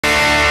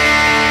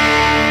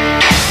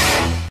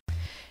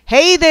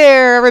Hey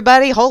there,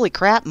 everybody. Holy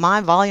crap, my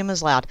volume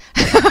is loud.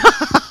 Wow,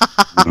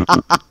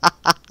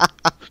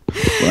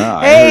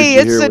 Hey,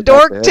 it's the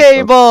Dork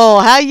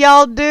Table. How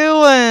y'all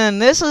doing?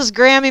 This is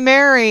Grammy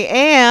Mary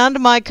and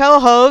my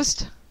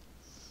co-host,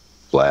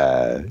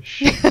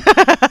 Flash.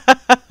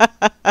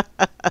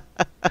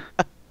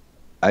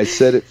 I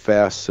said it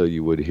fast so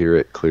you would hear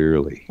it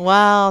clearly.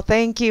 Wow,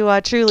 thank you. I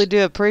truly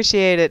do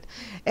appreciate it.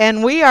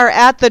 And we are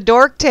at the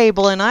Dork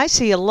Table, and I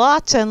see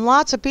lots and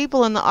lots of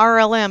people in the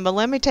RLM. But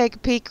let me take a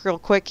peek real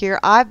quick here.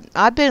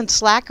 I've been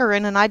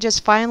slackering, and I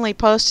just finally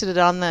posted it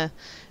on the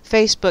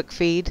Facebook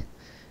feed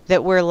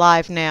that we're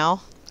live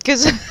now.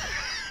 Because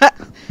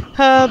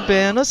I've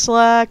been a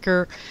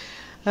slacker.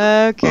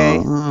 Okay.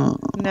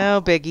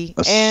 No biggie.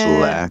 A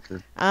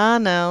slacker. I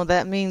know.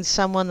 That means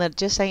someone that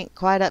just ain't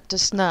quite up to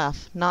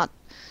snuff. Not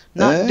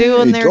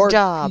doing their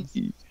job.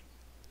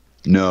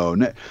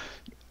 No.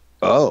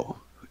 Oh.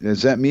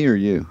 Is that me or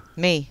you?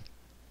 Me.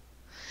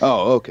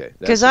 Oh, okay.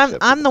 Because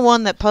I'm the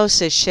one that posts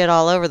this shit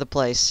all over the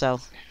place, so.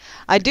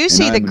 I do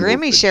see the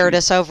Grimmy shared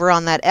us over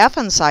on that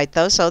effing site,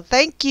 though, so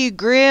thank you,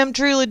 Grim.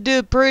 Truly do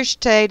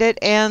appreciate it.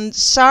 And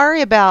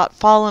sorry about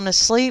falling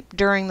asleep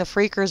during the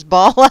Freakers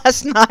Ball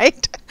last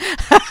night.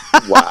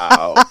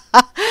 Wow.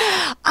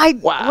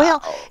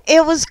 Well,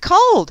 it was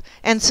cold,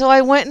 and so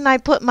I went and I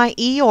put my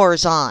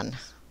Eeyores on,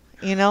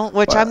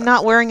 which I'm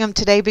not wearing them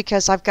today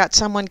because I've got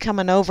someone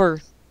coming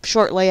over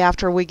shortly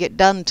after we get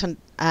done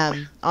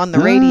on the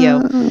radio,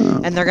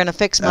 and they're going to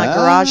fix my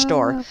garage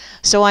door.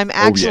 So I'm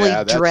actually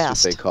that's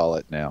dressed. What they call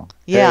it now.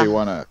 Yeah. Hey, you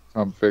want to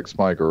come fix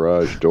my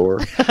garage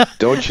door?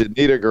 Don't you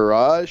need a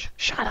garage?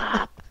 Shut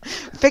up.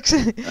 Fix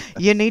it.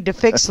 You need to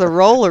fix the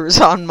rollers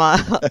on my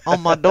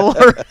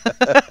door.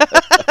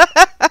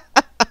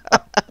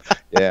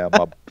 Yeah.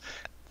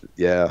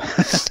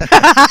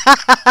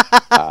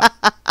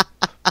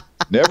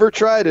 Never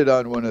tried it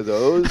on one of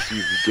those.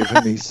 You've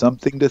given me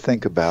something to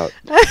think about.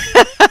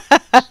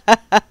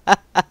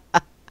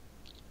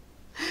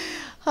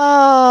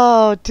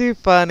 Oh, too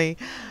funny.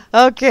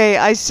 Okay,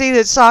 I see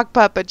that Sock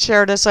Puppet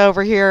shared us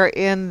over here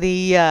in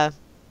the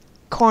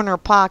corner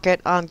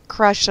pocket on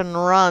Crush and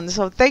Run.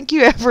 So thank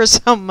you ever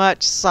so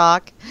much,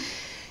 Sock.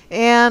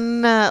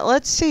 And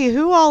let's see,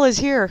 who all is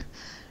here?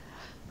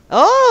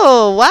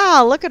 Oh,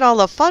 wow, look at all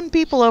the fun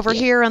people over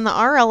here in the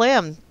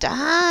RLM.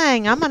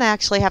 Dang, I'm going to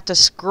actually have to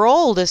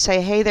scroll to say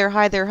hey there,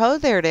 hi there, ho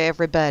there to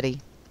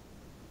everybody.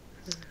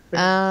 You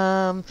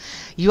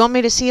want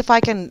me to see if I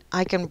can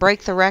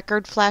break the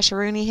record,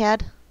 Flasharoonie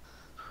Head?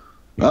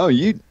 Oh,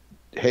 you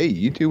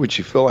do what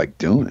you feel like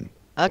doing.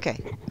 Okay.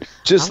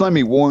 Just let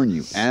me warn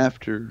you,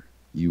 after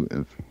you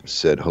have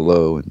said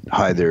hello and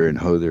hi there and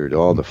ho there to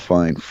all the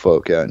fine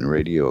folk out in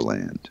Radio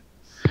Land,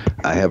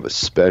 I have a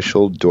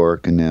special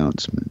dork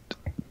announcement.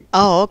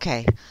 Oh,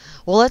 okay.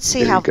 Well, let's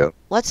see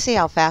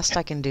how fast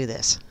I can do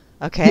this.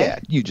 Okay? Yeah,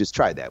 you just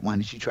try that. Why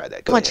don't you try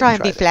that? Come on, try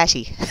and be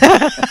flashy.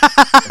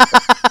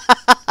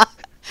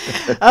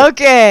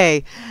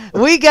 Okay.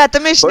 We got the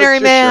Missionary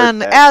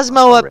Man,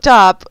 Asmo up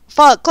top,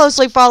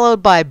 closely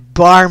followed by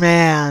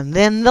Barman,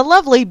 then the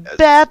lovely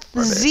Beth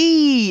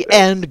Z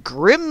and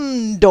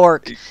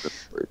Grimdork.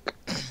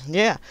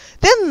 Yeah.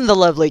 Then the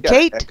lovely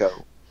Kate.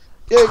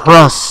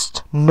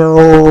 Trust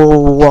no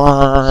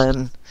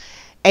one.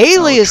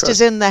 Aliased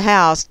is in the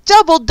house.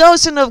 Double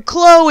dosing of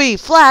Chloe.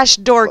 Flash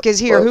Dork is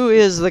here, who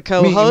is the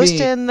co-host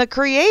and the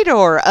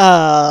creator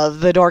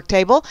of the Dork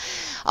Table.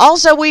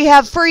 Also, we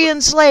have Free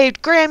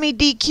Enslaved Grammy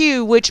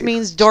DQ, which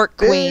means Dork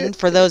Queen,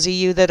 for those of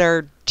you that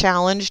are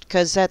challenged,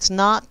 because that's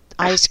not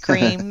ice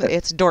cream,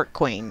 it's Dork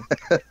Queen.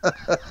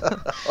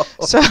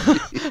 So.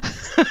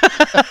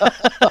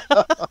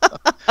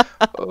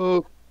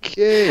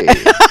 Okay.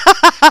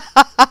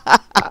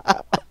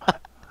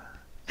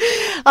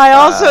 I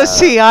also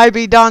see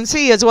IB Don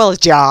C as well as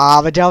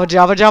Java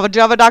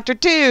Dr.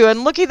 2.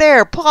 And looky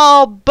there,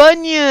 Paul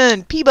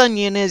Bunyan. P.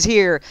 Bunyan is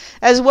here.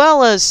 As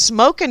well as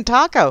Smokin'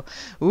 Taco.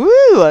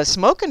 Ooh, a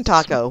Smokin'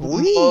 Taco.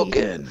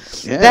 Smokin'.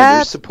 Yeah,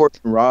 they're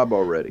supporting Rob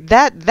already.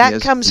 That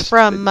comes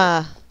from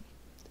not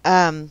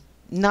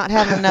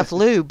having enough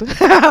lube.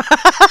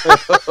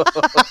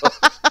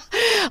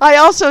 I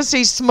also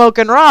see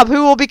Smokin' Rob,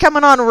 who will be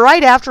coming on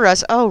right after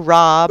us. Oh,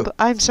 Rob,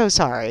 I'm so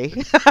sorry.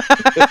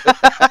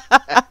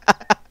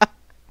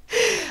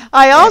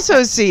 I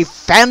also see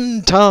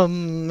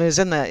Phantom as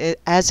in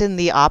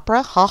the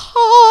opera. Ha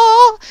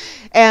ha.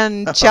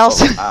 And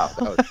Chelsea. Oh,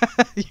 wow.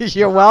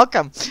 You're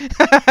welcome.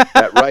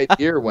 That right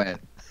ear went.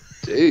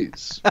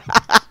 Jeez.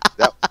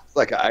 That was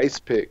like an ice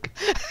pick.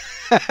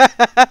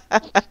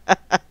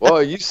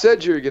 Well, you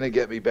said you were going to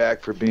get me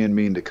back for being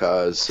mean to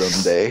Cause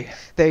someday.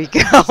 There you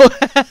go.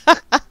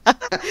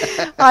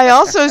 I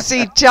also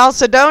see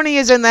Chalcedony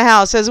is in the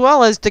house, as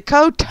well as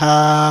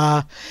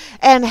Dakota.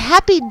 And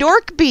Happy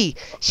Dorkbee.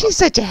 She's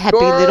such a happy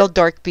little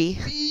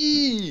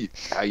Dorkbee.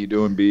 How you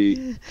doing,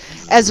 B?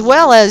 As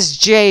well as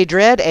J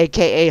Dread,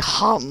 a.k.a.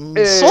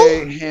 Hansel.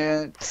 Hey,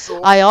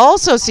 Hansel. I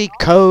also see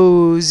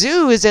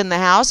Kozu is in the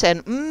house,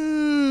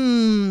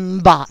 and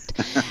Bot.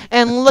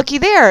 And looky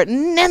there,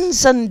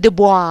 Nelson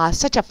Dubois,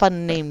 such a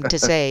fun name to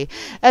say,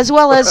 as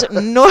well as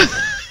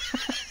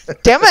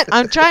Damn it,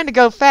 I'm trying to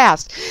go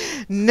fast.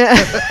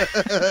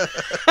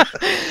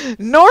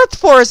 North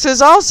Force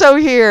is also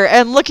here,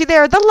 and looky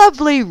there, the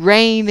lovely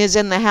Rain is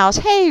in the house.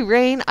 Hey,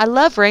 Rain, I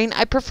love rain.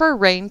 I prefer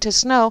rain to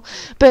snow,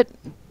 but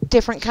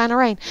different kind of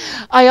rain.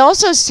 I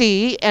also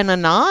see, and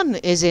Anon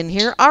is in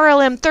here.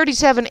 RLM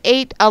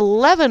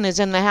 37811 is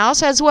in the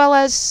house, as well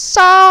as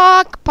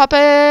Sock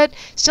Puppet.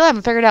 Still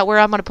haven't figured out where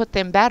I'm going to put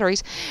them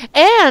batteries.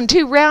 And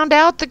to round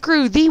out the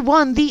crew, the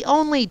one, the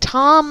only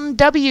Tom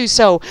W.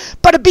 So,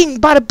 bada bing,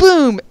 bada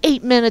boom,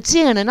 8 minutes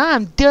in, and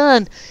I'm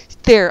done.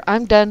 There,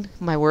 I'm done.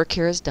 My work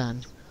here is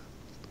done.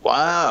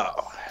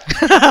 Wow.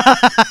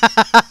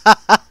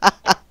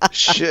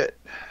 Shit.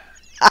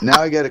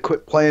 Now I got to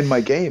quit playing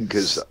my game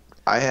because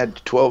I had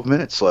 12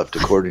 minutes left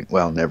according...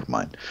 Well, never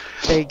mind.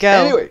 There you go.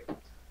 Anyway,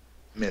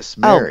 Miss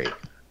Mary.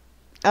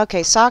 Oh.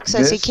 Okay, Sock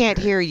says he can't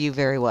hear you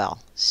very well.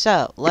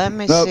 So, let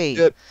me see.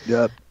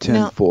 Yep,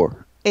 10-4. No,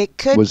 it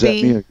could Was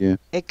be... that me again?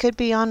 It could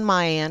be on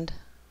my end.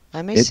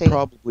 Let me see. It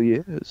probably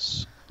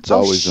is. It's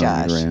always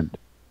on your end.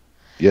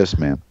 Yes,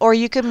 ma'am. Or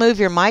you could move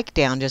your mic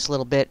down just a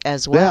little bit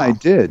as well. Yeah, I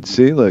did.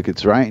 See, look,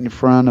 it's right in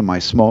front of my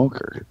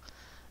smoker.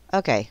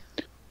 Okay.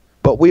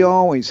 But we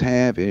always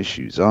have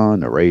issues on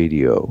the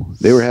radio.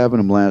 They were having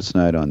them last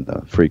night on the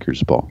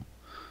Freakers Ball.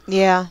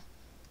 Yeah.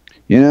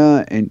 You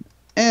know, and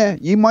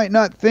you might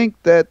not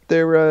think that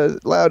they're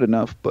loud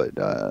enough, but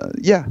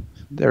yeah,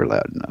 they're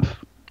loud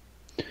enough.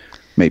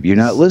 Maybe you're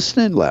not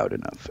listening loud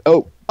enough.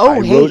 Oh,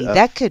 hey,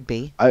 that could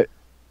be.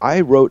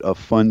 I wrote a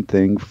fun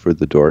thing for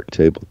the Dork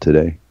Table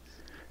today.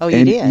 Oh,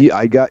 you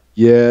did?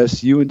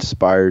 Yes, you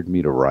inspired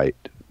me to write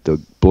the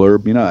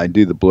blurb. You know, I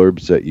do the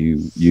blurbs that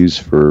you use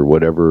for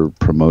whatever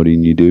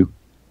promoting you do.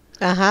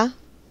 Uh-huh.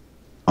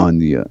 On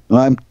the,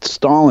 I'm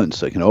stalling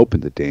so I can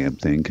open the damn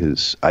thing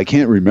because I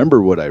can't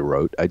remember what I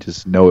wrote. I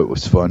just know it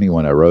was funny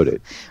when I wrote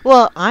it.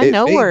 Well, I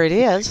know where it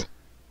is.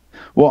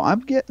 Well, I'm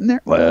getting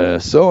there.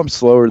 So I'm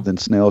slower than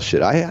snail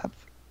shit. I have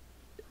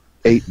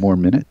 8 more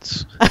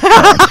minutes.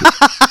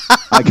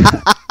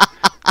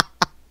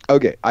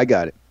 Okay, I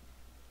got it.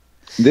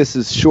 This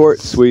is short,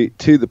 sweet,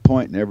 to the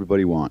point, and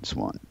everybody wants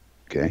one.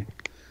 Okay?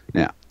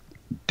 Now,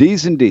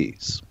 D's and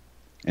D's.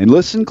 And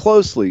listen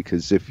closely,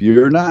 because if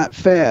you're not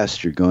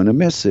fast, you're going to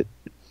miss it.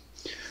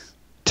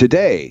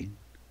 Today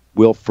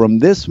will, from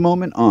this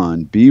moment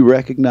on, be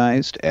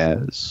recognized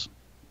as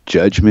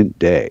Judgment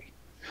Day.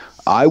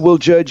 I will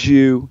judge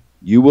you,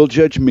 you will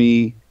judge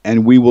me,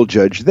 and we will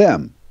judge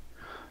them.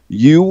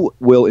 You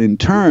will, in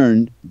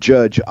turn,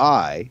 judge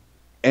I,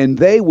 and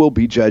they will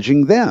be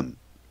judging them.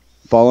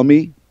 Follow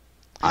me?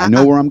 I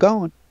know where I'm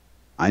going.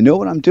 I know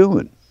what I'm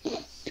doing.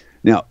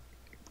 Now,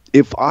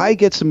 if I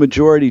get a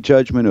majority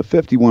judgment of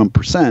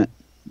 51%,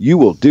 you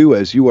will do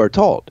as you are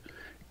told.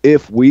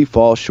 If we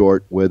fall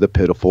short with a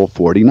pitiful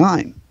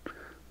 49,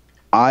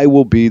 I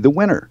will be the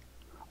winner.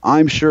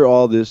 I'm sure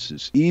all this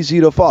is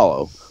easy to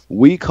follow.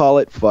 We call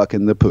it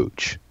fucking the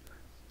pooch.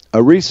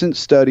 A recent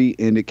study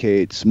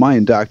indicates my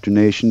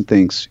indoctrination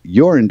thinks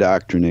your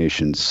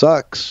indoctrination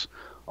sucks.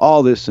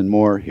 All this and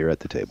more here at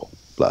the table.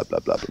 Blah, blah,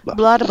 blah, blah, blah.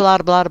 Blah, blah,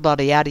 blah, blah,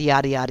 blah, yada,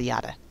 yada, yada,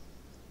 yada.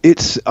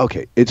 It's,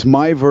 okay, it's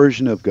my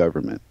version of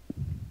government.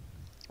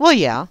 Well,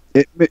 yeah.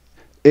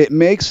 It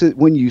makes it,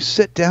 when you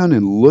sit down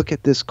and look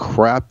at this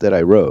crap that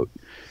I wrote,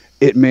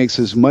 it makes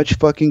as much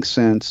fucking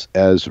sense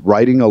as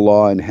writing a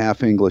law in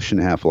half English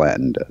and half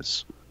Latin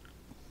does.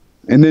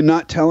 And then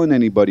not telling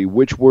anybody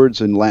which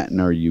words in Latin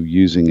are you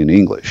using in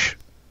English.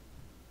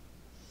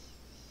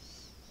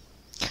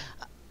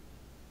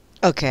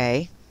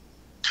 Okay.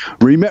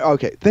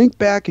 Okay, think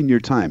back in your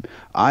time.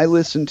 I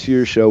listened to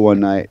your show one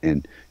night,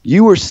 and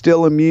you were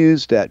still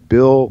amused at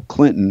Bill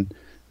Clinton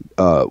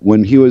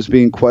when he was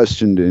being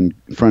questioned in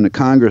front of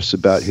Congress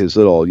about his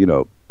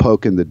little,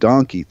 poking the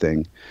donkey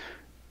thing.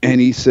 And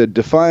he said,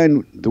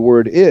 define the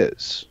word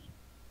is.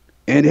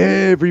 And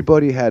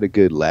everybody had a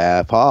good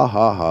laugh. Ha,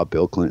 ha, ha,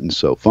 Bill Clinton's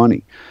so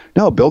funny.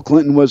 No, Bill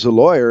Clinton was a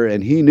lawyer,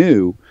 and he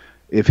knew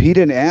if he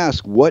didn't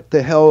ask, what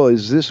the hell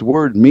does this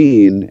word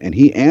mean, and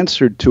he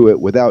answered to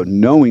it without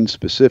knowing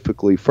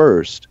specifically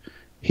first,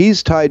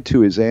 he's tied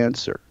to his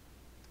answer.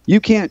 You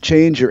can't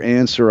change your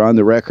answer on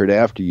the record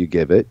after you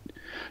give it.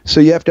 So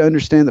you have to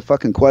understand the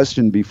fucking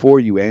question before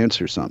you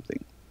answer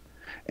something.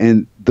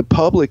 And the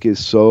public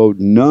is so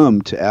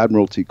numb to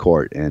Admiralty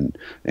Court and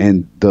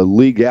the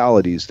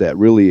legalities that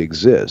really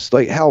exist.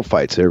 Like hell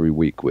fights every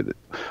week with it.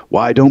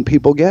 Why don't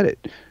people get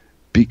it?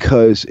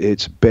 Because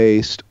it's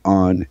based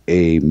on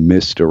a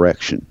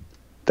misdirection.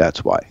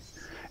 That's why.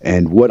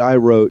 And what I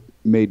wrote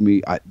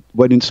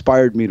what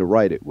inspired me to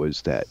write it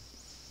was that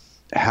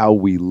how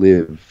we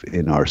live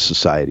in our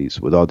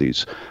societies with all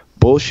these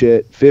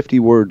bullshit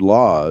 50-word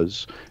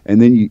laws,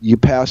 and then you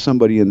pass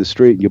somebody in the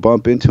street and you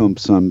bump into them,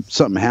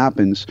 something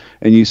happens,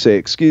 and you say,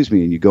 excuse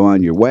me, and you go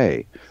on your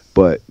way.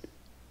 But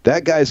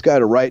that guy's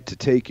got a right to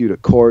take you to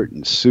court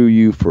and sue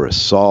you for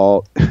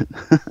assault.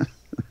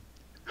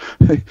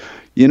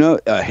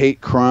 A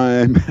hate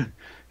crime.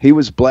 he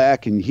was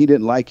black and he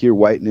didn't like your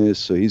whiteness,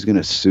 so he's going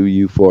to sue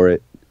you for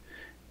it.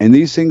 And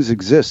these things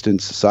exist in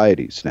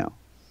societies now.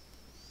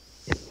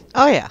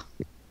 Oh, yeah.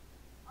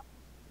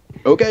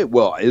 Okay,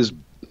 well, as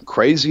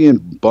crazy and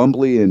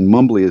bumbly and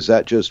mumbly as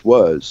that just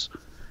was,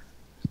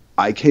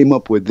 I came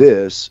up with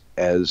this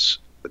as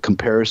a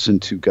comparison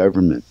to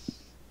government.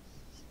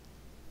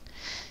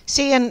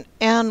 See,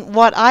 and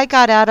what I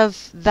got out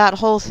of that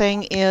whole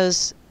thing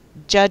is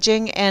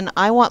judging, and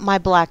I want my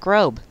black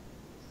robe.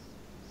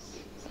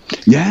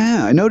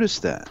 Yeah, I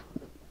noticed that.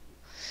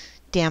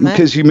 Damn it.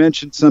 Because you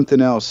mentioned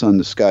something else on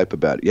the Skype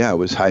about it. Yeah, it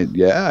was high.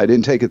 Yeah, I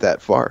didn't take it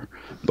that far,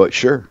 but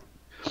sure.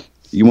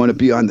 You want to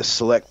be on the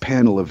select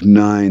panel of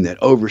 9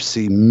 that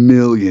oversee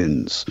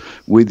millions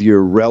with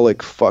your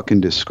relic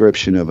fucking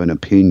description of an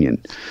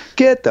opinion.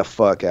 Get the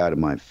fuck out of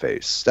my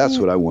face. That's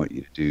what I want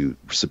you to do,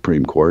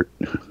 Supreme Court.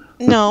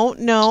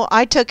 No,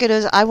 I took it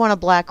as I want a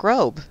black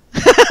robe.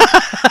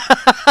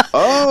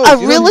 Oh, a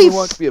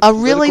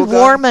really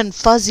warm and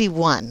fuzzy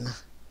one.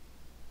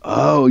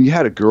 Oh, you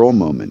had a girl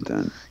moment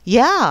then.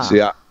 Yeah.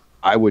 See,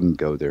 I wouldn't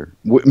go there.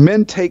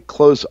 Men take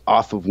clothes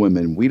off of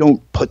women. We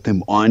don't put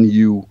them on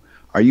you.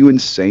 Are you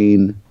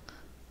insane?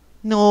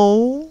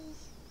 No.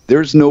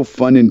 There's no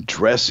fun in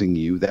dressing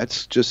you.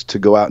 That's just to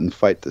go out and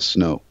fight the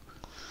snow.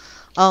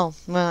 Oh,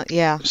 well,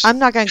 yeah. I'm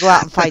not going to go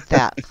out and fight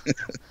that.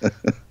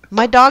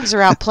 My dogs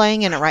are out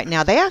playing in it right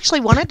now. They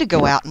actually wanted to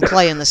go out and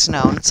play in the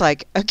snow. And it's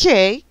like,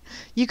 okay,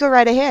 you go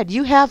right ahead.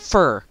 You have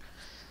fur.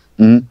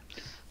 Mm-hmm.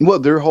 Well,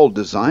 their whole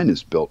design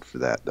is built for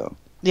that, though.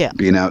 Yeah.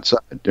 Being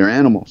outside. They're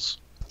animals.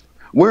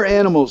 We're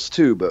animals,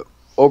 too, but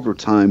over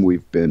time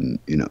we've been,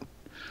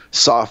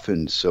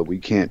 softened so we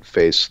can't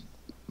face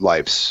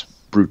life's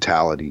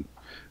brutality,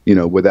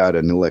 without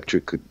an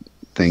electric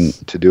thing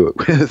to do it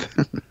with.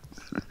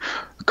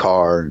 A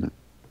car,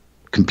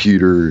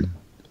 computer,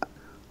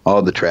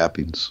 all the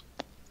trappings.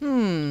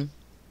 Well,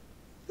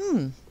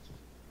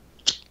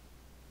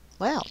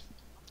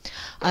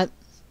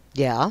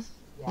 yeah.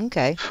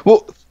 Okay.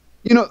 Well,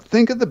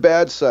 think of the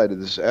bad side of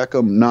this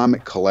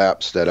economic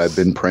collapse that I've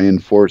been praying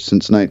for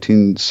since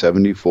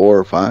 1974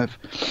 or 5.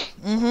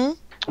 Mm-hmm.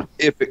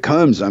 If it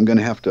comes, I'm going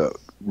to have to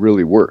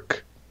really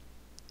work.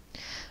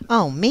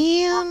 Oh,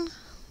 man.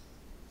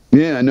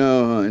 Yeah, I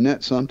know. Isn't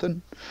that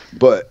something?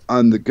 But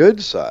on the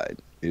good side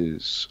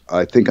is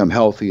I think I'm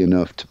healthy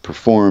enough to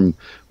perform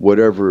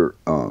whatever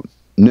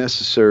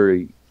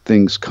necessary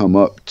things come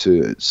up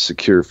to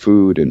secure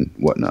food and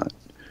whatnot.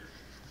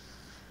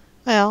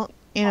 Well,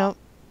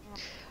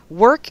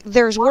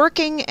 there's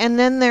working, and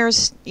then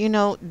there's,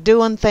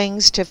 doing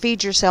things to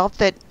feed yourself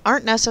that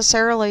aren't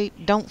necessarily,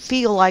 don't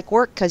feel like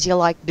work because you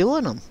like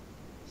doing them.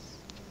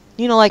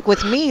 Like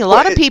with me, a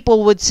lot of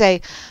people would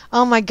say,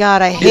 oh my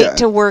God, I hate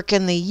to work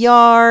in the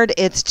yard.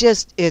 I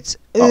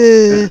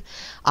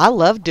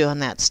love doing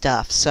that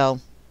stuff. So,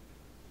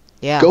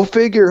 yeah. Go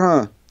figure,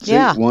 huh? See,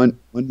 yeah. One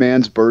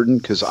man's burden,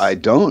 because I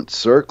don't.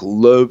 Cirque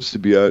loves to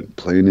be out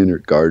playing in her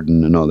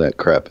garden and all that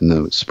crap in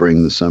the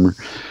spring, the summer.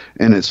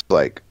 And it's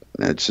like,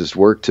 that's just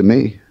work to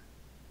me.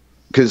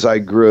 Because I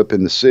grew up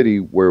in the city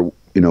where,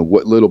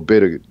 what little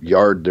bit of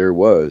yard there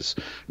was,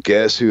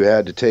 guess who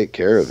had to take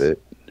care of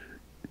it?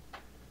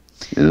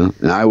 And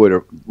I would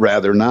have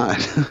rather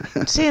not.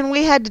 See, and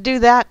we had to do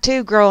that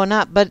too growing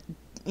up. But,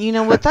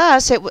 with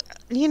us, and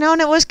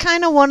it was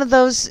kind of one of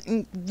those,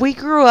 we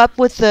grew up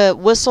with the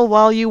whistle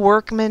while you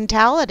work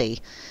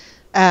mentality.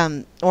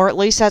 Or at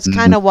least that's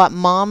kind of what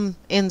Mom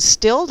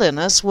instilled in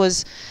us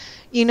was,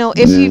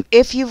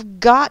 if you've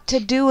got to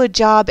do a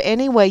job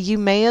anyway, you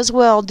may as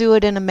well do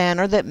it in a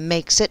manner that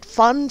makes it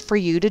fun for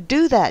you to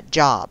do that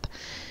job.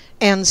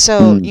 And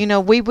so,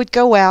 we would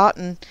go out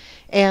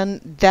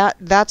and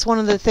that's one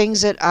of the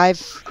things that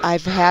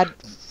I've had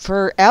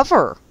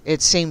forever.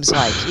 It seems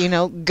like,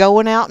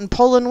 going out and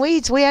pulling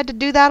weeds. We had to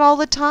do that all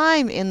the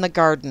time in the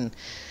garden.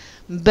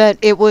 But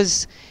it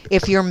was,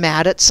 if you're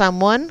mad at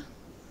someone,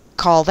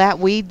 call that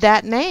weed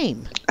that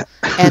name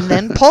and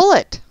then pull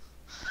it.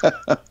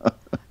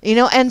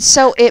 And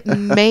so it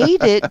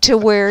made it to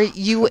where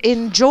you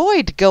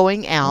enjoyed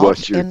going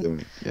out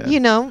and,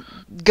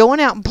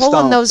 going out and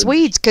pulling those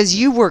weeds because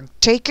you were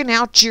taking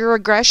out your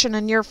aggression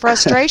and your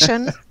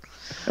frustration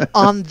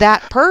on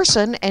that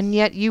person, and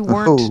yet you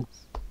weren't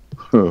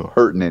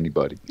hurting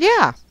anybody.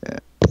 Yeah.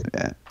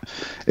 Yeah.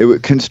 It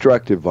was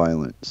constructive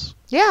violence.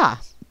 Yeah.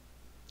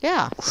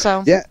 Yeah.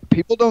 So. Yeah,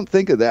 people don't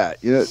think of that.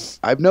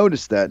 I've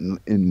noticed that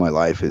in my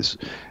life is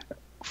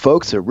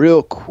folks are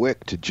real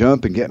quick to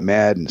jump and get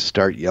mad and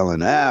start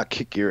yelling,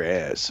 kick your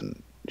ass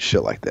and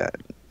shit like that.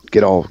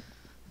 Get all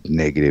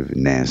negative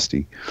and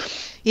nasty.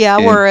 Yeah,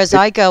 whereas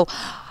I go,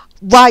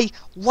 I'm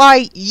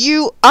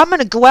going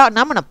to go out and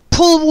I'm going to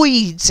pull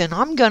weeds and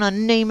I'm going to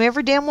name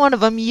every damn one of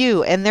them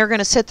you. And they're going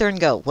to sit there and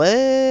go,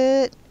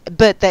 what?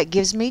 But that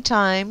gives me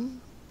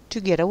time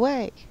to get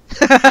away.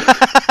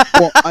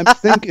 Well,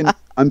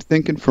 I'm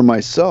thinking for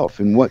myself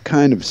in what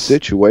kind of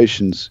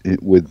situations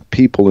with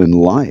people in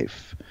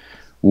life,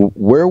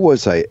 where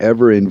was I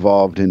ever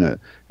involved in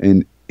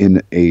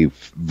a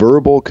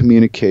verbal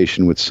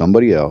communication with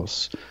somebody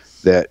else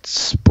that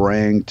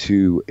sprang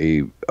to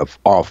a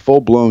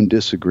full-blown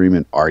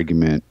disagreement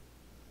argument,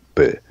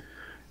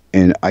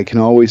 and I can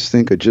always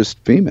think of just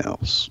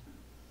females.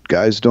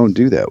 Guys don't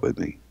do that with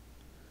me.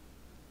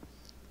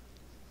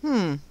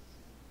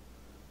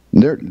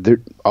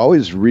 They're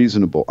always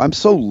reasonable. I'm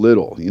so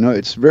little,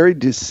 it's very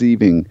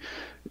deceiving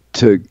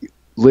to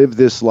live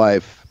this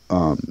life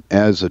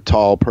as a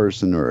tall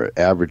person or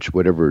average,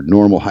 whatever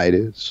normal height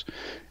is.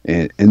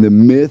 And the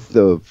myth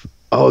of,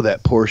 oh,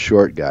 that poor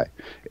short guy.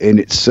 And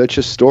it's such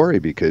a story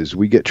because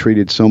we get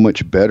treated so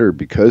much better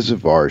because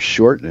of our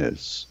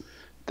shortness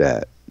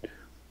that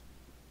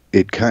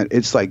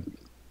it's like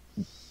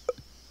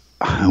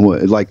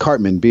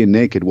Cartman being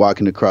naked,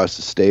 walking across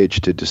the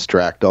stage to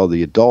distract all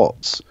the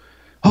adults.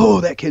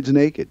 Oh, that kid's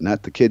naked.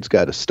 Not the kid's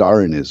got a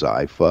star in his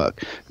eye.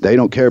 Fuck. They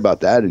don't care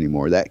about that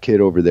anymore. That kid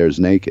over there is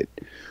naked.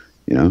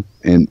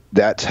 And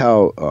that's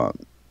how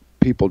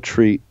people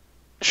treat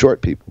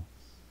short people.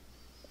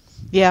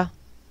 Yeah.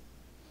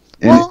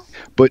 And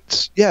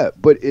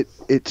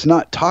it's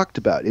not talked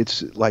about.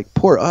 It's like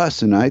poor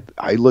us. And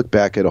I look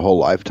back at a whole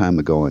lifetime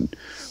of going,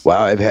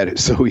 wow, I've had it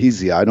so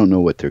easy. I don't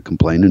know what they're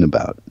complaining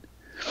about.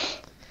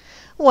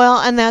 Well,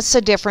 and that's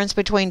the difference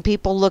between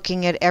people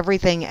looking at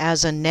everything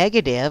as a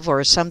negative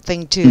or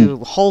something to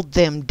hold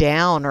them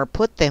down or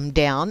put them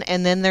down,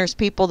 and then there's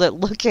people that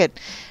look at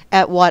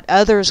what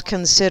others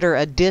consider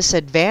a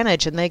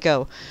disadvantage and they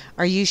go,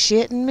 are you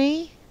shitting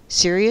me?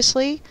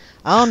 Seriously?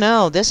 Oh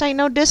no, this ain't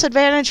no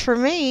disadvantage for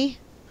me.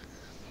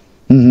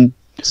 Mm-hmm.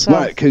 So.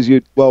 Right, because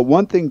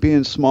one thing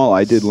being small,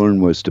 I did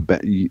learn was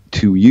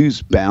to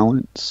use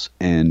balance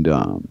and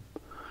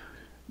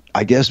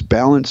I guess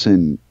balance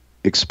and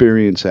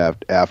experience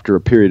after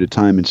a period of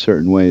time in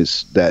certain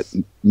ways that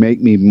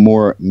make me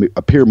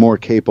appear more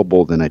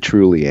capable than I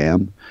truly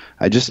am.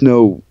 I just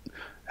know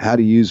how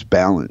to use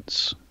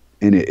balance,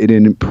 and it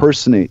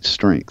impersonates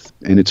strength,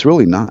 and it's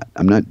really not.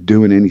 I'm not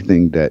doing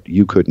anything that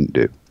you couldn't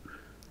do.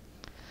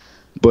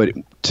 But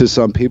to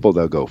some people,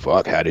 they'll go,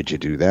 fuck, how did you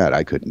do that?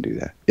 I couldn't do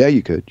that. Yeah,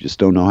 you could. Just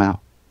don't know how.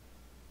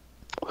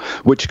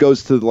 Which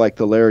goes to like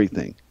the Larry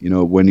thing,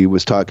 when he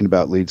was talking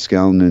about Leeds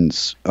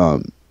Skelton's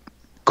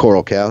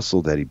coral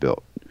castle that he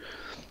built.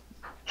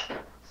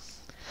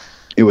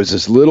 It was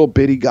this little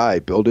bitty guy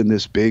building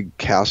this big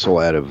castle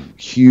out of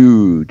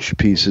huge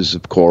pieces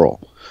of coral,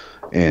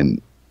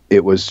 and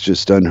it was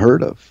just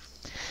unheard of.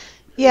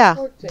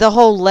 Yeah, the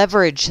whole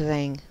leverage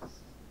thing.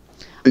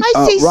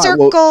 I see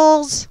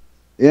circles.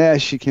 Yeah,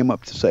 she came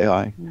up to say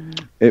hi.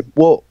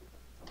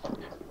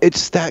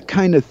 It's that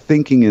kind of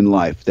thinking in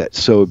life that's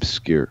so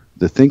obscure.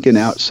 The thinking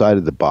outside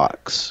of the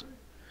box.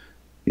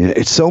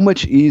 It's so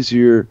much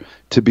easier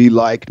to be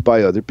liked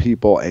by other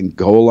people and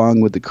go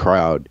along with the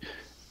crowd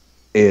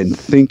and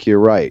think you're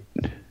right.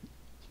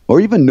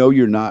 Or even know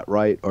you're not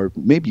right, or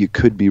maybe you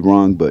could be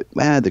wrong, but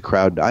the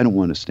crowd, I don't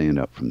want to stand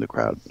up from the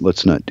crowd.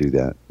 Let's not do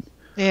that.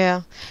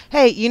 Yeah.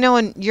 Hey,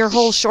 and your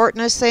whole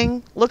shortness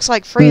thing, looks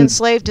like Free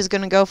Enslaved is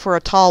going to go for a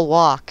tall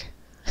walk.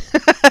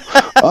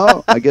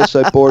 Oh, I guess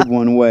I bored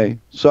one away.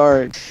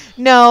 Sorry.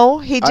 No,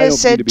 he just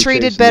said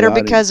treated better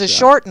because of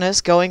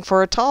shortness, going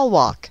for a tall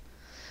walk.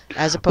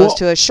 As opposed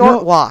to a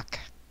short walk.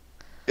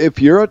 If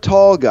you're a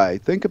tall guy,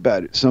 think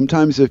about it.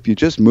 Sometimes if you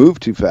just move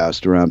too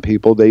fast around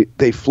people,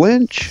 they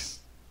flinch.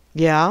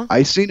 Yeah.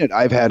 I've seen it.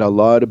 I've had a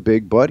lot of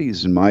big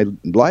buddies in my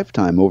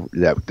lifetime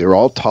that they're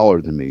all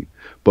taller than me,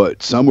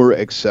 but some were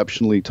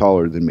exceptionally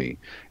taller than me.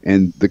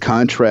 And the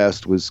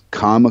contrast was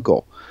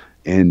comical.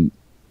 And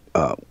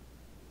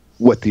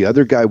what the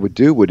other guy would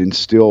do would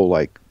instill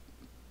like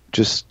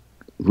just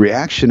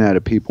reaction out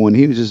of people when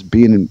he was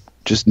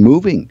just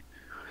moving.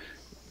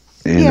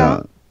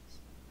 And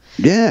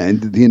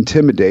and the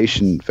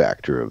intimidation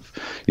factor of,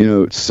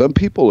 some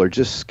people are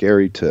just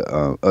scary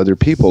to other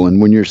people.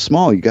 And when you're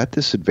small, you got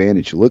this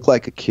advantage. You look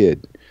like a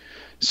kid.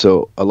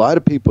 So a lot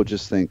of people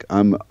just think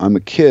I'm a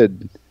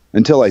kid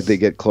until they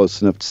get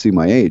close enough to see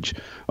my age.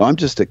 Oh, I'm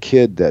just a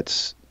kid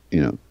that's,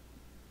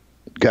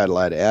 got a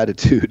lot of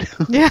attitude.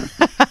 Yeah.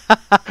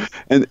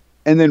 And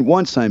then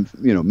once I'm,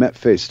 met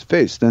face to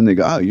face, then they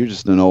go, oh, you're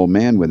just an old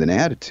man with an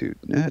attitude.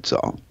 That's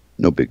all.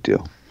 No big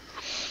deal.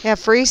 Yeah,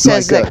 Free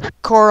says that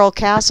Coral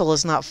Castle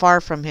is not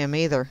far from him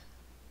either.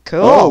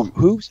 Cool. Oh,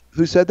 who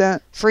said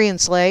that? Free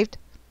Enslaved.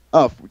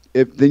 Oh,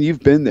 then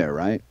you've been there,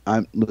 right?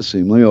 Let's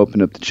see. Let me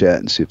open up the chat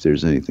and see if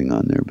there's anything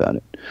on there about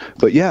it.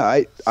 But yeah,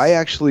 I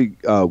actually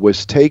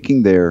was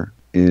taking there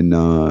in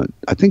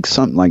I think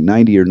something like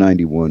 90 or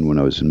 91 when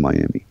I was in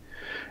Miami.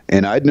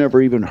 And I'd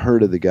never even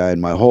heard of the guy in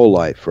my whole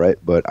life, right?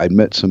 But I'd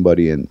met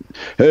somebody and,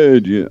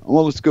 hey,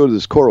 let's go to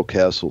this Coral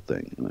Castle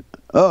thing. Went,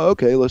 oh,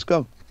 okay, let's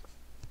go.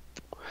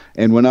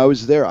 And when I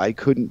was there, I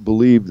couldn't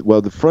believe,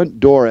 the front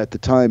door at the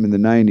time in the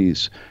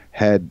 90s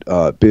had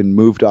been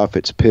moved off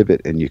its pivot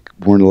and you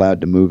weren't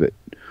allowed to move it.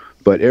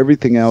 But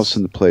everything else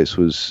in the place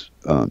was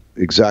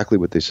exactly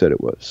what they said it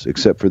was,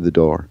 except for the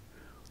door.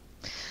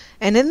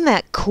 And isn't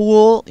that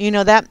cool?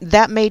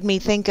 That made me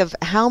think of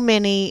how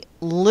many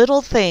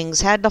little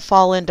things had to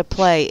fall into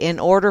play in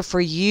order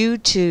for you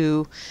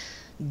to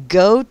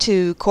go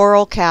to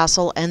Coral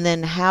Castle and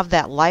then have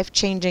that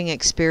life-changing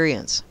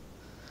experience.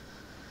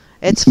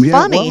 It's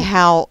funny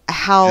how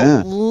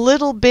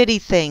little bitty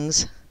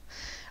things.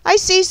 I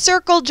see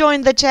Circle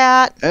joined the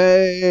chat.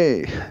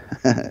 Hey.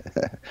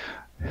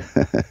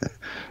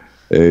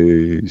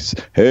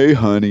 Hey,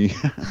 honey.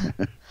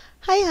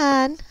 Hi,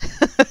 hon.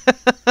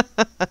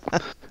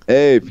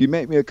 Hey, if you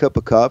make me a cup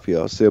of coffee,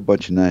 I'll say a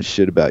bunch of nice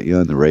shit about you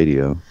on the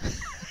radio.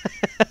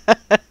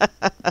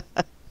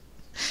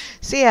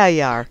 See how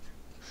you are.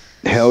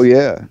 Hell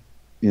yeah.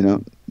 You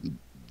know,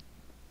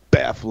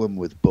 baffle them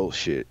with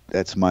bullshit.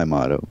 That's my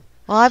motto.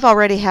 Well, I've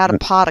already had a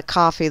pot of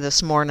coffee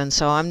this morning,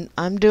 so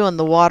I'm doing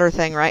the water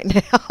thing right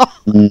now.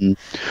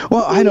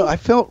 Well, I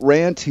felt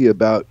ranty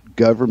about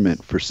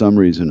government for some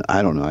reason.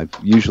 I don't know. I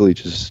usually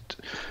just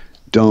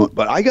don't.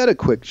 But I got a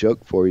quick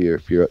joke for you.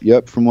 If you're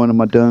up from one of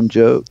my dumb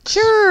jokes.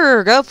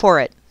 Sure, go for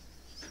it.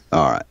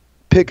 All right.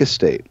 Pick a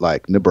state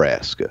like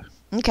Nebraska.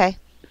 Okay,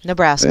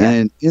 Nebraska.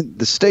 And in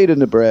the state of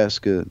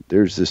Nebraska,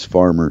 there's this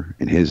farmer,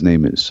 and his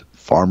name is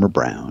Farmer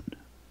Brown.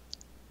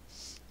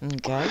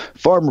 Okay.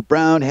 Farmer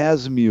Brown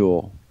has a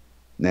mule,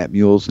 and that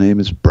mule's name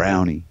is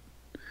Brownie.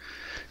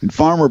 And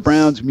Farmer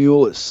Brown's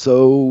mule is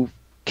so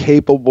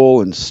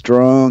capable and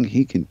strong,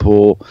 he can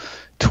pull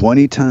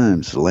 20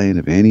 times the land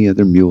of any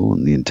other mule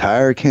in the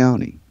entire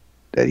county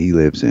that he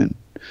lives in.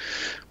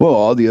 Well,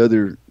 all the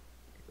other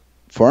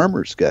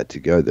farmers got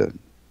together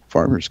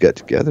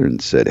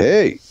and said,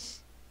 hey,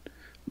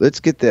 let's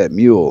get that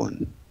mule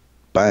and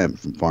buy him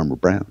from Farmer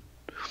Brown.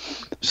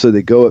 So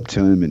they go up to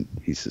him, and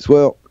he says,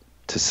 well,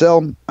 to sell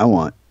him, I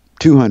want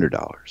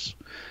 $200.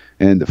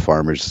 And the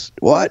farmer's,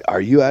 what?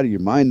 Are you out of your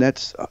mind?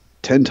 That's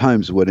 10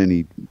 times what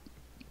any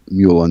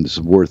mule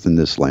is worth in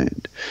this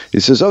land.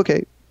 He says,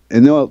 okay.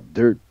 And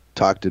they're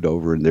talked it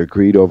over, and their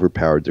greed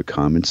overpowered their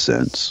common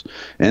sense.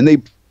 And they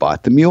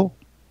bought the mule.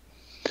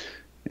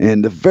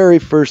 And the very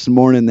first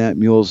morning, that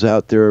mule's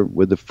out there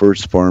with the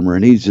first farmer,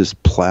 and he's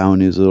just plowing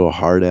his little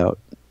heart out.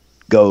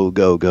 Go,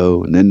 go,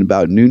 go. And then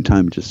about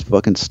noontime, it just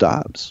fucking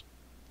stops.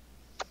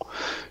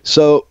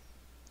 So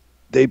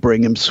they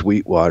bring him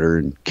sweet water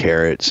and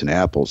carrots and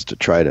apples to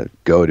try to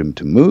goad him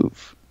to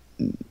move.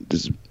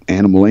 This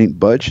animal ain't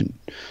budging.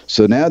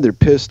 So now they're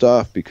pissed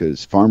off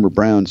because Farmer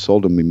Brown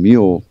sold him a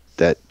mule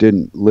that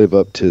didn't live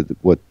up to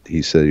what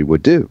he said he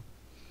would do.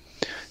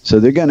 So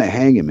they're going to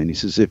hang him. And he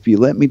says, if you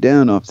let me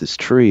down off this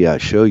tree, I'll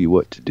show you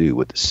what to do,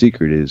 what the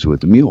secret is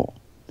with the mule.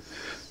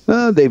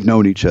 They've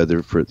known each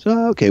other for,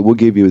 okay, we'll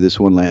give you this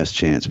one last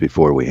chance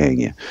before we hang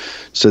you.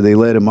 So they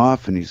let him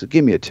off, and he said,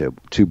 give me a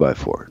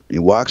 2x4. He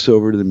walks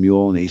over to the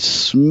mule, and he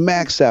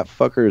smacks that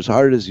fucker as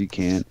hard as he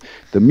can.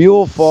 The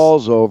mule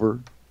falls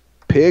over,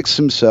 picks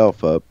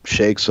himself up,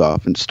 shakes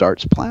off, and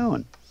starts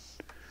plowing.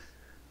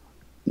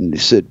 And he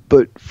said,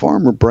 but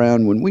Farmer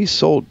Brown, when you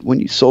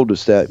sold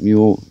us that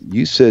mule,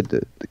 you said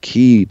that the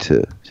key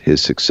to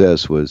his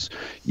success was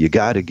you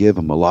got to give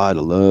him a lot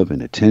of love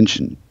and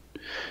attention.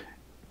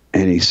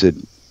 And he said,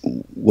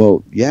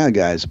 well, yeah,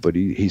 guys, but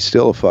he's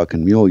still a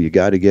fucking mule. You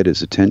got to get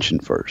his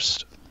attention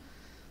first.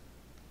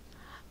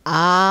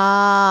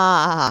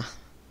 I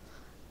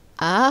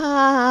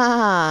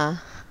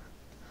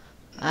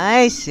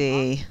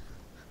see.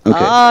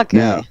 Okay.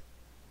 Now,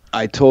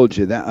 I told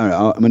you that.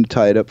 I'm going to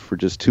tie it up for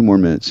just 2 more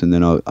minutes, and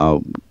then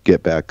I'll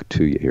get back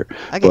to you here.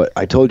 Okay. But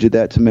I told you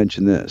that to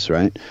mention this,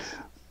 right?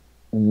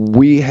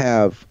 We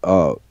have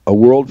a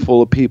world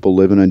full of people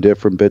living on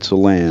different bits of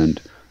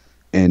land,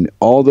 and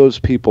all those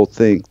people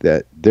think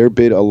that their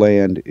bit of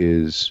land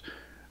is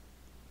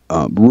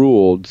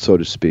ruled, so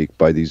to speak,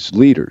 by these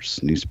leaders,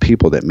 and these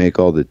people that make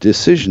all the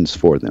decisions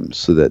for them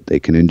so that they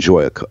can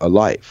enjoy a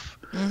life.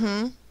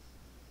 Mm-hmm.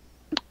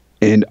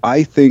 And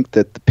I think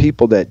that the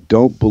people that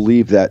don't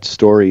believe that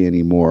story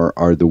anymore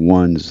are the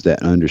ones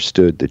that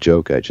understood the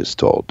joke I just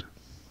told.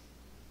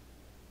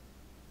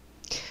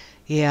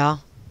 Yeah.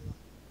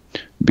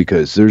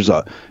 Because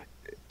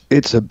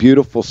it's a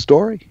beautiful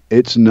story.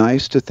 It's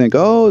nice to think,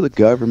 oh, the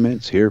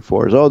government's here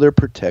for us. Oh, they're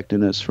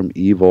protecting us from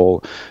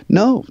evil.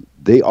 No,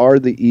 they are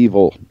the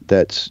evil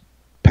that's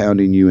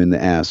pounding you in the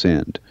ass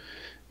end.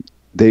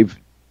 They've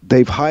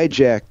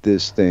hijacked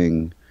this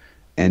thing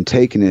and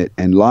taken it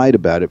and lied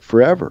about it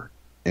forever.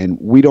 And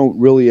we don't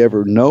really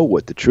ever know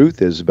what the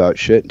truth is about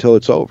shit until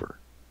it's over.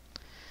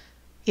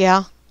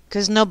 Yeah,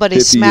 because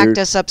nobody smacked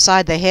us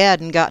upside the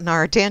head and gotten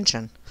our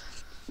attention.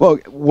 Well,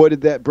 what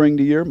did that bring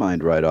to your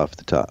mind right off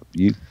the top?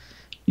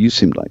 You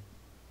seemed like...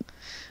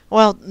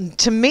 Well,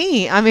 to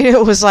me, I mean,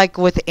 it was like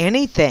with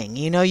anything.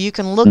 You know, you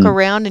can look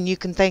around and you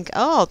can think,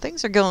 oh,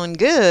 things are going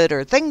good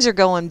or things are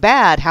going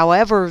bad,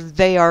 however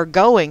they are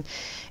going.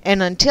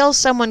 And until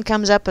someone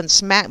comes up and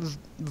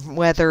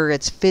whether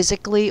it's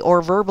physically or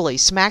verbally,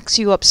 smacks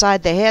you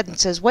upside the head and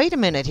says, wait a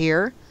minute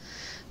here,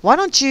 why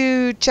don't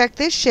you check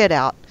this shit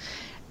out?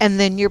 And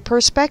then your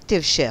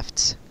perspective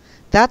shifts.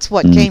 That's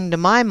what came to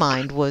my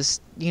mind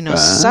was, you know,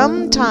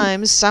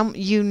 sometimes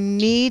you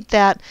need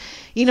that,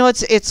 you know,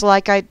 it's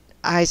like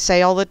I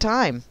say all the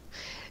time,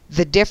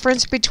 The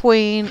difference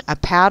between a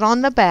pat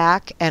on the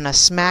back and a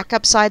smack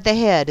upside the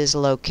head is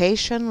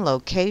location,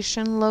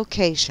 location,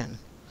 location.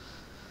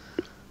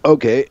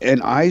 Okay,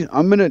 and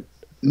I'm gonna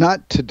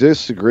not to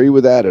disagree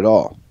with that at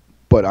all,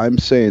 but I'm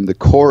saying the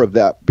core of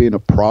that being a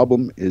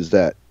problem is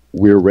that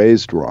we're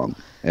raised wrong,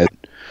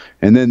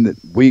 and then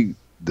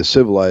the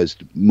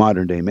civilized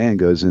modern day man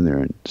goes in there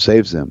and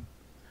saves them,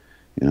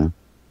 you know.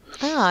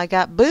 Oh, I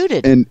got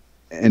booted. And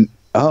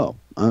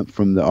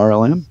from the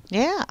RLM.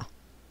 Yeah.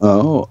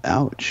 Oh,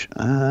 ouch!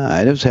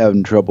 I was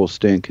having trouble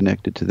staying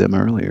connected to them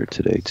earlier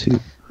today too.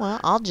 Well,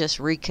 I'll just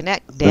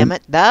reconnect. Damn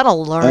it,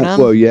 that'll learn them.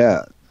 Well,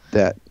 yeah,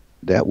 that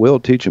will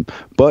teach them.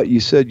 But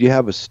you said you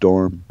have a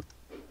storm,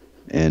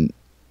 and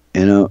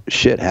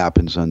shit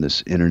happens on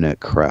this internet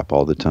crap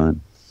all the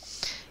time.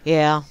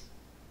 Yeah.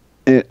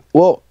 And,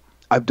 well,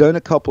 I've done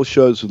a couple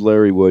shows with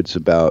Larry Woods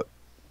about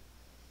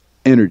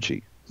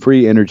energy,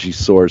 free energy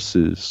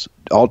sources,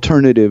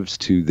 alternatives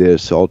to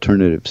this,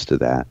 alternatives to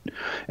that.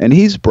 And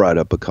he's brought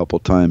up a couple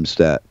times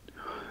that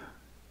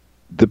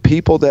the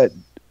people that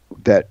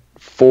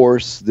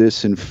force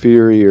this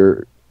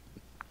inferior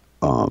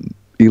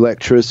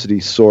electricity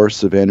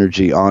source of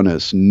energy on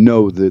us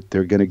know that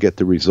they're going to get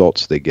the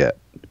results they get.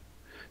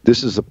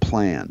 This is a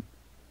plan.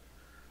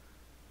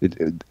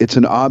 It's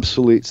an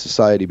obsolete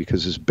society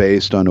because it's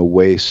based on a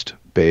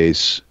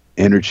waste-based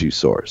energy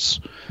source.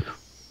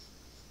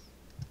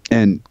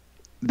 And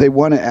they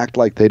want to act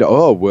like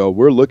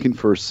we're looking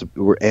for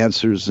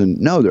answers, and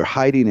no, they're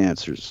hiding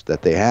answers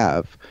that they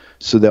have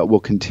so that we'll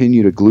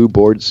continue to glue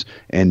boards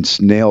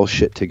and nail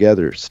shit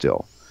together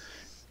still.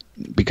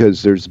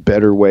 Because there's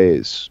better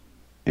ways,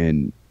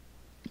 and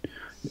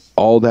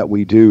all that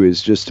we do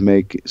is just to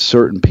make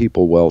certain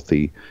people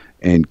wealthy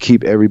and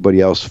keep everybody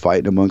else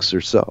fighting amongst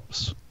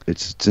themselves.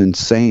 It's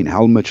insane.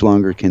 How much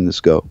longer can this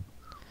go?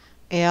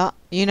 Yeah,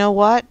 you know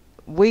what?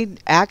 We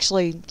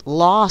actually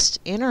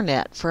lost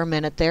internet for a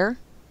minute there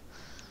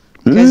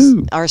because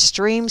our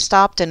stream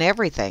stopped and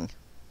everything.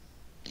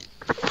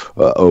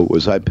 Uh-oh,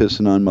 was I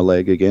pissing on my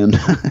leg again?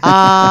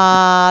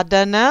 I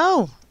don't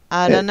know.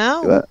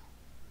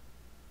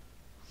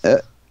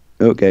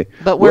 Okay.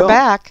 But we're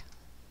back.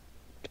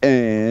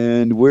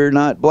 And we're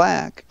not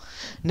black.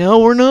 No,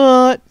 we're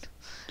not.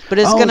 But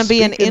it's going to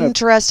be an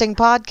interesting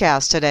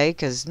podcast today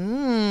because...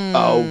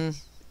 Oh.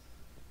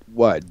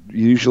 What?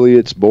 Usually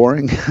it's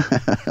boring?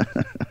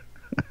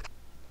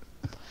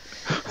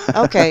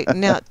 Okay,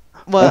 now...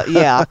 Well,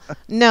 yeah.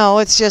 No,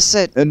 it's just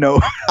that no.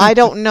 I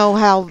don't know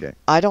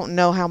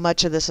how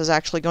much of this is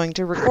actually going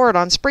to record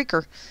on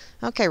Spreaker.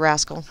 Okay,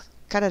 rascal.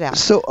 Cut it out.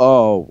 So,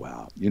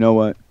 wow. You know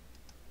what?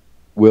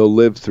 We'll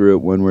live through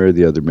it one way or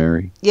the other,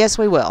 Mary. Yes,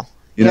 we will.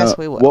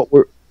 We will.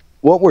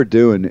 What we're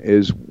doing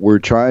is we're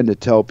trying to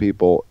tell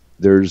people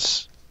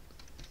there's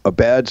a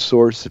bad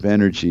source of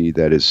energy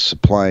that is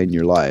supplying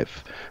your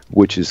life,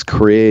 which is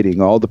creating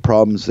all the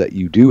problems that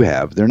you do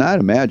have. They're not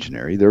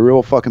imaginary. They're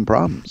real fucking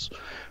problems.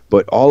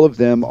 But all of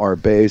them are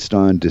based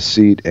on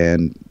deceit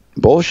and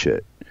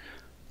bullshit.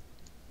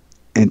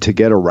 And to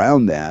get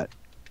around that,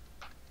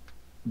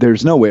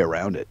 there's no way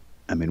around it.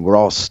 I mean, we're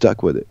all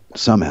stuck with it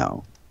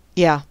somehow.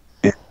 Yeah.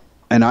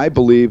 And I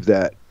believe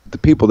that the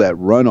people that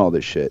run all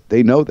this shit,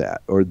 they know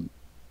that. Or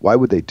why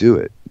would they do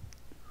it?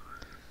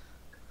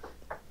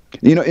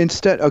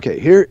 Instead, okay,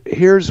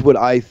 here's what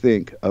I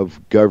think of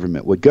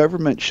government. What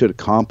government should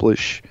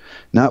accomplish,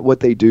 not what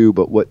they do,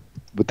 but what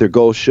their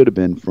goal should have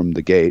been from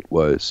the gate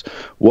was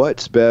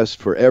what's best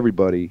for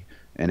everybody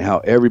and how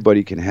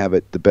everybody can have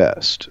it the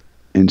best.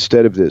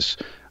 Instead of this,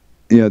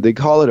 they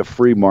call it a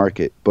free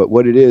market, but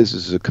what it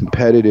is a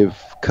competitive,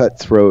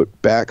 cutthroat,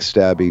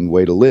 backstabbing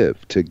way to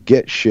live, to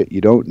get shit you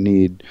don't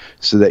need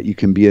so that you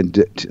can be in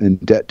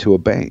debt to a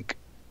bank.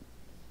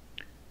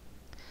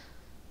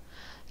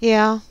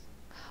 Yeah.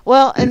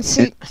 Well, and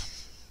see...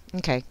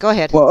 Okay, go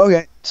ahead. Well,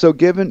 okay. So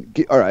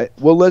all right,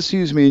 well, let's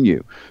use me and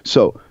you.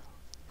 So,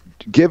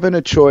 given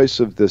a choice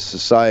of the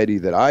society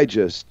that I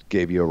just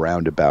gave you a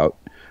roundabout,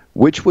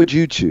 which would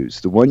you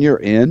choose? The one you're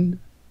in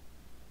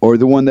or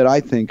the one that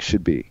I think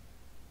should be?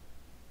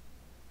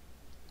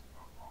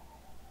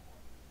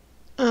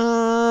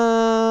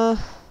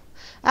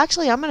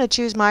 Actually, I'm going to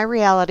choose my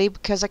reality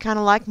because I kind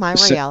of like my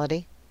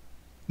reality.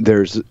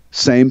 There's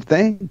same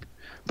thing.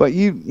 But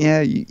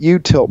you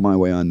tilt my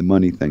way on the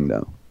money thing,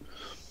 though.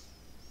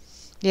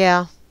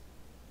 Yeah.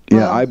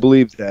 Yeah, I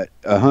believe that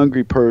a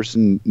hungry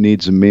person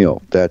needs a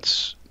meal. That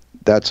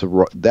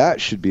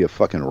should be a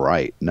fucking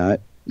right,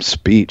 not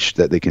speech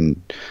that they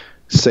can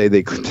say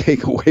they can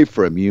take away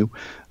from you.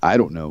 I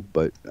don't know,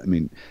 but I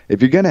mean,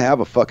 if you're gonna have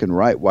a fucking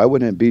right, why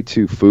wouldn't it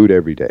be food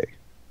every day?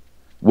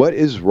 What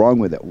is wrong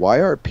with it? Why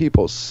are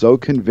people so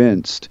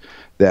convinced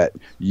that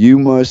you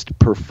must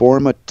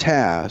perform a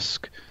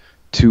task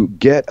to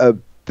get a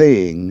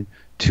thing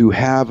to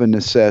have a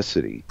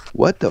necessity?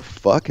 What the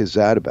fuck is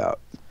that about?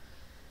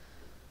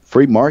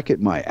 Free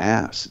market, my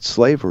ass. It's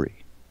slavery.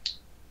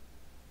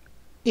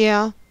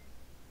 Yeah.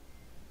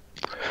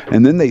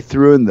 And then they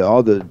threw in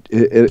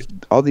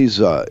all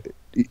these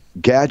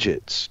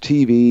gadgets,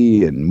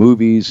 TV and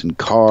movies and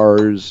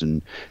cars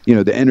and,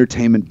 the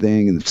entertainment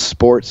thing and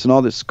sports and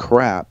all this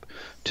crap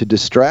to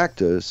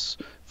distract us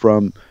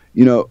from,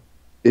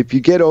 if you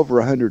get over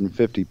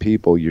 150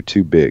 people, you're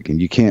too big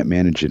and you can't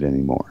manage it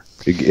anymore.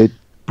 It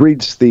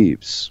breeds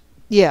thieves.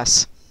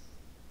 Yes.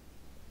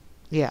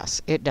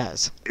 Yes, it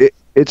does.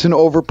 It's an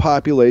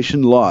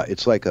overpopulation law.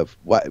 It's like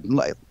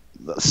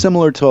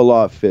similar to a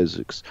law of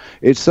physics.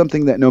 It's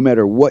something that no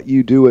matter what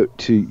you do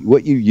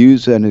what you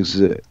use as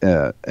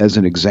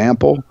an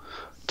example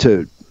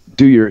to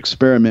do your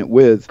experiment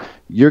with,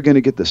 you're going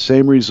to get the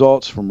same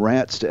results from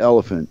rats to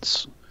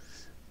elephants.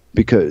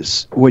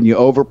 Because when you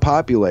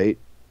overpopulate,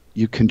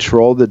 you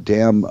control the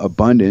damn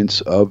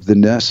abundance of the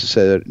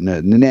necessary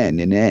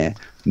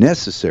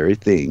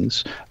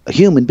things a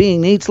human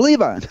being needs to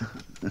live on.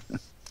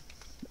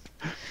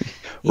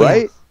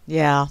 Right?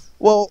 Yeah.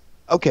 Well,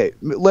 okay,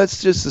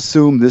 let's just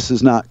assume this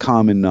is not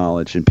common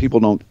knowledge and people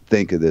don't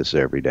think of this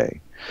every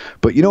day.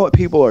 But you know what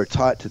people are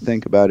taught to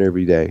think about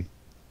every day?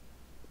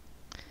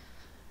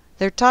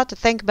 They're taught to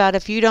think about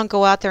if you don't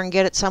go out there and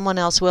get it, someone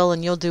else will,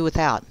 and you'll do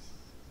without.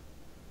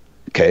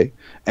 Okay.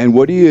 And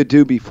what do you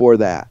do before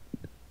that?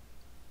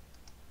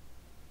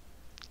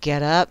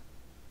 Get up.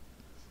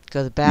 Go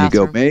to the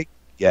bathroom.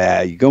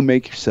 You go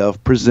make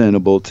yourself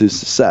presentable to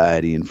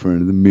society in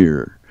front of the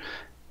mirror.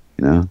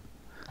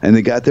 And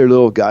they got their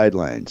little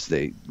guidelines.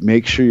 They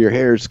make sure your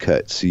hair's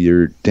cut so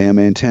your damn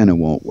antenna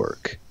won't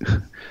work.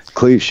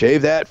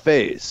 Shave that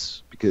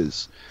face,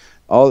 because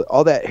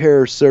all that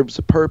hair serves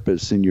a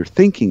purpose in your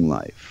thinking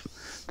life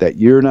that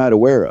you're not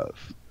aware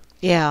of.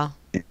 Yeah.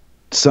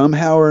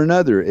 Somehow or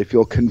another, if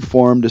you'll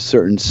conform to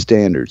certain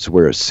standards,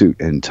 wear a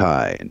suit and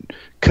tie and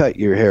cut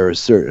your hair a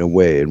certain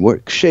way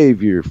and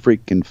shave your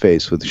freaking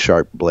face with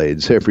sharp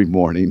blades every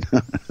morning,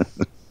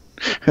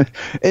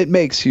 it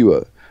makes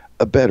you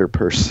a better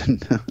person.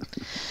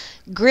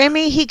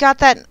 Grimmy, he got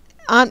that.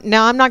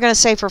 Now, I'm not going to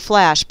say for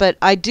Flash, but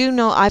I do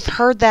know I've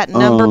heard that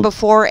number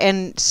before,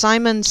 and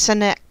Simon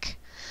Sinek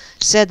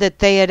said that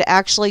they had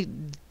actually,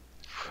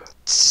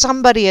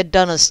 somebody had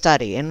done a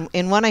study. And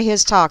in one of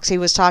his talks, he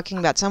was talking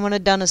about someone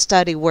had done a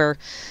study where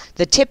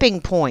the tipping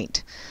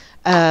point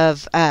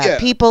of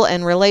people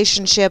and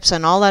relationships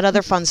and all that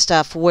other fun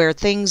stuff where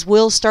things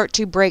will start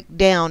to break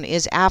down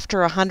is after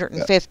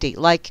 150. Yeah.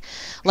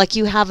 Like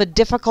you have a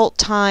difficult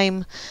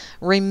time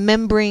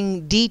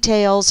remembering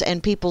details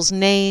and people's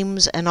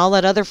names and all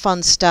that other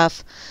fun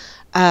stuff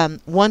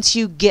once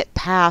you get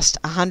past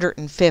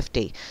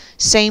 150.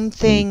 Same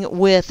thing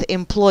with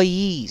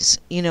employees.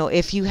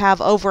 If you have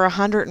over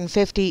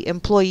 150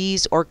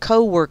 employees or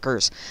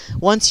co-workers,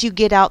 once you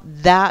get out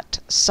that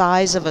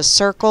size of a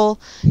circle,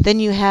 then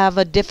you have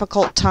a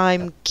difficult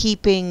time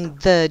keeping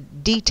the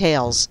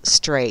details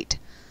straight.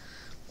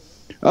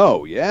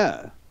 Oh,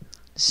 yeah.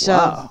 So,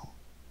 wow.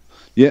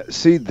 Yeah,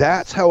 see,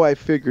 that's how I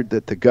figured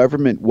that the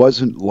government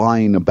wasn't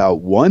lying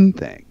about one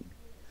thing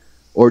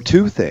or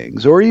two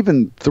things or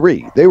even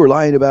three. They were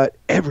lying about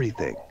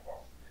everything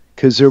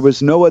because there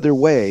was no other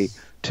way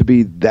to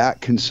be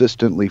that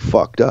consistently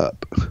fucked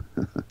up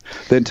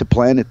than to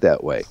plan it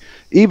that way.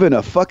 Even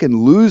a fucking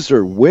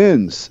loser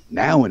wins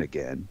now and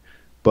again,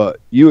 but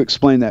you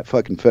explain that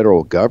fucking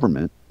federal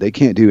government, they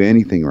can't do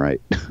anything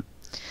right.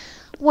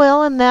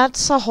 Well, and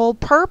that's the whole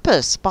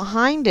purpose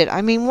behind it.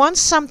 I mean, once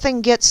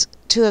something gets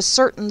to a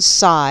certain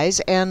size,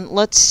 and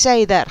let's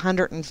say that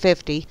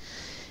 150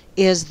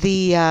 is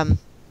the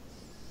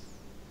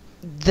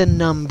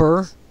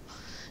number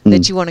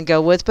that you want to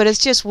go with, but it's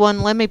just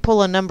one, let me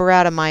pull a number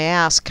out of my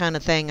ass kind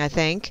of thing, I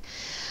think.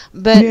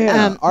 But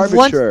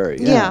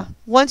arbitrary.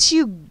 Once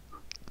you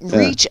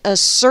reach a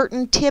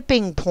certain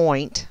tipping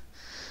point,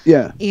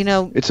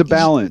 it's a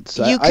balance.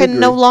 You can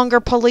no longer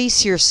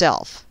police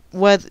yourself,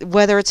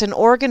 whether it's an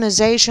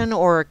organization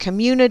or a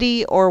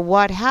community or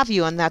what have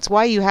you, and that's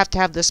why you have to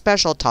have the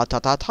special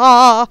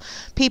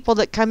people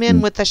that come in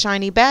with the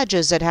shiny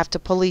badges that have to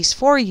police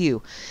for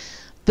you.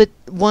 But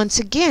once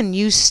again,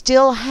 you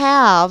still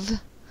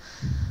have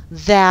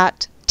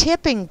that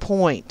tipping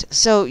point.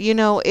 So,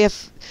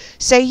 if,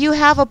 say you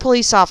have a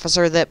police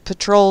officer that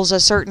patrols a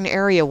certain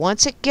area,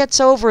 once it gets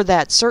over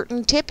that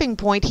certain tipping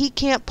point, he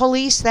can't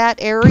police that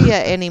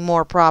area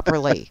anymore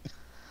properly.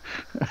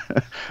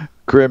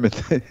 Grim and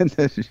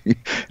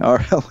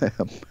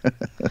RLM.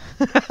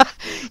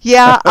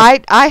 Yeah,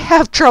 I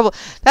have trouble.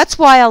 That's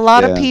why a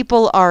lot of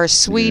people are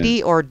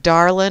sweetie or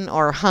darling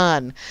or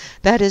hun.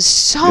 That is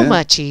so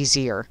much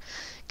easier.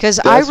 Because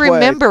I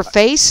remember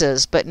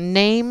faces, but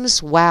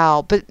names,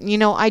 wow. But,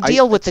 I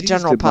deal with the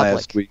general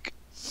public.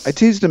 I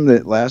teased him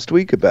last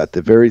week about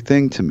the very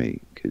thing to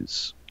me.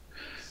 Because,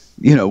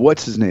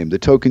 what's his name? The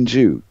token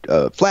Jew.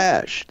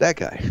 Flash, that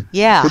guy.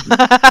 Yeah.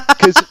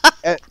 Because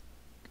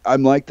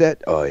I'm like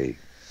that.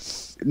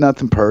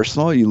 Nothing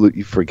personal.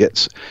 You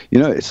forget.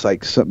 It's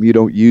like something you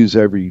don't use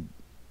every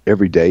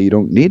day. You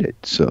don't need it.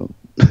 So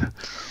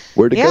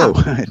where to go?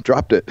 I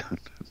dropped it.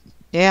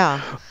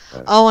 Yeah.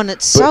 Oh, and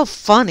it's so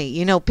funny.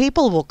 You know,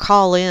 people will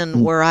call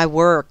in where I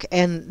work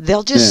and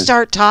they'll just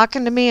start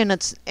talking to me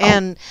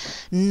and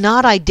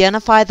not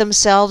identify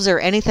themselves or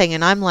anything,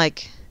 and I'm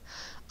like,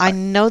 I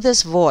know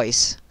this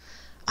voice.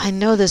 I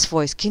know this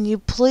voice. Can you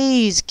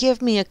please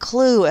give me a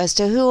clue as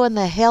to who in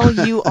the hell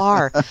you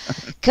are?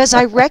 Because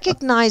I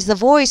recognize the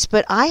voice,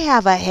 but I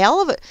have a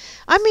hell of a...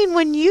 I mean,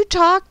 when you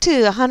talk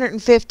to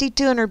 150,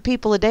 200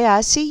 people a day,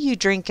 I see you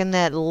drinking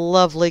that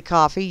lovely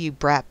coffee, you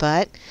brat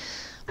butt.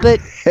 But,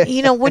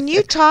 you know, when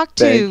you talk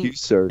to Thank you,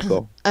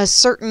 Circle. a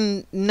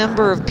certain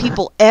number of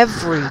people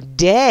every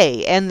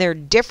day, and they're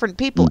different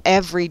people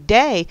every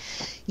day,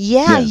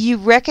 you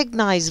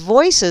recognize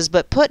voices,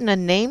 but putting a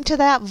name to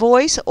that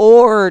voice,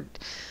 or,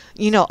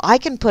 you know, I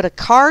can put a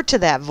card to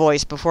that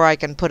voice before I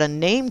can put a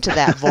name to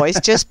that voice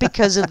just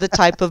because of the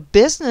type of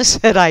business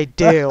that I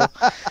do.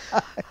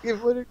 You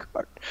put a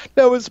card.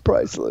 That was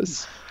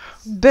priceless.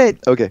 But...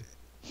 Okay.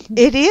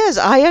 It is.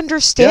 I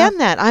understand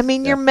that. I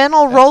mean, your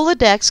mental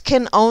Rolodex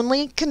can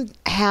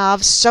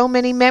have so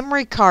many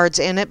memory cards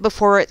in it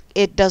before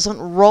it doesn't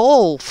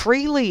roll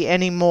freely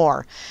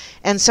anymore.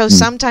 And so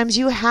sometimes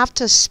you have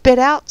to spit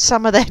out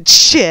some of that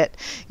shit,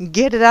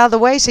 get it out of the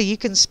way so you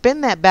can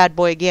spin that bad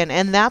boy again.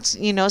 And that's,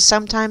 you know,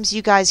 sometimes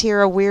you guys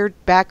hear a weird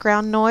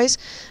background noise.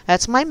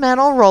 That's my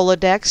mental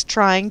Rolodex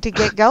trying to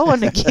get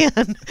going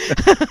again.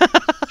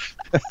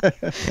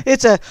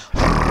 It's a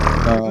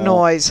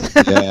noise.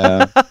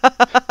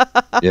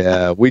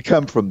 Yeah, we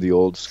come from the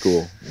old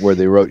school where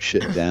they wrote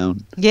shit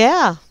down.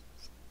 Yeah.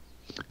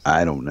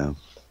 I don't know.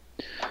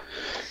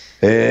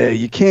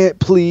 You can't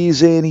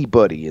please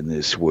anybody in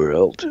this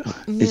world.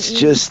 It's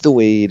just the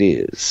way it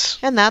is.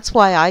 And that's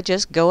why I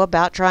just go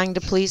about trying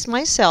to please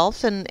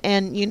myself,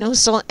 and you know,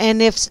 so,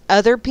 and if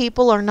other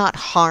people are not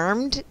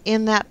harmed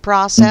in that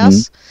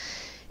process,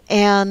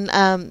 and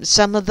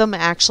some of them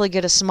actually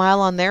get a smile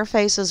on their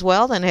face as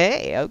well, then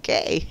hey,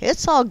 okay,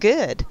 it's all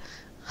good.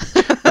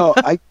 Oh,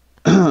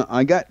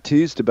 I got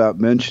teased about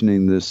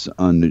mentioning this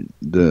on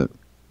the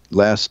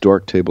last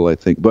Dork Table, I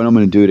think, but I'm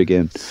going to do it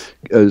again,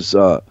 because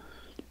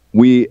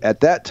we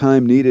at that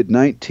time needed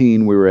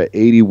 19. We were at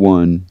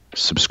 81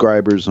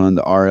 subscribers on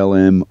the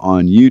RLM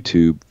on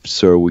YouTube,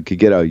 so we could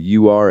get a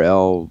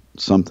URL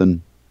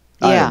something.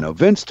 Yeah. I don't know.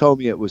 Vince told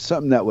me it was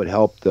something that would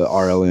help the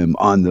RLM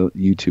on the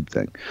YouTube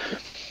thing.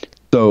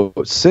 So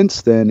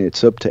since then,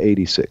 it's up to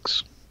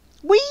 86.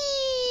 Whee!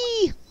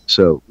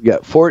 So we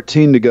got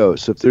 14 to go.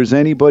 So if there's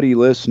anybody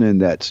listening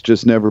that's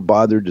just never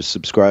bothered to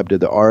subscribe to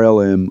the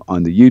RLM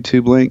on the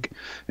YouTube link,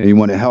 and you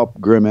want to help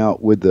Grim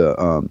out with the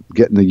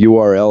getting the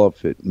URL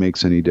if it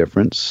makes any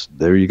difference,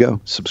 there you go.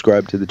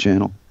 Subscribe to the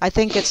channel. I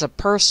think it's a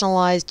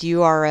personalized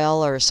URL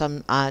or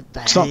some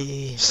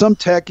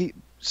techie.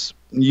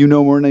 You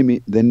know more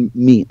than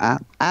me.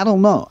 I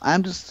don't know.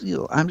 I'm just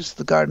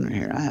the gardener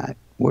here.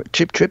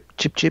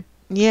 Chip.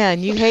 Yeah,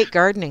 and you hate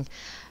gardening.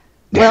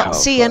 Well,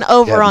 see, and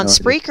over on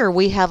Spreaker,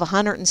 we have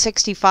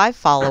 165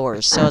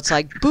 followers, so it's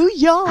like,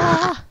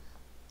 booyah!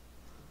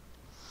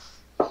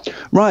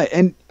 Right,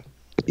 and,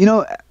 you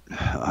know,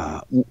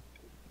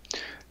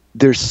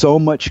 there's so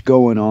much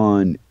going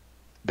on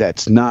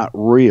that's not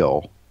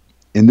real.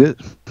 And this,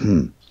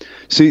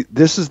 see,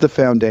 this is the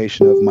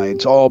foundation of my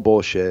it's all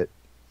bullshit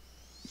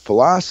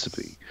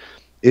philosophy,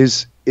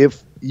 is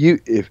if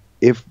you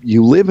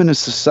live in a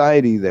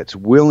society that's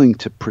willing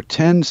to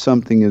pretend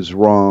something is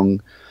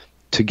wrong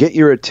to get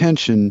your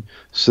attention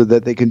so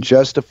that they can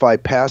justify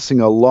passing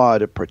a law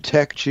to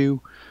protect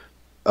you,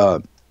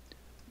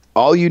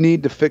 all you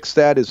need to fix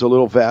that is a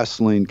little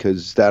Vaseline,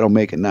 because that'll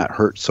make it not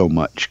hurt so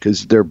much,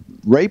 because they're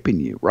raping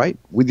you, right?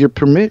 With your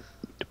permit,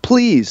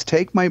 please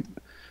take my...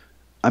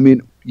 I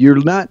mean,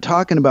 you're not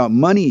talking about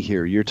money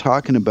here. You're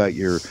talking about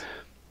your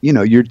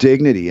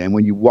dignity. And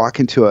when you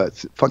walk into a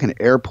fucking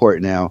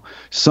airport now,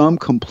 some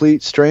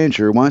complete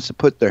stranger wants to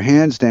put their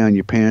hands down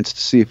your pants to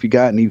see if you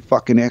got any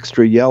fucking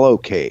extra yellow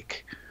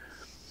cake.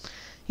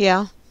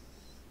 Yeah.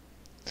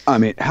 I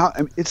mean,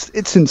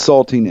 it's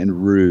insulting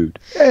and rude.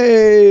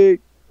 Hey.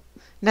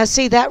 Now,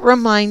 see, that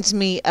reminds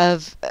me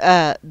of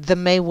the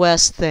Mae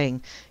West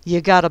thing.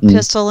 You got a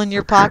pistol in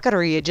your pocket, or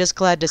are you just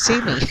glad to see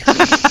me?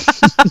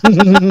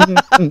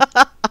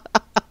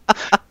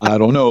 I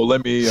don't know.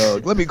 Let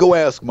me go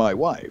ask my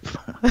wife.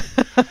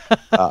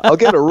 I'll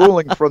get a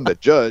ruling from the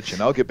judge,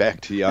 and I'll get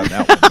back to you on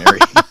that one, Mary.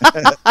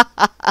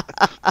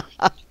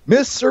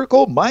 Miss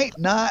Circle might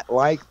not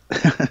like...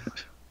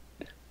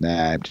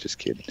 Nah, I'm just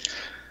kidding.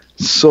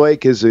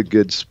 Soik is a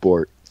good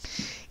sport.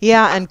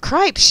 Yeah, and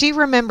Cripe, she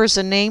remembers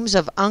the names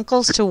of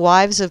uncles to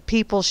wives of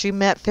people she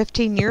met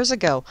 15 years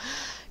ago.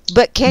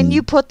 But can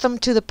you put them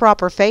to the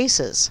proper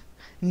faces?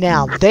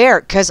 Now there,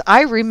 because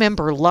I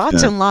remember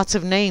lots and lots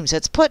of names.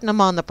 It's putting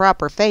them on the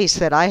proper face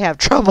that I have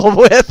trouble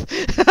with.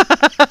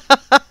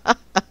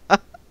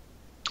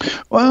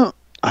 Well,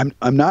 I'm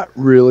not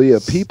really a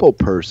people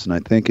person, I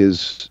think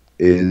is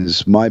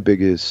my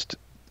biggest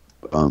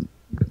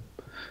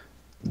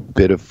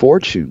bit of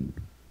fortune.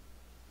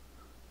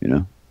 You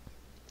know,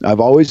 I've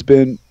always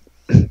been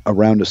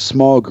around a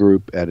small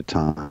group at a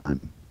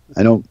time.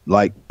 I don't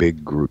like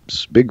big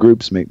groups. Big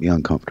groups make me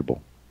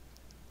uncomfortable.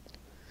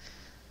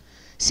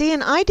 See,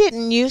 and I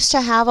didn't used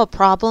to have a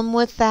problem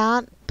with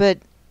that, but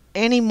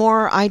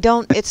anymore I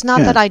don't. It's not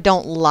that Yeah. I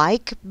don't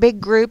like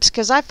big groups,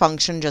 because I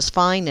function just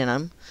fine in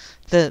them,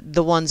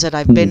 the ones that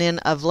I've been in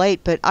of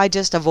late, but I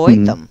just avoid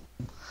Mm-hmm. them.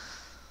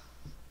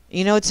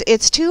 You know,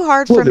 it's too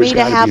hard Well, for there's me to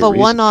got to be have a a reason for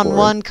it.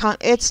 one-on-one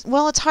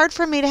it's hard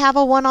for me to have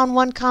a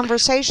one-on-one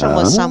conversation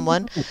with Uh,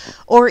 someone,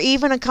 or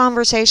even a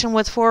conversation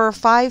with 4 or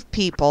 5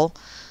 people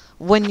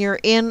when you're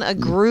in a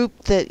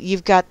group that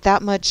you've got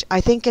that much.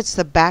 I think it's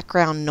the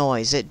background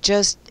noise. It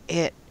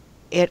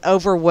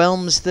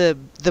overwhelms the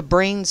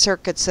brain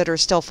circuits that are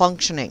still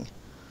functioning.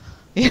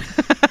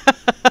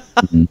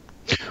 mhm.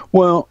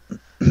 Well,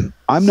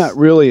 I'm not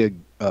really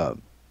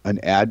an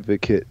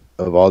advocate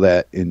of all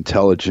that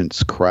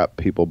intelligence crap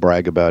people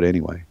brag about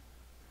anyway.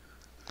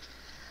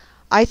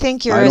 I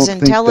think you're I as don't think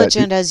that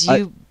intelligent as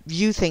I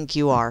you think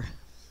you are.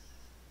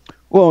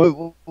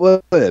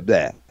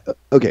 that.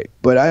 Okay,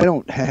 but I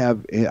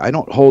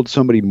don't hold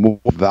somebody more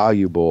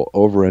valuable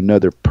over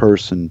another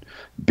person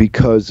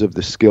because of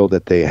the skill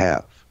that they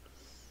have.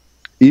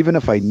 Even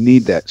if I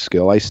need that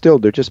skill,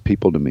 they're just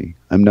people to me.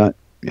 I'm not,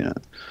 you know,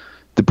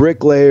 the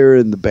bricklayer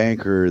and the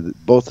banker,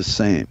 both the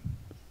same.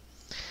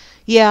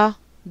 Yeah,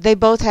 they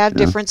both have You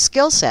know, different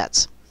skill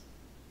sets.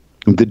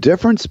 the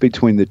difference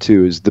between the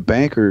two is the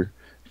banker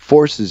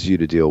forces you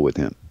to deal with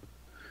him,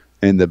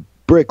 and the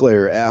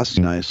bricklayer asks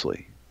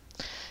nicely.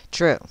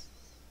 True.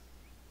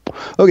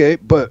 Okay,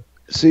 but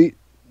see,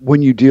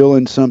 when you deal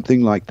in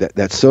something like that,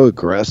 that's so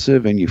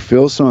aggressive, and you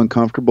feel so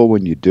uncomfortable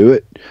when you do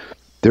it,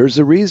 there's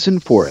a reason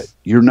for it.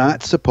 You're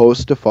not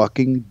supposed to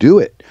fucking do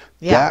it.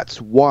 Yeah.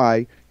 That's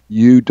why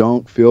you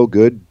don't feel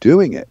good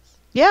doing it.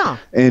 Yeah.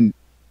 And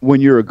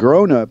when you're a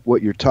grown up,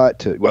 what you're taught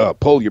to, well,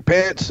 pull your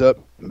pants up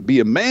and be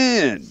a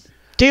man.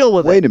 Deal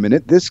with Wait it. a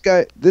minute, this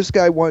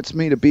guy wants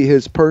me to be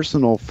his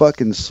personal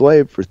fucking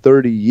slave for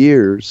 30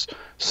 years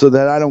so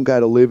that I don't got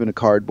to live in a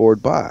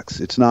cardboard box.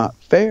 It's not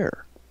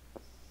fair.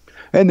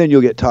 And then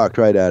you'll get talked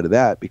right out of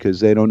that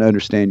because they don't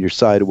understand your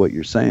side of what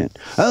you're saying.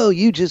 Oh,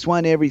 you just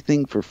want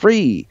everything for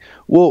free.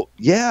 Well,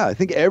 yeah, I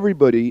think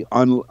everybody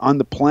on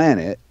the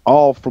planet,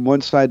 all from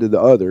one side to the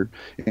other,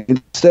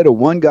 instead of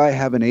one guy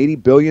having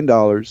 $80 billion,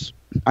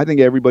 I think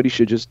everybody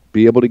should just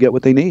be able to get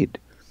what they need.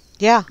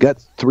 Yeah.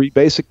 Got 3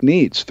 basic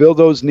needs. Fill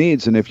those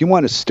needs, and if you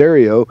want a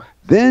stereo,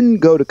 then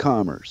go to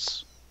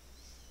commerce.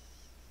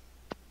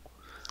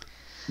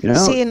 You know,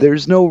 See,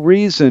 there's no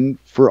reason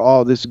for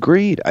all this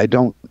greed. I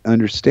don't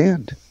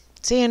understand.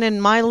 and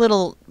in my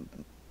little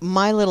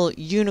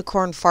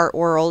unicorn fart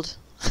world,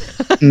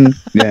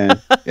 Yeah,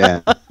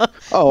 yeah.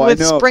 Oh, I with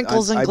know.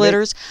 sprinkles and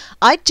glitters,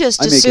 I'd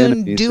just I as make soon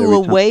enemies do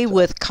every time. away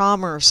with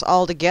commerce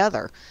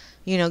altogether.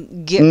 You know,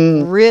 get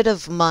rid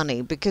of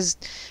money, because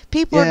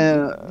people Yeah.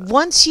 are,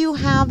 once you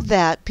have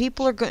that,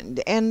 people are going,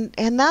 and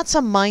that's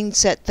a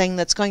mindset thing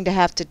that's going to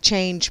have to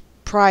change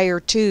prior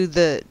to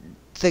the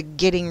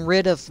getting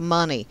rid of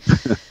money.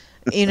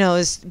 You know,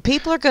 is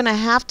people are going to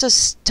have to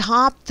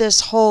stop this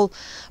whole,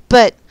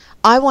 but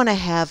I want to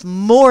have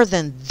more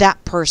than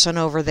that person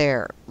over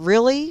there.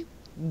 Really?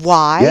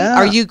 Why? Yeah.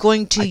 Are you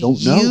going to I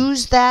don't know.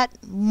 use that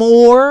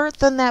more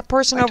than that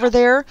person over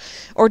there?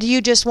 Or do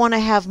you just want to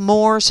have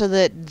more so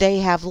that they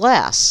have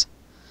less?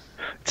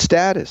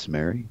 Status,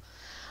 Mary.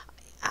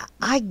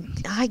 I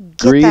get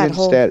Greed that and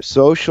whole... status.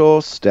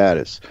 Social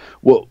status.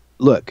 Well,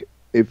 look,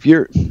 if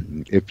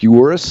you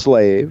were a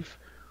slave,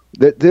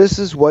 this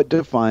is what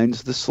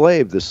defines the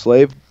slave. The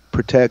slave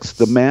protects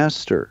the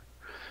master.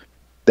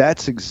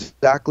 That's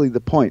exactly the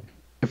point.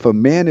 If a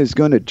man is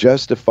going to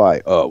justify,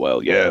 oh,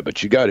 well, yeah,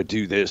 but you got to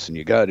do this and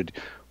you got to,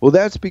 well,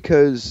 that's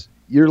because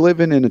you're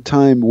living in a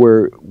time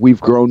where we've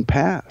grown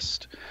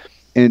past.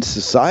 And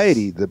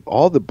society,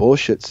 all the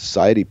bullshit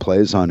society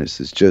plays on us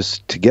is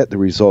just to get the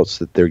results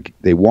that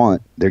they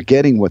want. They're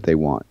getting what they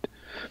want.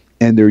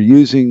 And they're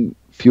using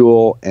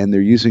fuel and they're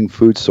using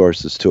food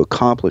sources to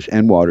accomplish,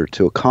 and water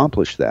to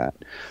accomplish that.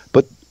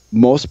 But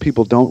most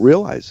people don't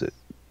realize it.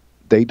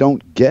 They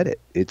don't get it.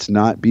 It's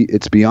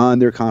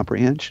beyond their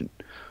comprehension.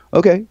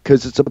 Okay,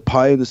 because it's a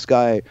pie in the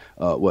sky,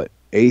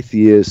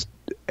 atheist,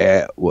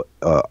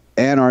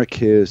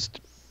 anarchist,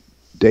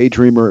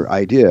 daydreamer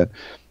idea,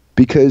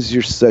 because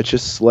you're such a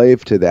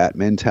slave to that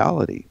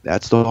mentality.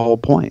 That's the whole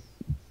point.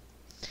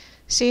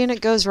 See, and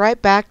it goes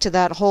right back to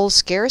that whole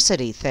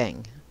scarcity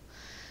thing.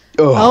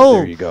 Oh,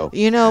 there you go.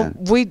 You know,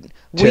 Yeah. we don't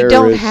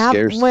Terrorist have,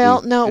 scarcity.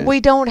 well, no, Yeah. we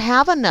don't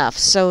have enough,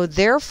 so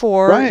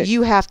therefore Right.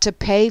 you have to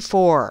pay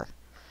for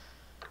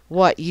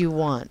what you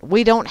want.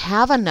 We don't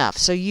have enough,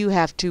 so you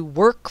have to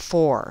work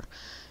for,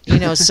 you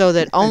know, so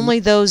that only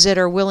those that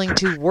are willing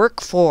to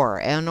work for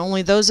and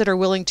only those that are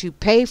willing to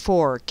pay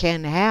for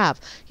can have,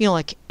 you know,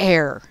 like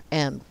air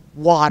and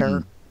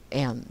water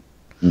and,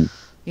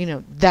 you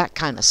know, that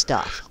kind of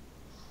stuff.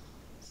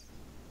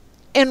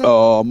 And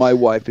Oh, my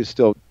wife is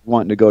still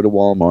wanting to go to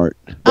Walmart.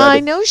 I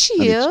know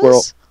she is.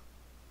 Squirrel.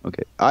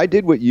 Okay, I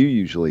did what you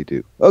usually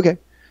do. Okay,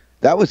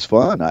 that was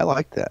fun. I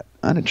like that.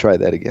 I'm gonna try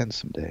that again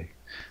someday.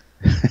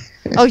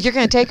 Oh, you're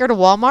going to take her to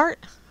Walmart?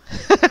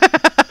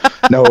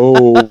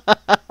 No,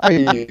 are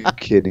you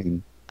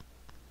kidding?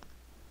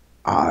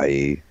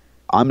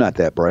 I'm not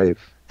that brave.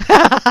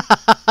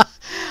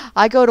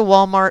 I go to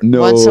Walmart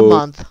once a No,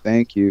 month.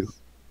 thank you.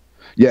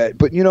 Yeah,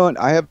 but you know what?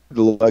 I have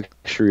the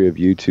luxury of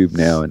YouTube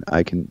now, and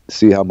I can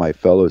see how my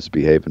fellows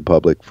behave in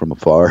public from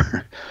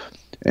afar.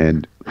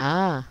 And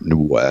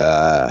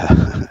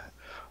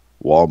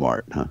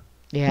Walmart, huh?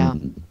 Yeah.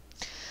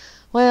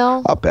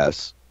 Well, I'll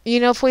pass.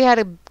 if we had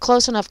a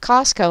close enough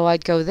Costco,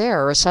 I'd go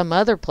there or some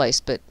other place.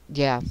 But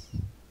yeah,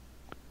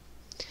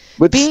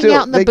 But being still,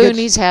 out in the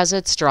boonies has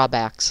its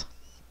drawbacks.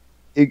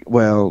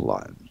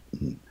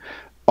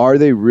 Are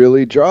they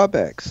really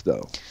drawbacks,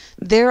 though?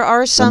 There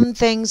are some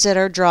things that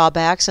are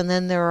drawbacks, and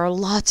then there are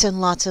lots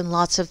and lots and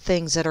lots of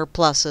things that are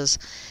pluses,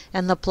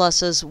 and the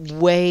pluses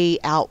way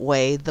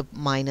outweigh the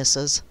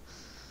minuses.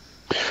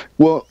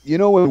 Well, you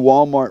know when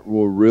Walmart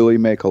will really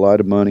make a lot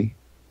of money?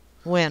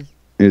 When?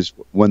 Is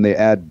when they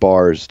add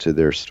bars to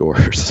their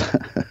stores.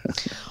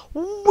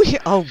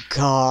 Oh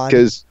God!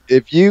 Because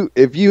if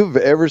you've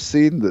ever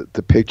seen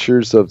the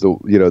pictures of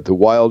the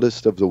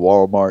wildest of the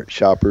Walmart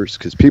shoppers,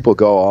 because people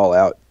go all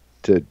out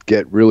to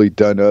get really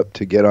done up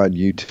to get on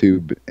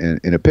YouTube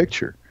in a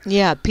picture.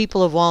 Yeah,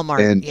 people of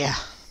Walmart. And, yeah.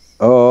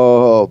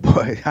 Oh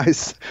boy,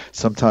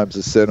 sometimes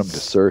I send them to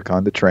Cirque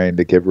on the train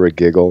to give her a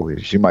giggle.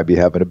 She might be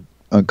having an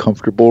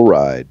uncomfortable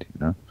ride.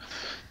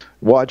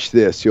 Watch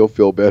this, you'll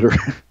feel better.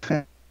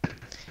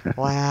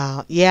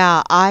 Wow.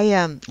 Yeah, I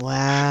am.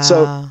 Wow.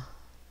 So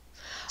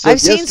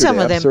I've seen some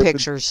of them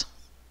pictures.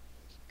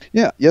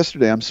 Yeah,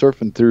 yesterday I'm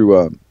surfing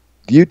through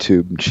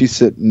YouTube, and she's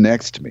sitting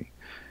next to me,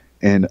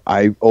 and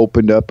I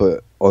opened up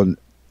on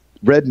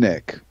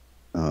Redneck,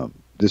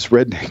 this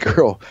redneck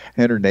girl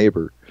and her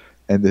neighbor,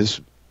 and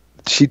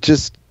she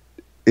just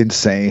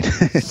insane.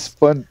 It's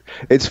fun.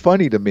 It's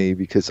funny to me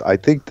because I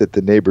think that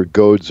the neighbor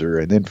goads her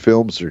and then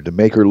films her to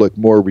make her look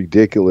more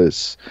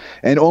ridiculous,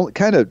 and only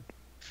kind of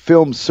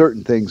films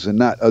certain things and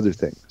not other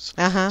things.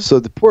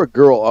 So the poor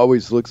girl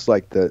always looks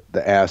like the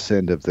ass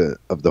end of the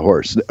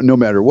horse, no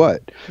matter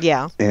what.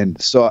 Yeah. And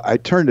so I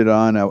turned it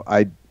on.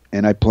 I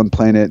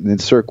playing it, and then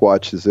Cirque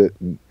watches it,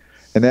 and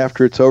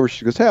after it's over,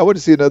 she goes, "Hey, I want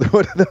to see another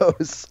one of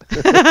those."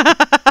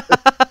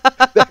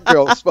 That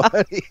girl's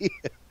funny.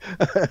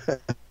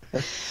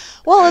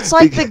 Well, it's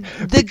like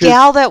the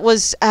gal that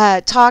was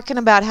talking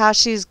about how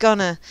she's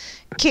gonna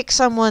kick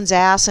someone's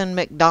ass in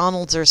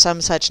McDonald's or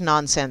some such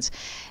nonsense.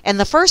 And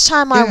the first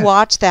time I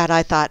watched that,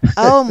 I thought,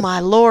 "Oh my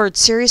Lord,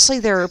 seriously,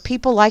 there are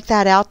people like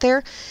that out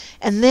there."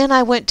 And then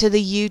I went to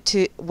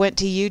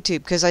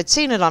YouTube because I'd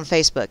seen it on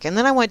Facebook, and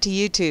then I went to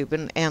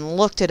YouTube and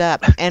looked it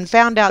up and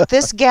found out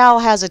this gal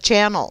has a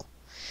channel.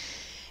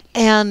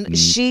 And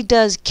she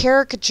does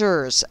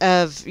caricatures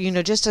of,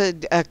 just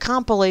a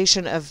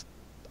compilation of,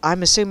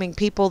 I'm assuming,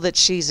 people that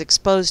she's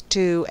exposed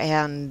to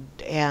and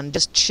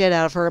just shit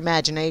out of her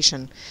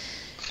imagination.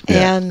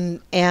 Yeah.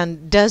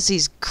 And does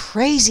these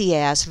crazy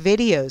ass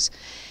videos.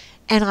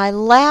 And I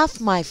laugh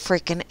my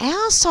freaking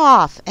ass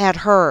off at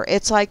her.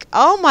 It's like,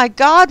 "Oh my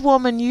God,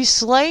 woman, you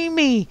slay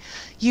me.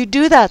 You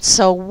do that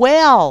so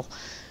well."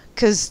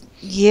 'Cause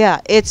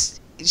yeah,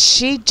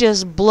 she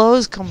just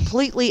blows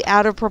completely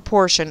out of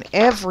proportion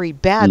every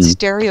bad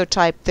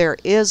stereotype there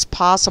is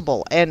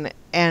possible, and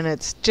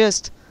it's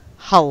just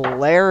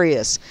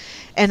hilarious.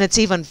 And it's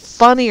even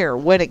funnier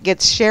when it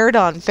gets shared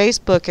on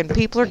Facebook and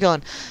people are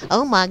going,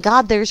 "Oh my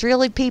God, there's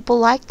really people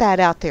like that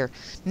out there."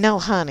 No,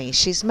 honey,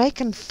 she's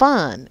making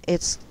fun.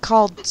 It's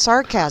called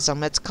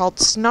sarcasm. It's called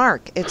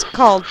snark. It's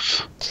called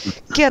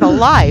get a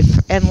life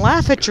and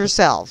laugh at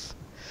yourself.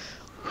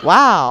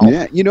 Wow.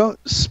 Yeah,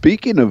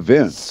 speaking of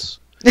Vince,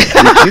 did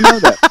you know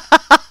that?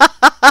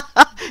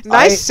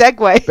 Nice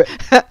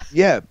segue.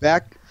 Yeah,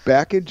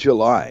 back in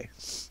July,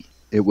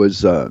 it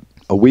was a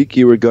week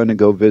you were going to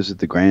go visit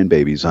the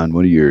grandbabies on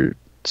one of your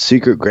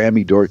secret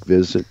Grammy Dork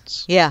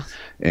visits. Yeah.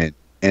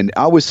 And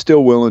I was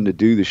still willing to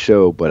do the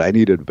show, but I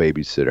needed a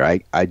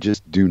babysitter. I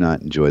just do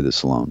not enjoy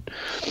this alone.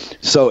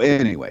 So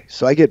anyway,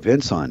 I get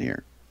Vince on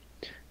here.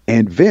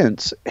 And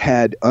Vince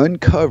had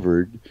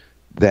uncovered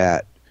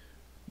that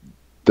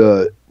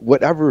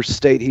whatever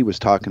state he was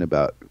talking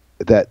about,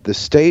 that the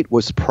state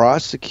was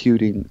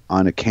prosecuting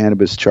on a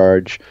cannabis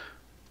charge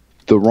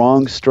the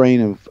wrong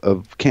strain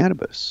of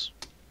cannabis.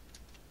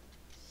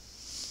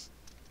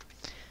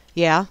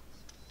 Yeah.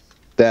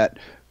 That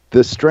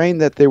the strain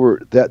that they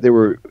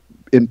were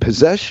in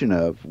possession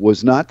of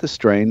was not the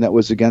strain that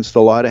was against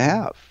the law to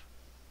have.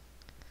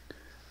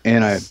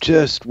 And I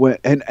just went,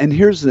 and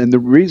the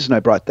reason I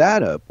brought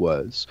that up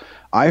was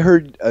I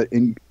heard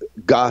in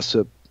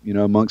gossip,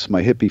 amongst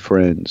my hippie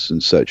friends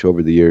and such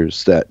over the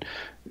years, that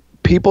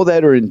people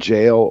that are in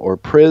jail or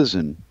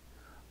prison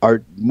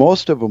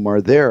most of them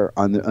are there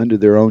under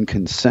their own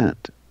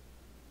consent.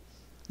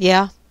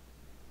 Yeah.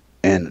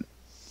 And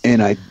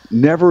I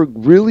never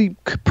really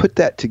put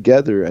that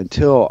together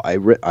until I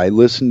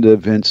listened to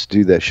Vince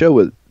do that show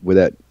with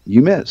that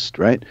you missed,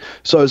 right?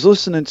 So I was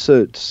listening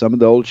to some of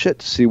the old shit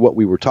to see what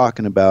we were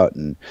talking about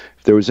and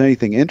if there was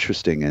anything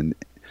interesting. And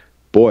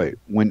boy,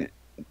 when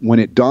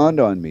it dawned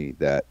on me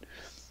that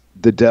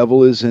the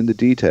devil is in the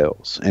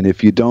details. And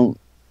if you don't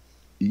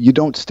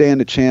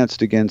stand a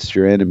chance against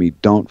your enemy,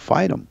 don't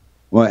fight them.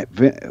 Well,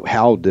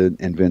 Hal did,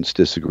 and Vince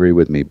disagree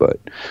with me, but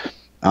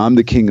I'm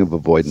the king of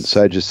avoidance.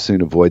 I just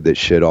soon avoid that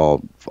shit,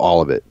 all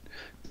of it,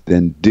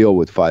 than deal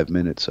with 5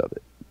 minutes of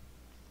it.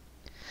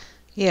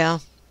 Yeah.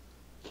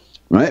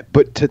 Right?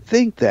 But to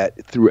think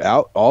that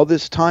throughout all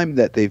this time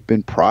that they've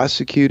been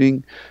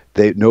prosecuting,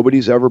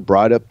 nobody's ever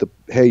brought up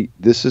hey,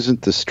 this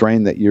isn't the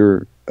strain that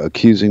you're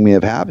accusing me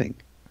of having.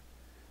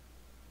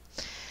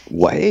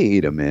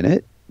 Wait a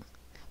minute.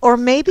 Or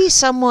maybe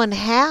someone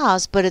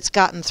has, but it's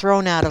gotten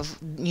thrown out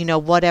of,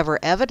 whatever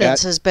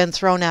evidence has been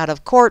thrown out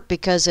of court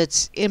because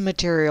it's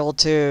immaterial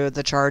to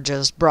the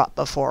charges brought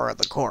before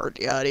the court.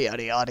 Yada,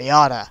 yada, yada,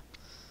 yada.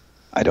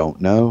 I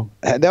don't know.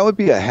 That would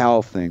be a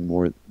Hal thing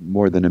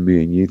more than a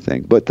me and you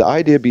thing. But the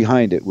idea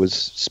behind it was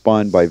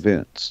spawned by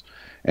Vince.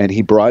 And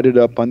he brought it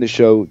up on the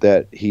show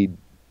that he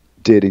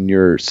did in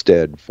your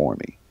stead for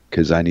me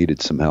because I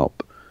needed some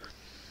help.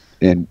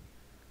 And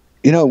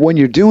when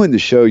you're doing the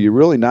show, you're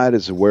really not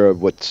as aware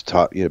of what's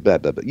taught, blah,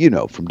 blah,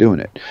 blah, from doing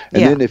it.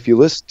 And then if you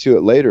listen to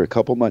it later, a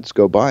couple months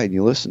go by and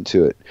you listen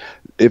to it,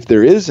 if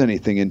there is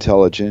anything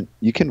intelligent,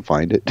 you can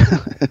find it.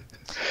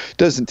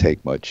 Doesn't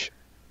take much.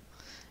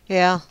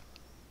 Yeah.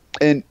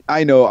 And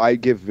I know I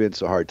give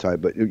Vince a hard time,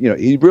 but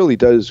he really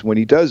does. When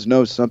he does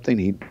know something,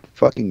 he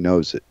fucking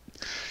knows it.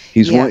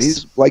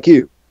 He's like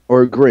you,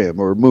 or Grim,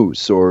 or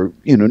Moose, or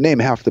name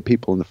half the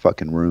people in the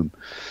fucking room.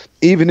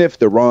 Even if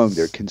they're wrong,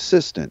 they're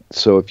consistent.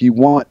 So if you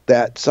want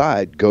that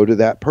side, go to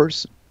that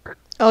person.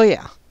 Oh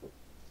yeah.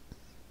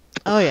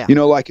 Oh yeah.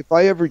 Like if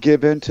I ever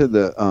give in to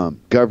the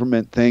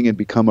government thing and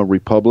become a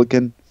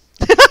Republican,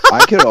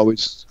 I could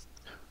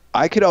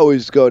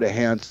always go to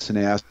Hanson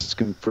and ask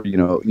him for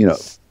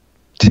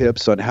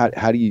tips on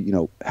how do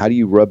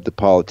you rub the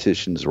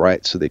politicians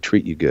right so they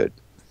treat you good.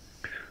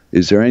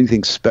 Is there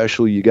anything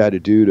special you got to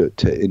do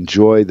to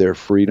enjoy their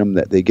freedom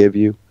that they give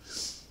you?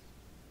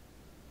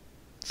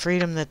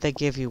 Freedom that they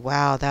give you.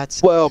 Wow, that's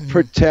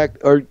protect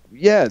or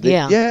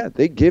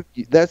they give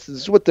you. This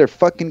is what they're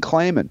fucking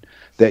claiming,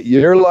 that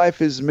your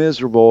life is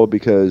miserable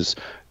because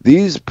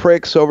these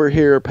pricks over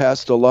here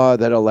passed a law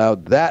that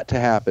allowed that to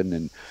happen.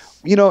 And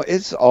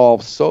it's all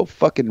so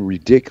fucking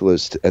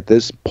ridiculous at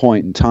this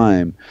point in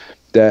time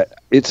that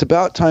it's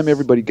about time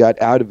everybody got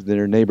out of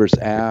their neighbor's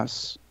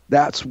ass.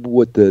 That's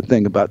what the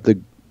thing about the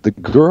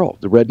girl,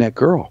 the redneck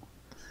girl.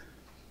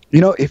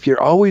 If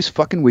you're always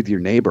fucking with your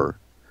neighbor,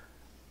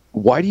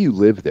 why do you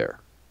live there?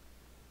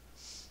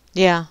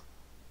 Yeah.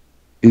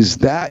 Is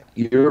that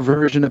your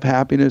version of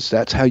happiness?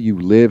 That's how you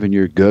live and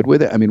you're good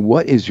with it? I mean,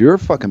 what is your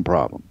fucking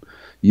problem?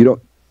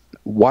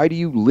 Why do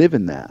you live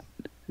in that?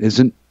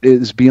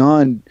 Is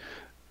beyond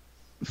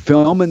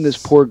filming this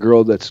poor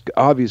girl that's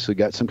obviously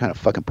got some kind of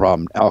fucking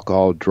problem,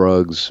 alcohol,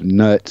 drugs,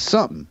 nuts,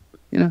 something,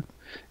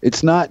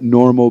 It's not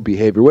normal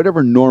behavior.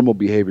 Whatever normal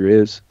behavior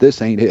is, this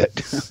ain't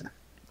it.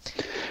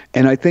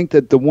 And I think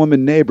that the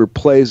woman neighbor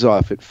plays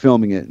off it,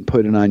 filming it and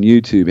putting it on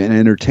YouTube and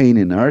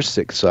entertaining our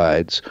sick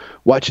sides,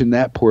 watching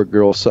that poor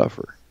girl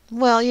suffer.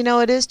 Well,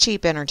 it is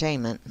cheap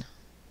entertainment.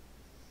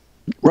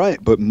 Right,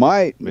 but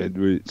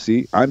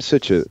I'm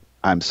such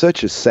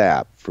a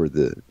sap for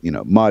the,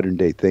 modern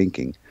day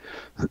thinking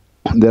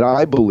that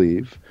I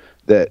believe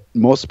that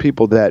most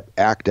people that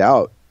act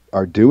out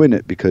are doing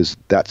it because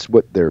that's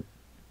what their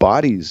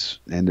bodies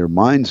and their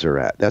minds are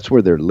at. That's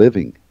where they're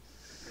living.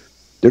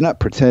 They're not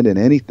pretending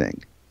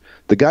anything.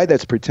 The guy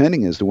that's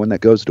pretending is the one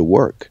that goes to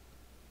work.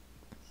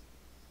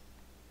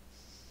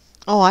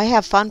 Oh, I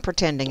have fun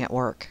pretending at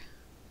work.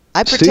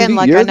 I pretend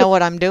like I know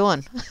what I'm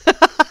doing.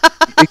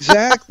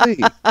 Exactly.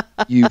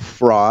 You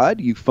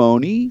fraud, you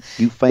phony,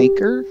 you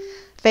faker.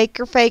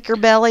 Faker,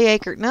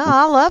 bellyacre. No,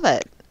 I love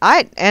it.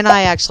 I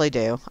actually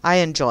do. I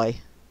enjoy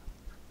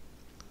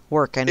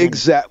working.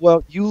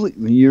 Well,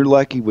 you're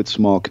lucky with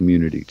small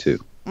community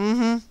too.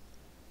 Mm-hmm.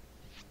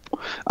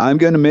 I'm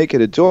going to make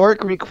it a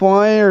dork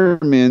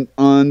requirement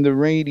on the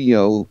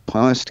radio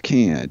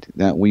podcast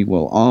that we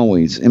will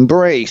always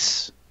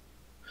embrace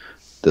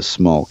the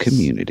small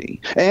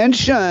community and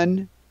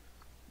shun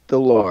the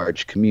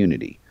large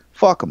community.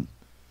 Fuck them.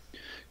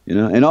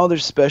 And all their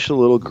special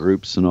little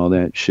groups and all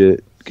that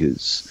shit.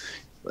 Because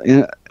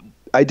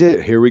I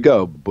did, here we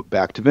go,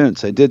 back to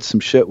Vince. I did some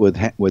shit with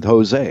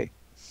Jose.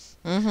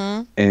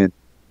 Mm-hmm.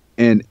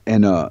 And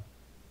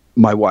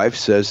my wife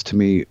says to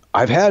me,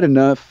 I've had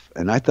enough.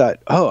 And I thought,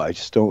 I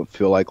just don't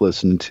feel like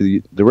listening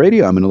to the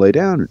radio. I'm going to lay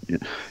down.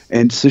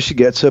 And so she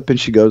gets up and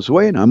she goes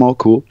away, and I'm all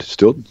cool,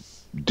 still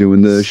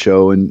doing the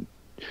show. And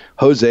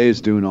Jose is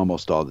doing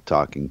almost all the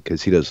talking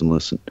because he doesn't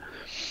listen.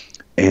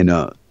 And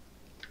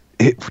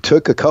it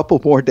took a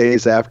couple more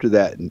days after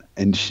that,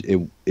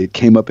 and it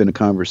came up in a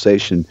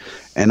conversation.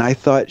 And I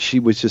thought she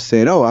was just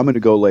saying, I'm going to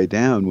go lay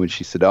down, when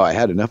she said, I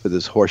had enough of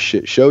this horse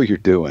shit show you're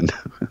doing.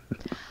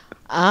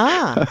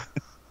 Ah.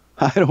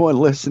 I don't want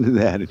to listen to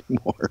that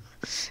anymore.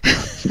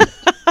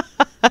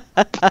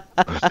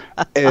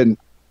 And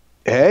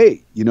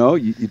hey,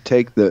 you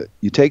take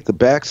the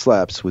back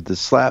slaps with the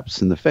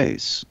slaps in the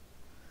face.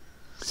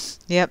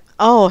 Yep.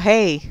 Oh,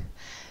 hey.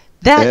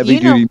 That, Heavy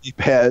duty knee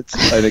pads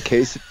and a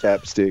case of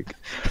chapstick.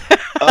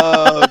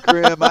 Oh,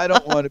 Grim, I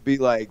don't want to be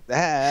like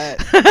that.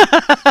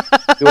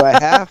 Do I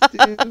have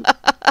to?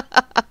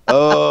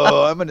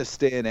 Oh, I'm going to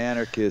stay an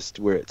anarchist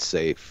where it's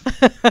safe.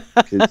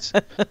 Because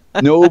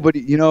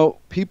nobody,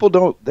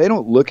 people they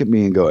don't look at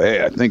me and go,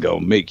 hey, I think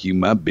I'll make you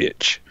my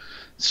bitch.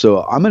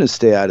 So I'm going to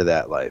stay out of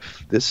that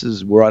life. This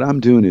is what I'm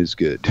doing is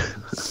good.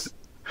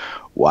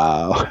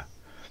 Wow.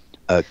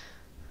 A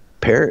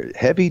pair of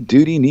heavy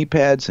duty knee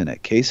pads and a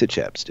case of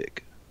chapstick.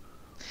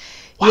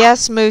 Wow.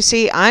 Yes,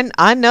 Moosey,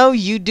 I know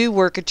you do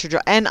work at your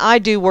job, and I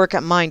do work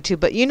at mine too.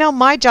 But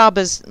my job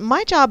is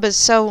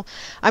so.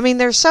 I mean,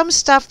 there's some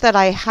stuff that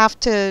I have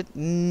to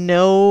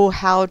know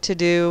how to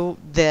do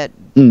that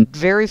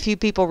very few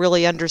people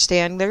really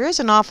understand. There is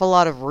an awful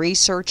lot of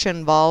research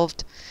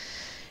involved,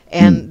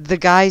 and the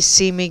guys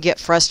see me get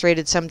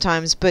frustrated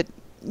sometimes. But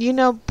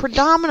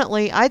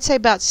predominantly, I'd say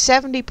about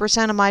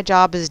 70% of my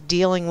job is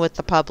dealing with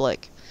the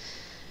public,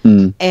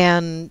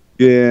 and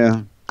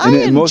yeah. I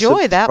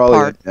enjoy that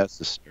part.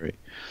 Unnecessary.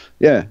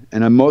 Yeah,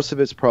 and most of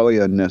it's probably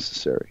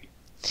unnecessary.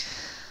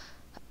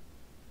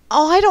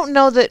 Oh, I don't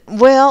know that.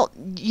 Well,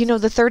 the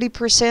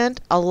 30%,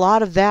 a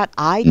lot of that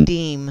I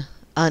deem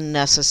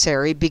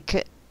unnecessary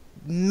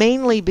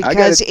mainly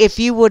because if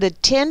you would have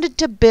tended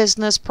to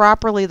business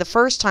properly the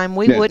first time,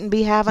 we wouldn't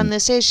be having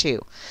this issue.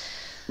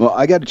 Well,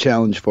 I got a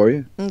challenge for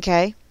you.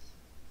 Okay.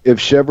 If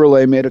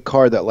Chevrolet made a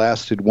car that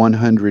lasted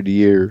 100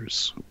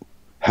 years,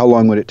 how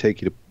long would it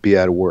take you to be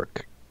out of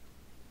work?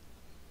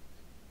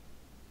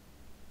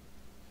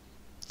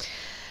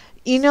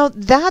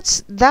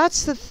 That's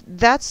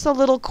the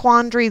little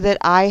quandary that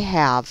I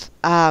have.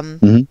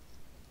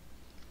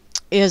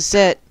 Is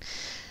that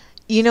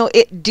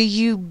do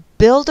you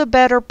build a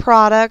better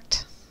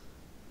product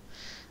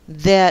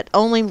that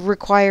only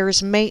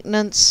requires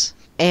maintenance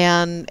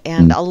and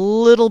a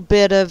little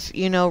bit of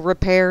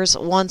repairs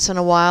once in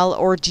a while,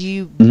 or do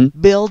you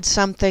build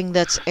something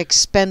that's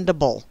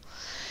expendable?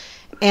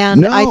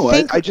 And no, I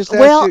think I just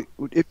asked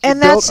you, if you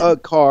built a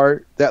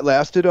car that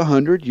lasted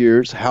 100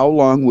 years, how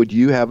long would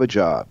you have a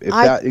job? If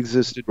that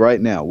existed right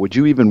now, would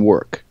you even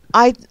work?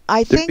 I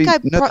think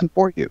nothing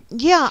for you.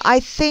 Yeah, I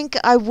think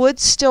I would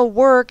still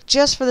work,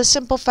 just for the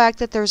simple fact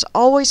that there's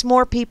always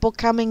more people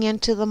coming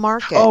into the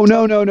market. Oh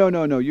no.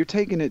 You're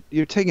taking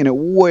it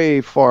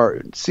way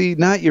far. See,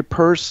 not your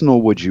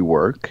personal would you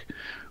work.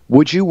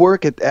 Would you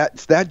work at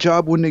that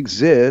job wouldn't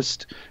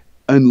exist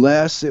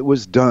unless it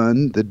was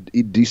done the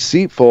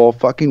deceitful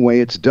fucking way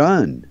it's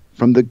done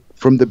from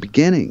the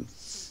beginning.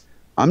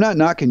 I'm not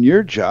knocking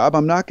your job.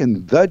 I'm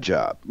knocking the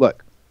job.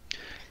 Look,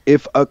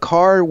 if a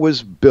car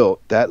was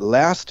built that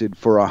lasted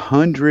for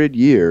 100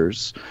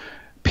 years,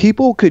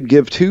 people could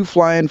give two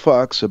flying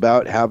fucks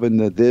about having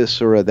the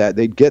this or that.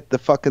 They'd get the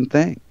fucking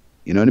thing.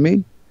 You know what I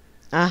mean?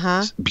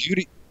 Uh-huh.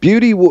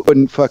 Beauty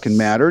wouldn't fucking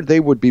matter. They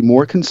would be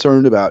more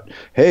concerned about,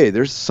 hey,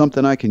 there's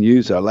something I can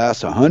use that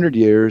lasts 100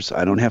 years.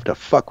 I don't have to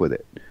fuck with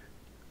it.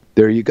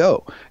 There you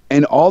go.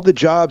 And all the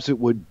jobs it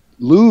would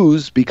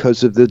lose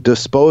because of the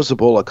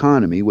disposable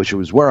economy, which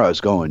was where I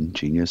was going,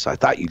 genius. I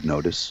thought you'd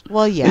notice.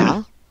 Well,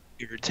 yeah.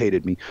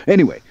 Irritated me.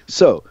 Anyway,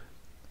 so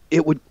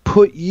it would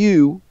put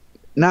you,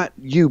 not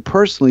you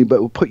personally, but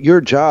it would put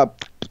your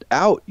job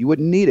out. You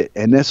wouldn't need it.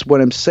 And that's what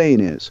I'm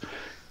saying is,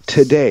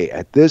 today,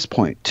 at this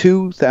point,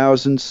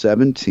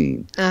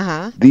 2017,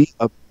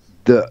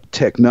 the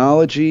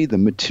technology, the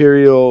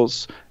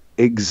materials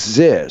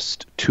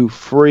exist to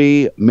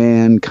free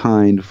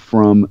mankind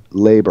from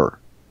labor.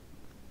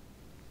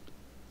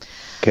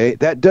 Okay,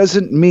 that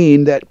doesn't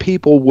mean that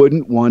people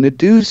wouldn't want to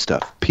do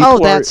stuff. People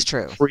that's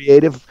true.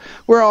 Creative.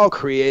 We're all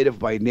creative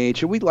by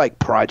nature. We like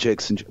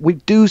projects and we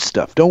do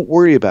stuff. Don't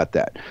worry about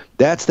that.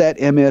 That's that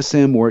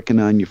MSM working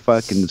on your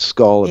fucking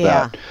skull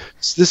about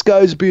this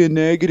guy's being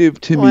negative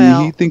to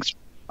me. He thinks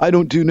I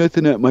don't do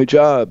nothing at my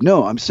job.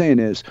 No, I'm saying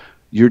is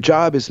your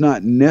job is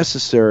not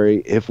necessary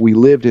if we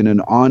lived in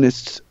an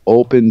honest,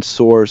 open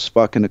source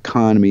fucking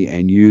economy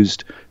and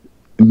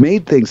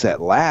made things that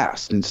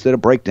last instead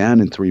of break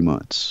down in 3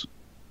 months.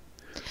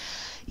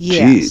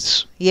 Yes.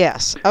 Jeez.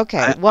 Yes.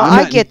 Okay. Well,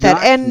 I get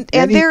that. And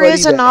there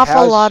is an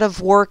awful lot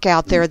of work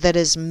out there that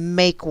is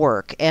make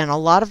work. And a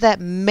lot of that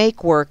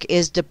make work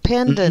is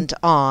dependent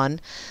on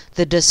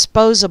the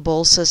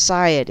disposable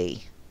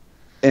society.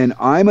 And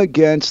I'm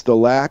against the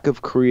lack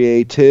of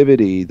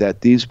creativity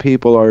that these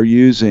people are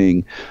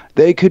using.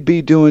 They could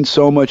be doing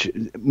so much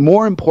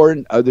more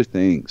important other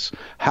things.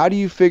 How do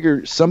you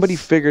somebody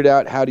figured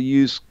out how to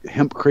use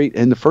hempcrete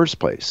in the first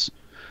place?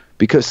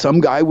 Because some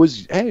guy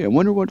hey, I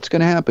wonder what's going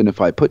to happen if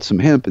I put some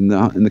hemp in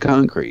the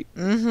concrete.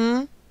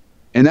 Mm-hmm.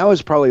 And that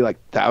was probably like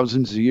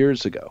thousands of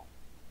years ago.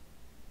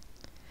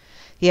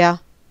 Yeah.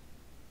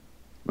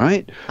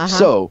 Right?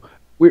 So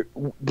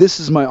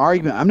this is my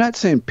argument. I'm not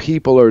saying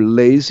people are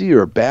lazy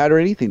or bad or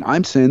anything.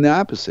 I'm saying the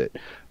opposite.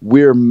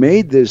 We're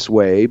made this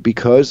way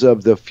because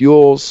of the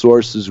fuel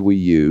sources we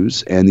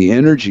use and the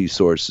energy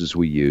sources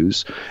we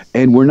use,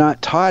 and we're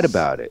not taught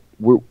about it.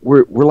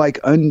 we're like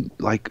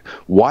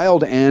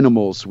wild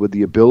animals with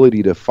the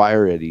ability to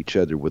fire at each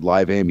other with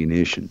live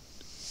ammunition.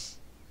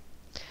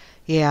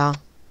 Yeah.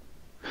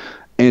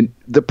 And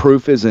the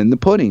proof is in the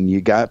pudding. You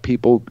got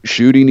people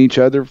shooting each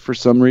other for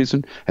some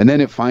reason, and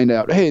then find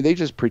out, hey, they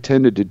just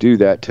pretended to do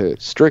that to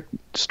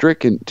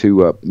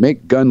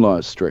make gun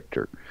laws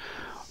stricter.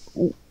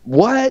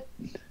 What?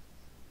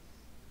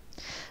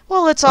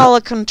 Well, it's all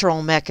a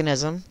control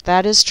mechanism.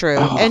 That is true.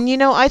 And,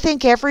 I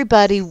think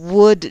everybody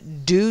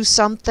would do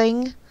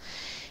something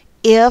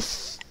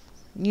if,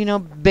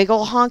 big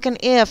ol' honkin'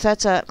 if,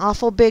 that's an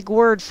awful big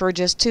word for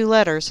just 2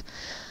 letters.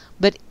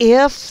 But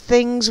if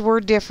things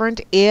were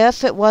different,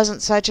 if it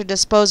wasn't such a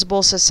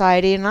disposable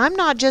society, and I'm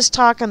not just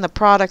talking the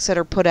products that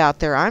are put out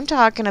there, I'm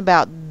talking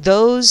about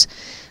those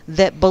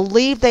that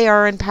believe they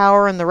are in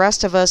power and the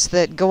rest of us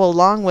that go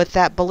along with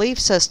that belief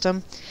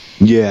system.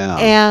 Yeah.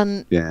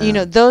 And,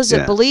 those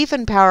that believe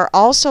in power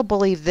also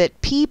believe that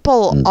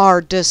people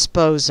are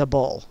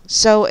disposable.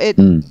 So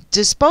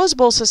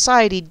disposable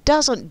society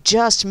doesn't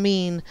just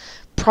mean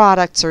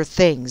products or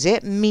things.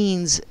 It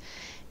means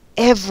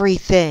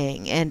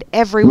everything, and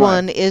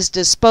everyone is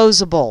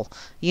disposable.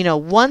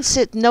 Once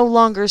it no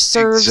longer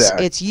serves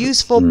its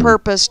useful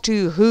purpose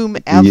to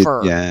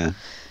whomever. Yeah.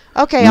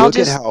 Okay, I'll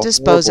just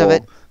dispose of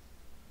it.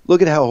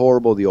 Look at how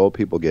horrible the old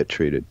people get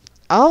treated.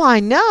 Oh, I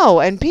know,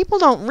 and people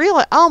don't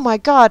realize. Oh my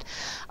God,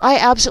 I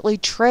absolutely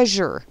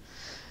treasure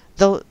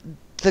the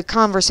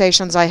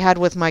conversations I had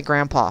with my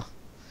grandpa.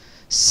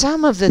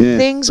 Some of the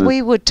things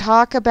we would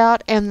talk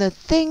about, and the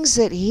things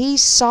that he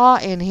saw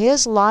in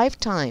his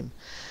lifetime.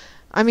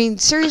 I mean,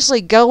 seriously,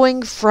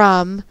 going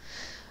from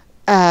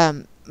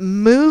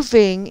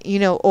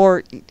moving,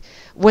 or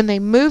when they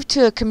moved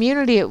to a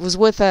community, it was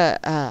with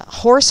a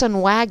horse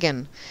and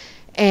wagon,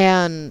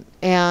 and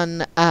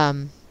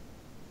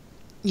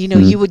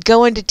you would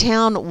go into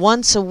town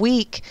once a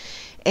week,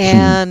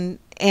 and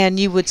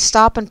you would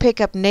stop and pick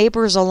up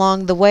neighbors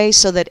along the way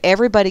so that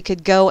everybody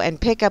could go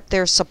and pick up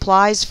their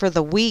supplies for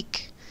the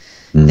week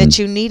that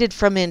you needed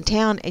from in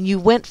town. And you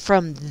went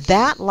from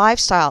that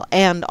lifestyle.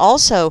 And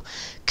also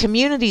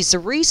communities, the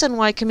reason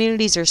why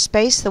communities are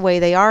spaced the way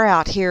they are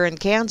out here in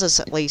Kansas,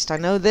 at least I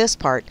know this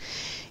part,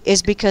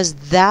 is because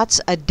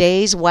that's a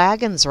day's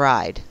wagons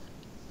ride.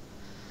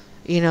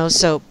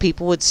 So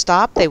people would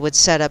stop, they would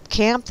set up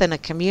camp, then a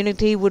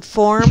community would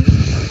form.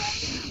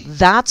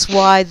 That's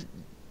why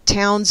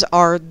towns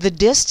are the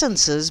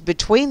distances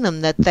between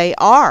them that they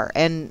are.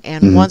 And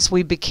once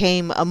we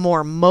became a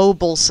more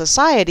mobile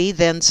society,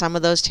 then some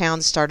of those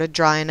towns started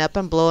drying up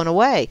and blowing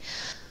away.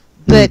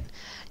 But,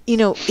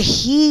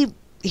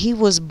 he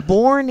was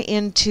born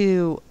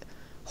into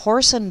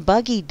horse and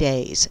buggy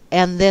days,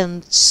 and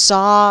then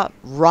saw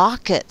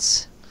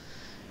rockets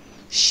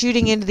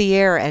shooting into the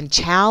air, and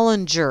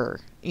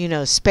Challenger,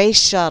 space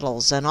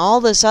shuttles, and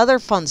all this other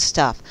fun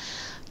stuff.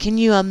 Can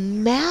you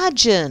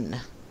imagine,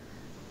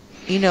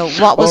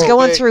 what was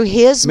going through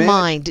his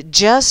mind?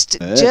 Just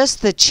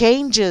the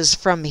changes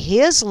from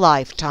his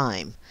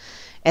lifetime,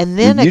 and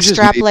then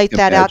extrapolate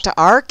that out to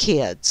our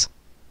kids.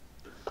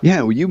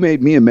 Yeah, well, you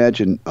made me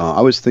imagine. I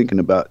was thinking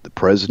about the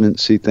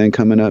presidency thing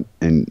coming up,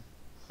 and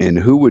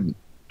who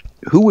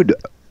would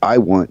I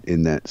want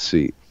in that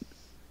seat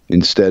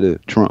instead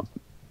of Trump?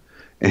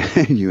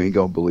 And you ain't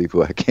gonna believe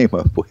who I came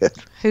up with.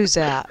 Who's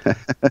that?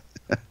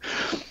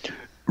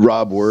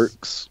 Rob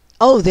Works.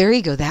 Oh, there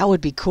you go. That would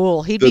be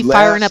cool. He'd be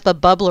firing up a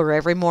bubbler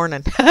every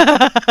morning.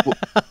 Well,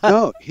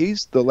 no,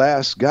 he's the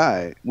last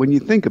guy. When you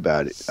think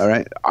about it, all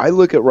right. I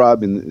look at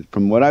Rob, and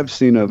from what I've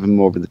seen of him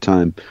over the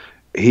time,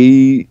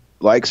 he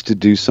likes to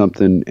do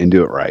something and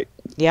do it right.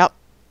 Yep.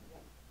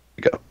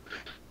 Go.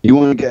 You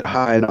want to get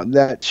high and all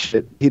that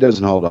shit. He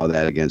doesn't hold all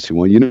that against you.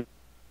 Well,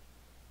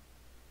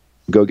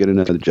 go get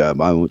another job.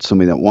 I want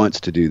somebody that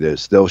wants to do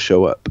this. They'll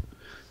show up.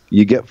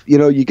 You get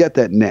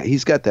that knack.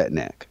 He's got that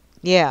knack.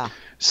 Yeah.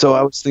 So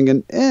I was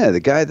thinking, the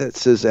guy that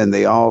says, and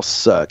they all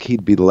suck,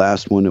 he'd be the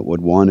last one that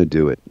would want to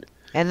do it.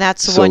 And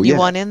that's the one you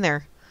want in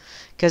there,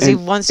 because he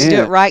wants to do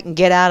it right and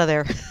get out of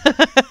there.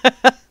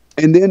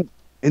 and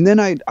then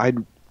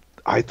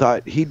I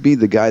thought he'd be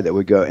the guy that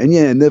would go, and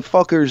the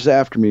fuckers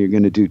after me are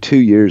going to do 2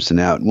 years and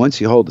out. And once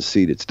you hold the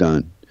seat, it's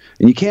done.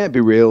 And you can't be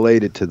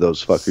related to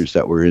those fuckers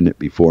that were in it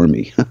before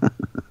me.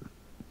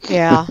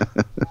 Yeah.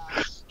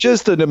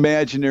 Just an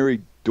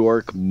imaginary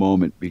dork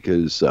moment,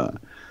 because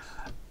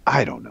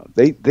I don't know.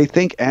 They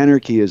think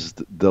anarchy is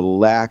the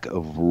lack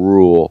of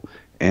rule,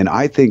 and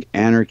I think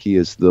anarchy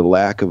is the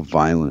lack of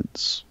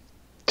violence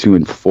to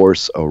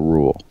enforce a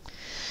rule.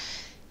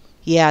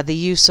 Yeah, the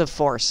use of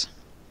force.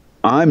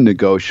 I'm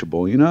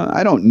negotiable.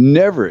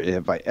 Never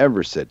have I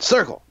ever said,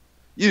 Circle,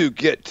 you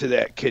get to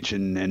that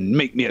kitchen and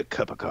make me a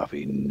cup of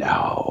coffee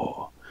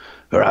now,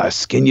 or I'll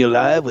skin you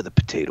alive with a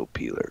potato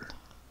peeler.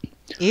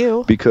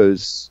 Ew.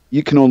 Because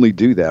you can only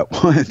do that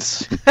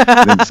once.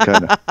 It's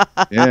kind of,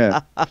 yeah.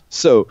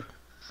 So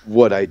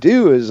what I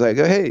do is I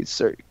go, hey,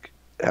 sir,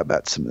 how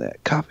about some of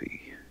that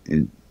coffee?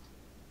 And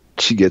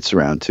she gets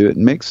around to it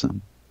and makes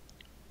some.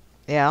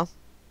 Yeah.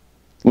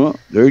 Well,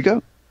 there you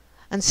go.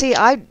 And see,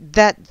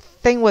 that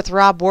thing with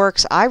Rob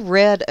Works, I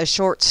read a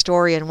short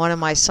story in one of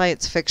my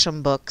science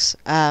fiction books.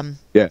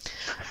 Yeah.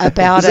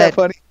 About Is that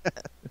funny?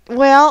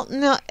 Well,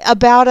 no,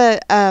 about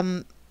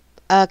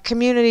a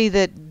community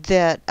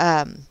that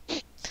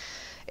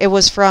it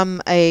was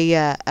from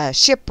a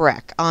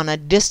shipwreck on a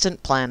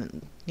distant planet,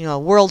 a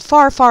world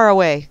far, far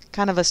away,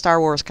 kind of a Star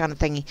Wars kind of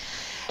thingy.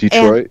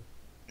 Detroit?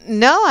 And,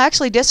 no,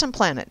 actually, distant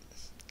planet,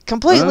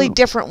 completely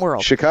different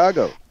world.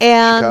 Chicago.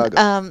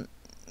 And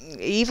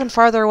even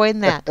farther away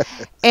than that.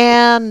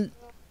 and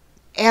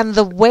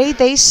the way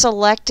they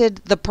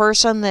selected the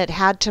person that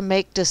had to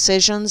make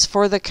decisions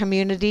for the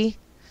community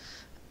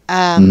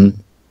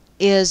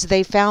is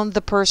they found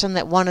the person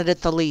that wanted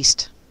it the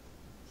least.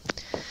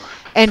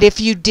 And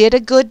if you did a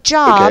good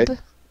job,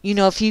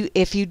 if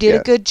you did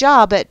a good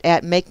job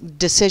at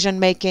decision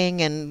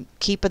making and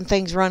keeping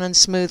things running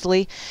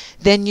smoothly,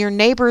 then your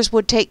neighbors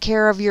would take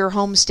care of your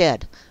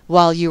homestead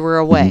while you were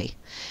away.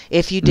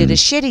 If you did a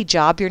shitty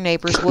job, your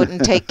neighbors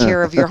wouldn't take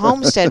care of your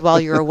homestead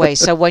while you were away.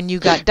 So when you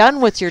got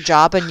done with your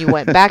job and you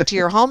went back to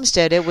your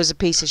homestead, it was a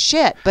piece of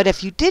shit. But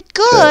if you did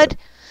good,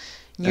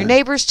 your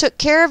neighbors took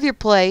care of your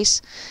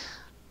place,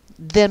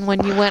 then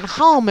when you went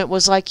home, it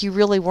was like you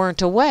really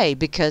weren't away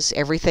because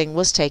everything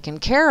was taken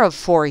care of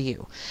for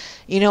you.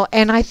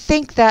 And I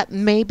think that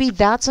maybe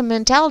that's a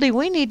mentality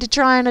we need to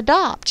try and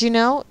adopt,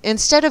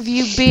 Instead of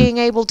you being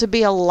able to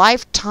be a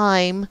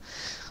lifetime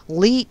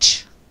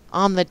leech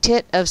on the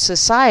tit of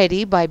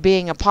society by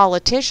being a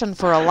politician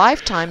for a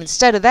lifetime,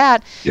 instead of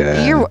that,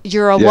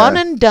 you're a one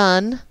and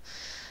done.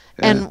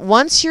 And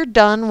once you're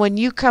done, when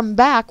you come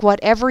back,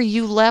 whatever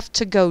you left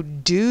to go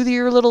do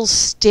your little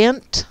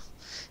stint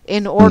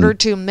in order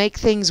to make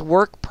things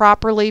work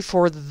properly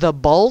for the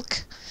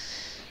bulk,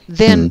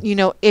 then,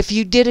 if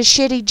you did a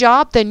shitty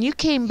job, then you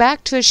came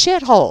back to a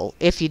shithole.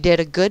 If you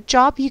did a good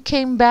job, you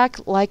came back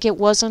like it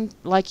wasn't,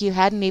 like you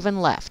hadn't even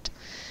left.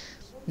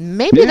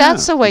 Maybe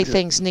that's the way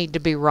things need to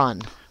be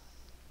run.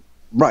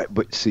 Right,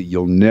 but see,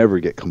 you'll never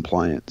get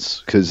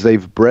compliance because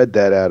they've bred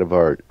that out of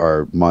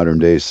our modern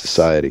day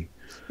society.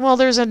 Well,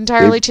 there's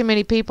entirely too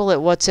many people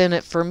at what's in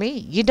it for me.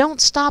 You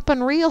don't stop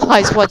and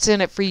realize what's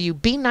in it for you.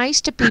 Be nice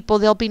to people,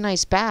 they'll be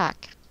nice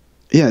back.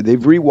 Yeah, they've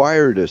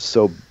rewired us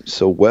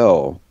so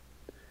well,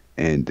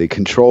 and they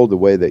control the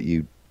way that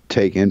you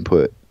take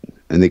input,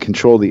 and they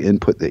control the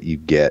input that you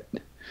get.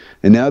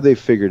 And now they've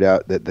figured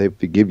out that they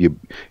give you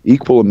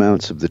equal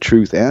amounts of the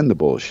truth and the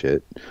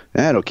bullshit.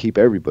 That'll keep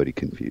everybody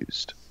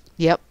confused.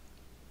 Yep.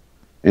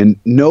 And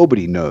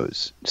nobody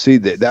knows. See,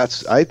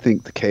 that's I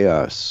think the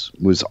chaos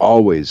was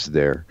always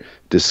there,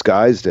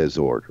 disguised as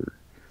order.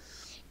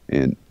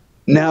 And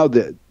now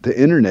that the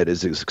internet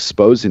is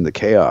exposing the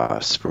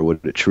chaos for what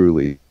it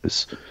truly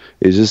is.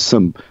 It's just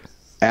some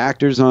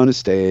actors on a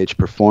stage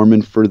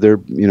performing for their,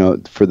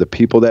 for the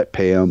people that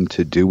pay them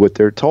to do what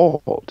they're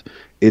told.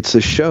 It's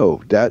a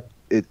show that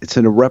it's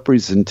a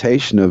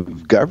representation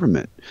of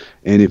government.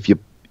 And if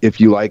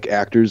you like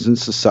actors in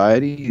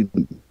society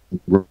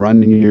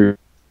running your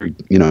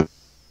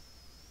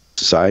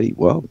society,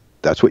 well,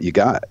 that's what you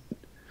got.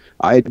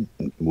 I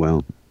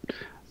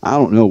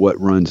don't know what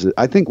runs it.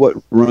 I think what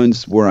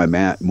runs where I'm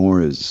at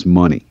more is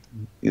money,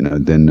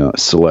 than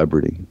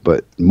celebrity.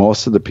 But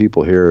most of the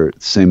people here are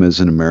the same as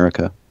in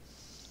America.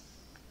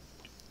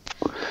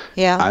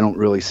 Yeah. I don't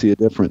really see a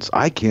difference.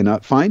 I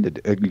cannot find it.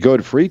 You go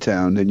to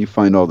Freetown and you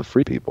find all the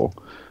free people.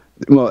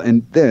 Well,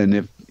 and then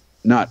if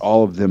not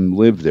all of them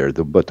live there,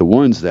 but the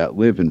ones that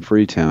live in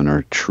Freetown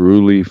are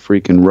truly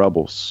freaking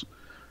rebels.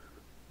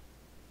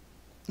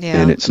 Yeah.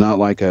 And it's not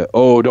like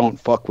don't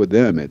fuck with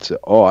them. It's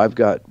I've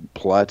got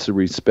lots of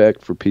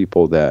respect for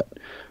people that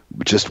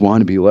just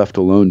want to be left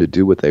alone to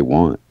do what they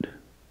want.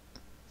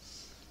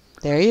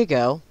 There you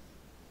go.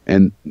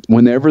 And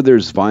whenever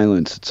there's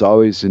violence, it's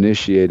always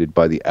initiated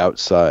by the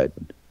outside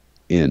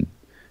in.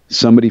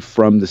 Somebody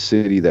from the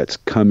city that's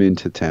come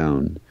into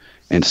town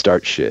and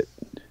start shit.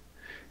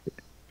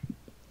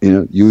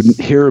 You wouldn't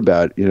hear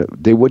about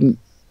it. They wouldn't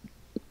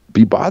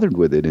be bothered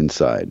with it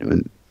inside. I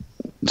mean,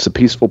 it's a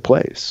peaceful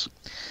place.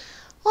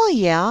 Well,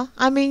 yeah.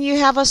 I mean, you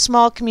have a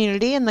small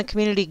community, and the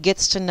community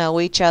gets to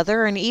know each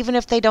other. And even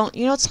if they don't,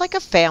 it's like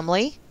a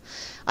family.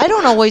 I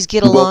don't always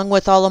get along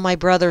with all of my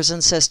brothers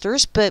and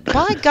sisters, but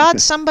by God,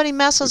 somebody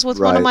messes with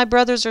one of my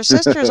brothers or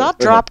sisters, I'll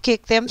drop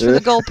kick them through the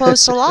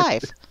goalposts of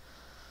life.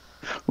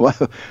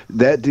 Well,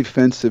 that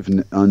defensive,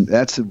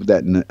 that's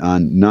that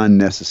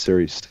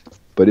non-necessary stuff,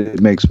 but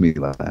it makes me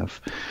laugh.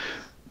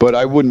 But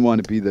I wouldn't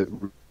want to be the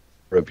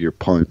of your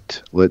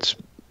point. Let's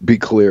be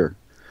clear.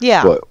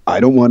 Yeah. But I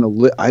don't want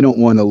to I don't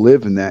want to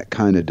live in that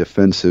kind of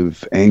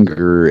defensive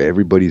anger.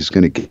 Everybody's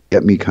going to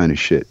get me kind of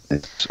shit.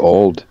 It's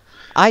old.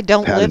 I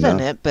don't live in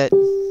it, but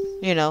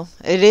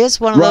it is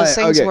one of those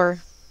things where.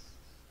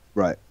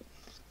 Right.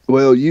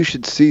 Well, you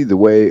should see the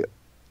way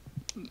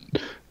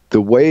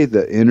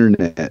the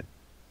internet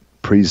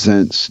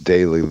presents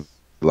daily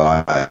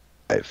life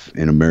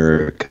in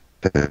America.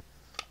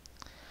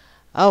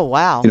 Oh,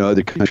 wow.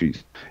 Other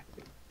countries.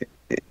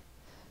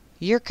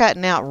 You're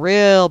cutting out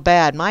real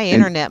bad. My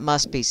internet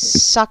must be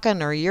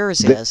sucking, or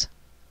yours is.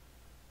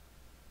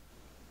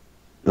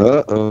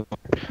 Uh-oh.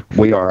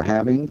 We are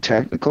having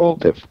technical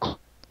difficulties.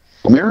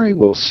 Mary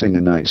will sing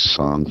a nice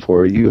song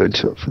for you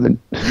until for the.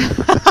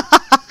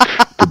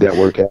 Did that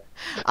work out?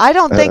 I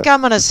don't Uh, think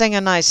I'm going to sing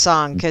a nice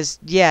song because,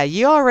 yeah,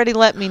 you already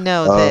let me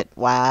know uh, that,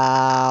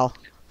 wow.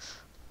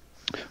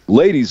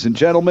 Ladies and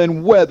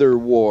gentlemen, Weather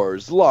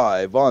Wars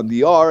live on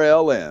the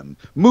RLM.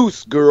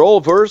 Moose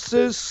Girl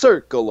versus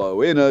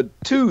Circolo in a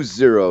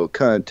 2-0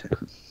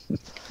 contest.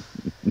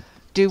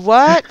 Do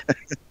what?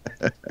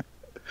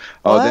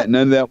 Oh, What?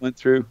 none of that went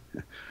through.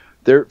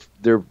 They're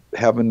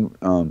having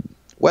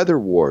Weather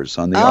Wars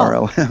on the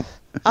Oh. RLM.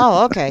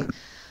 Oh, okay.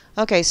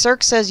 Okay,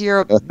 Cirque says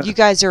you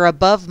guys are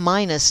above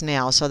minus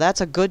now, so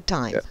that's a good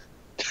time.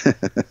 Yeah.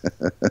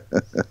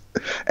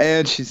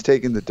 And she's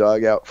taking the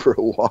dog out for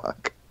a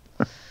walk.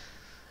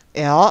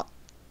 Yeah.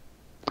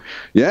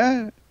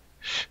 Yeah.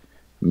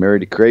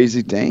 Married a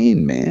crazy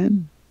Dane,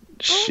 man.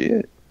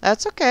 Shit.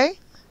 That's okay.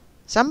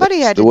 Somebody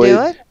That's had the to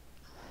way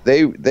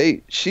do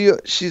it.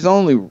 She's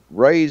only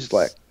raised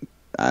like,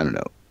 I don't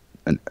know.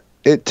 And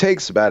it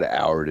takes about an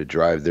hour to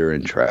drive there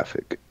in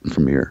traffic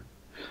from here.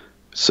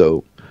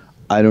 So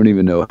I don't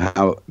even know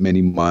how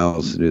many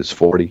miles it is,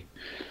 40.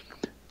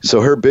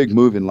 So her big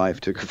move in life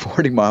took her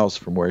 40 miles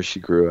from where she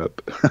grew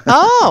up.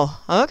 Oh,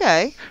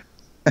 okay.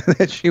 And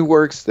then she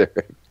works there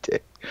every day.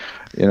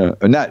 You know,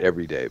 not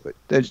every day, but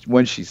then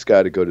when she's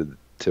got to go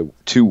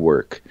to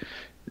work,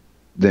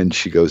 then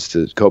she goes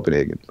to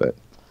Copenhagen. But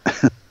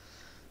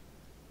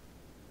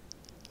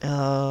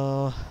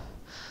Oh.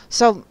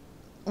 So,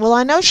 well,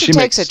 I know she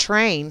takes a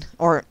train,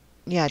 or,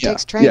 yeah,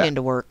 takes a train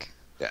into work.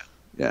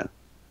 Yeah.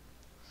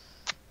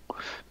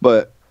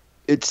 But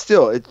it's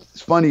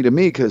funny to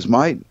me because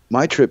my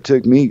trip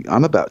took me,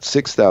 I'm about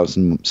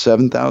 6,000,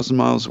 7,000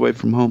 miles away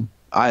from home.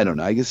 I don't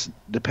know. I guess it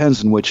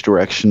depends on which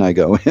direction I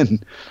go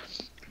in.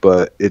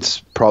 But it's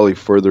probably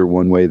further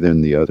one way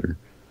than the other.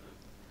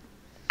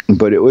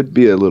 But it would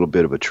be a little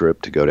bit of a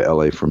trip to go to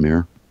LA from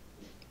here.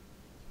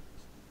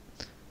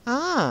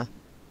 Ah.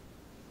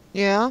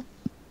 Yeah.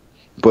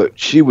 But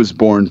she was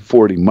born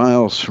 40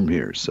 miles from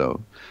here,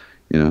 so,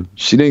 you know,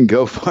 she didn't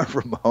go far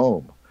from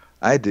home.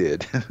 I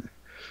did.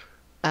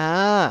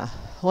 Ah.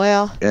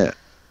 Well. Yeah.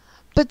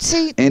 But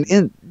see,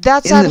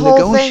 that's that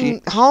whole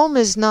thing. Home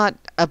is not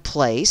a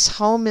place.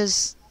 Home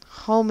is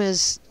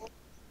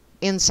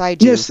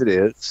inside you. Yes, it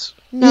is.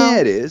 No. Yeah,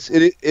 it is.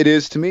 It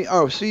is to me.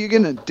 Oh, so you're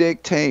gonna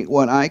dictate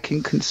what I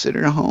can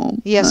consider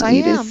home? Yes, I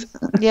am.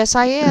 Yes,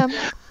 I am.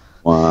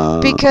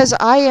 Wow. Because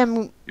I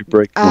am. You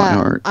break my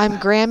heart. I'm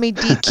Grammy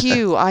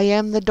DQ. I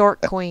am the Dork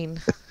Queen.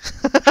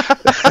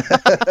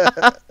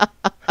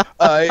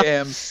 I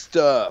am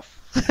stuff.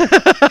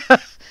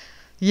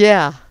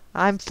 Yeah,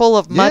 I'm full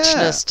of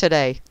muchness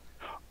today.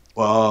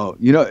 Well,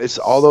 you know, it's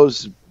all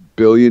those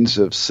billions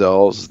of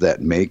cells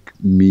that make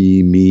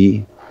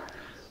me.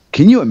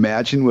 Can you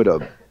imagine what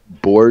a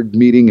board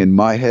meeting in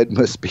my head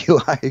must be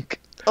like?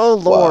 Oh,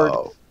 Lord.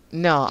 Wow.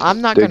 No, I'm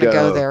not going to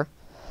go there.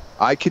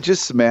 I could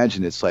just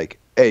imagine it's like,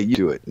 hey, you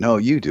do it. No,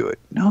 you do it.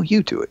 No,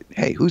 you do it.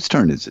 Hey, whose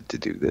turn is it to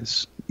do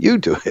this? You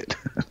do it.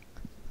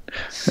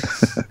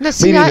 Now,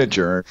 see, meaning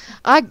adjourn.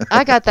 I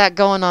got that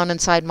going on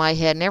inside my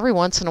head, and every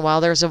once in a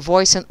while there's a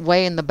voice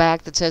way in the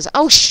back that says,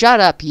 "Oh, shut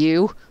up,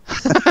 you."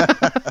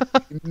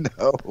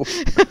 No.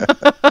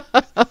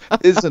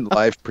 Isn't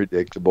life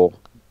predictable?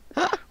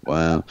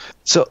 Wow.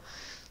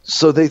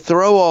 So they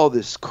throw all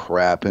this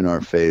crap in our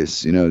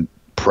face, you know,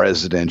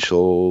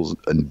 presidential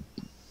and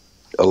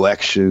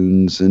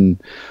elections and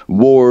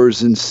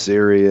wars in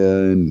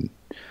Syria, and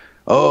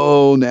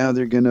now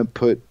they're going to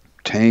put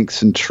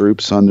tanks and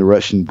troops on the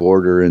Russian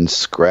border and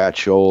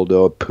scratch old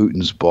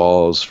Putin's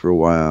balls for a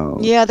while.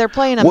 Yeah, they're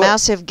playing a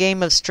massive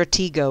game of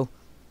Stratego.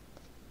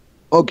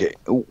 Okay,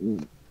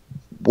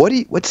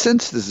 what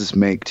sense does this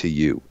make to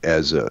you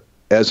as a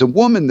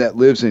woman that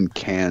lives in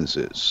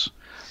Kansas?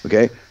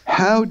 Okay,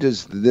 how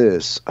does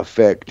this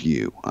affect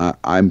you?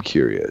 I'm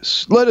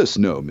curious. Let us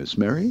know, Miss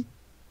Mary.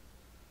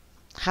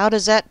 How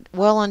does that?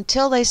 Well,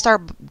 until they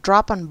start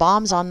dropping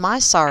bombs on my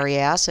sorry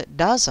ass, it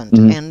doesn't.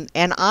 Mm-hmm.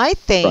 And I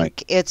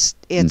think it's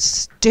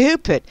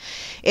stupid.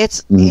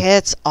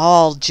 It's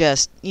all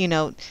just, you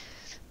know.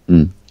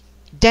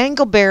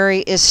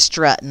 Dangleberry is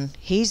strutting.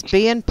 He's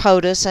being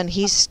POTUS, and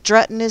he's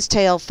strutting his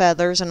tail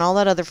feathers and all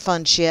that other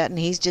fun shit, and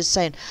he's just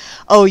saying,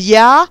 "Oh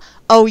yeah,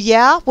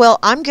 well,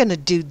 I'm gonna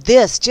do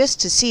this just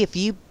to see if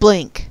you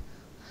blink."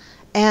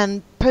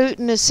 And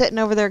Putin is sitting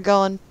over there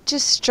going,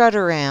 "Just strut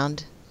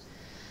around.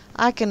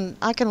 I can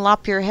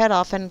lop your head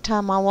off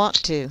anytime I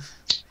want to."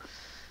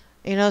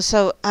 You know,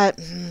 so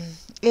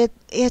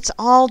it's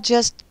all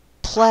just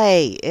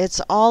play. It's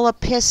all a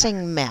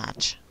pissing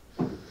match.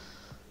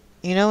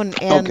 You know,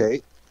 and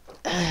okay.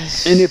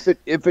 And if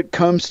it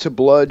comes to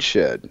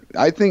bloodshed,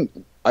 I think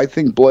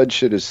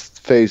bloodshed is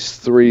phase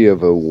 3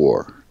 of a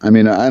war. I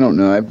mean, I don't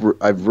know.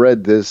 I've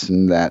read this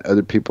and that,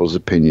 other people's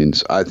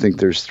opinions. I think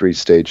there's 3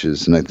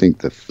 stages, and I think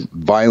the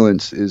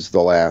violence is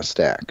the last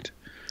act.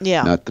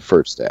 Yeah. Not the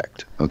first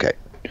act. Okay.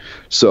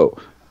 So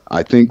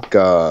I think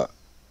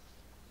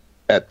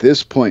at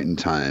this point in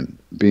time,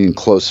 being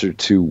closer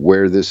to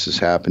where this is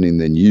happening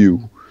than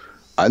you,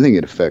 I think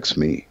it affects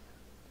me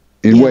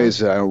in ways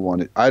that I don't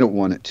want it. I don't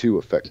want it to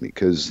affect me,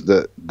 because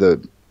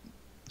the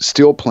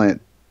steel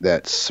plant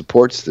that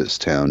supports this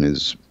town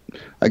is,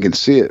 I can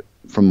see it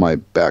from my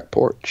back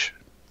porch.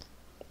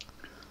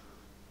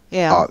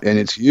 Yeah. And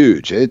it's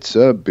huge. It's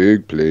a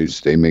big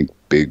place. They make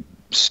big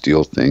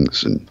steel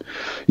things and,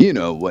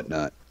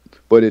 whatnot.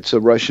 But it's a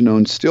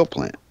Russian-owned steel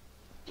plant.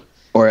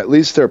 Or at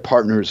least they're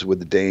partners with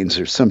the Danes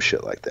or some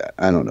shit like that.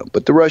 I don't know.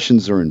 But the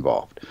Russians are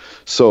involved.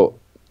 So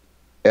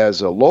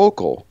as a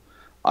local,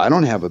 I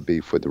don't have a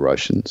beef with the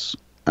Russians.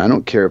 I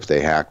don't care if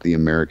they hack the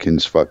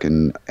Americans'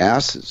 fucking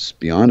asses,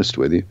 be honest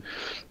with you.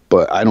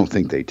 But I don't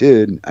think they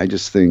did. I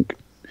just think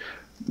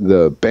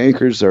the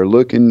bankers are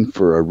looking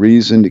for a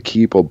reason to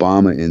keep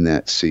Obama in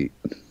that seat.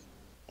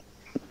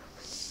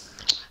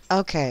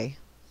 Okay.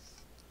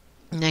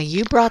 Now,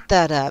 you brought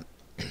that up.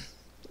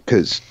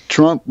 Because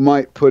Trump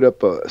might put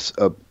up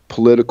a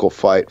political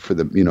fight for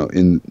the,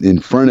 in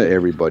front of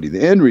everybody.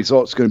 The end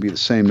result's going to be the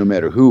same no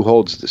matter who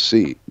holds the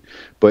seat.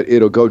 But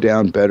it'll go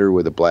down better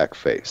with a black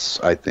face,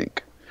 I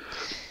think.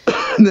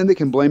 And then they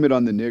can blame it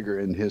on the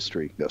nigger in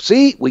history. Go,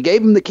 see, we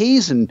gave him the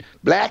keys and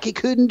Blackie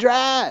couldn't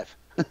drive.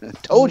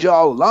 Told you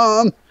all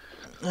along.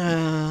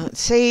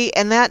 See,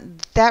 and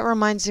that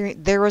reminds me,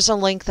 there was a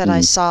link that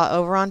I saw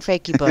over on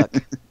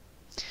FakeyBook.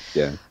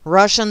 Yeah.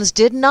 Russians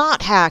did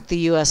not hack the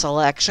U.S.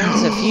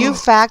 elections. A few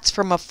facts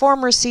from a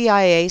former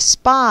CIA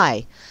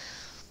spy.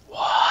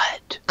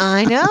 What?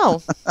 I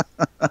know.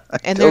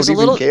 And there's a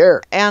little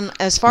care. And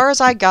as far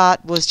as I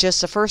got was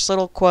just the first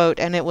little quote,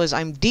 and it was,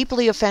 "I'm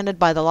deeply offended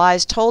by the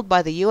lies told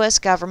by the U.S.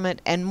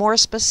 government, and more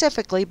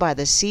specifically by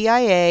the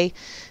CIA,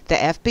 the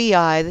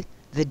FBI,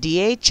 the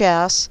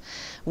DHS,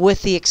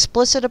 with the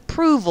explicit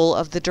approval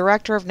of the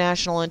Director of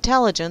National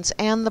Intelligence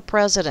and the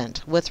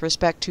President with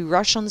respect to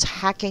Russians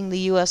hacking the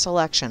U.S.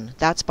 election."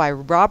 That's by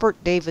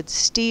Robert David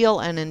Steele,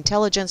 an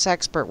intelligence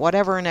expert,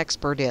 whatever an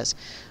expert is.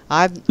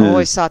 I've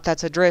always thought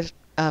that's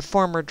a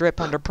former drip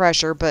under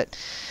pressure, but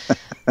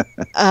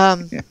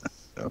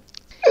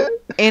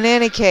in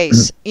any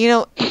case,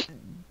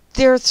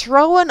 they're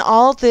throwing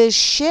all this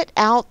shit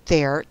out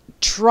there,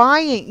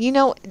 trying,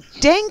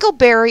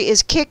 Dangleberry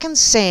is kicking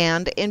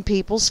sand in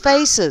people's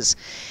faces,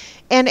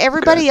 and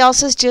everybody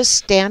else is just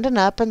standing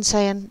up and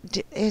saying,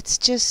 it's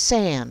just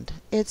sand,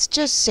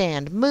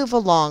 move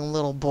along,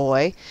 little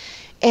boy.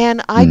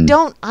 And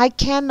I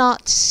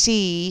cannot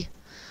see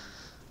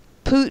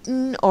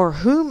Putin or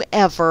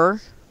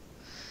whomever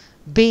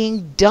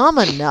being dumb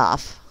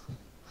enough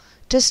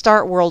to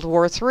start World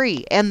War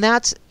III. And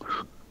that's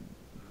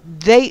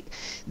the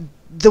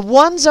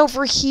ones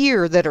over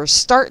here that are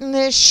starting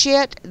this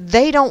shit,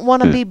 they don't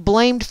want to be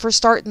blamed for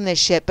starting this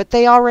shit, but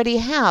they already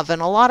have.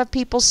 And a lot of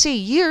people see,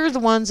 you're the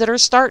ones that are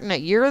starting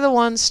it. You're the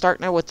ones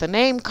starting it with the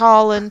name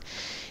calling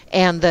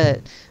and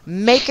the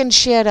making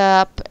shit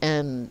up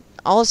and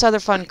all this other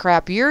fun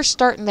crap. You're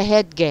starting the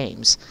head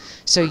games.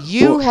 So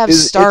you have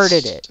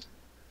started it.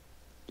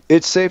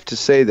 It's safe to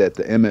say that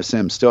the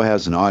MSM still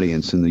has an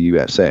audience in the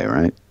USA,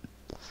 right?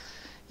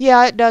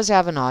 Yeah, it does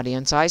have an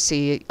audience. I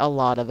see a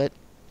lot of it.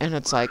 And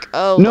it's like,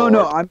 oh, no,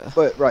 Lord.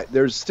 but right,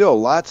 there's still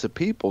lots of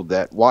people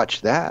that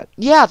watch that.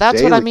 Yeah,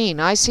 that's daily. What I mean.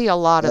 I see a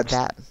lot of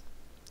that.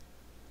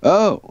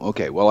 Oh,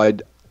 okay. Well,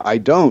 I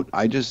don't.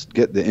 I just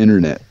get the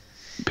internet.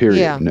 Period.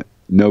 Yeah.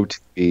 No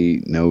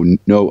TV.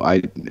 No.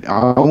 I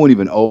won't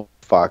even open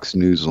Fox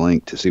News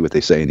link to see what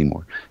they say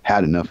anymore.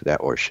 Had enough of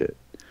that horse shit.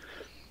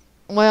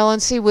 Well,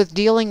 and see, with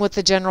dealing with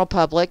the general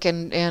public,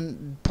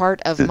 and part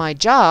of my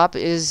job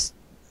is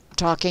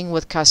talking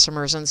with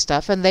customers and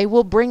stuff, and they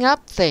will bring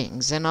up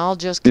things, and I'll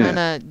just kind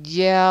of,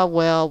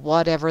 well,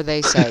 whatever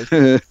they say.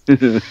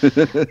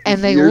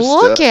 And they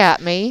look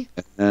at me,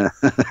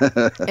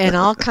 and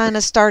I'll kind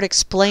of start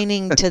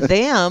explaining to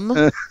them.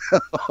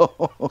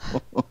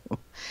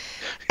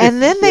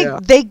 And then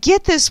they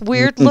get this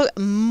weird look.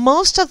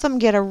 Most of them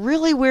get a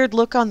really weird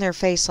look on their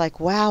face, like,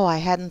 wow, I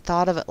hadn't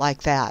thought of it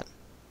like that.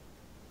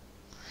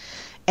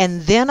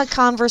 And then a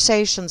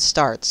conversation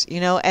starts,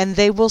 and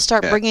they will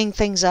start bringing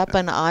things up,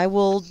 and I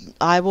will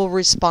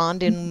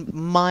respond in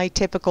my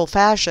typical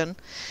fashion.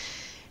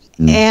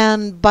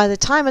 And by the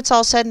time it's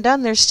all said and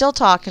done, they're still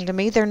talking to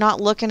me. They're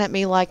not looking at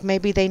me like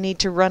maybe they need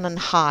to run and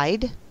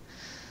hide.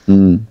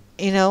 And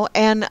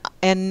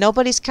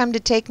nobody's come to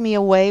take me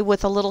away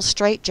with a little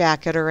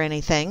straitjacket or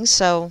anything.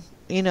 So,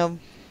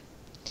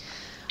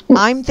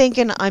 I'm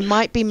thinking I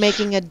might be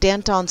making a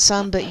dent on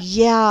some, but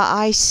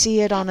I see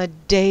it on a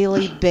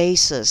daily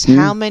basis.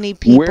 How many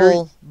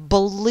people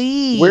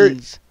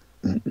believe?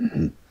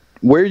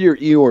 Wear your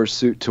Eeyore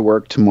suit to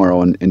work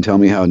tomorrow and tell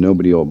me how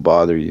nobody will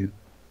bother you.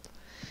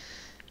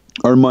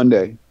 Or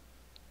Monday.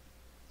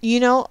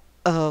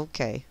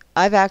 Okay.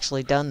 I've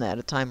actually done that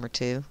a time or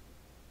two.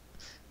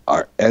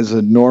 As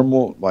a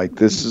normal, like,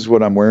 this is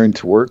what I'm wearing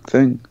to work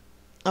thing?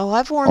 Oh,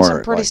 I've worn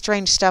some pretty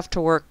strange stuff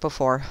to work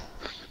before.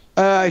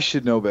 I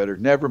should know better.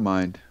 Never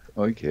mind.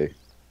 Okay.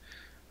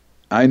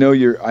 I know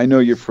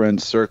your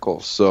friend's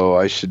circle, so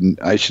I should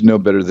know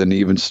better than to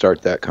even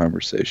start that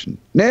conversation.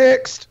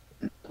 Next.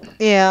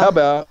 Yeah. How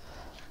about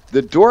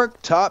the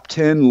Dork Top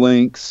 10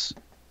 Links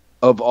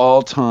of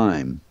All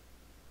Time?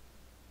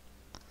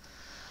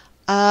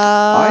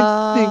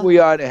 I think we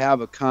ought to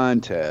have a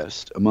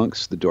contest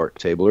amongst the Dork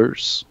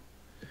Tablers.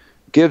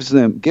 Give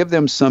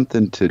them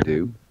something to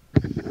do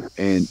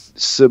and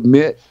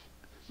submit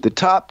the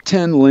top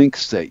 10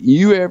 links that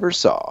you ever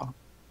saw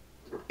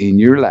in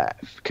your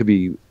life. Could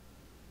be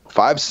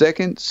 5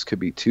 seconds, could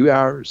be 2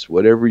 hours,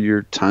 whatever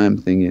your time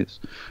thing is,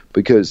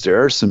 because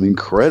there are some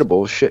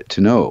incredible shit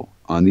to know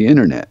on the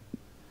internet.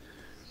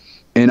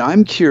 And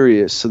I'm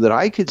curious so that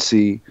I could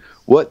see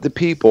what the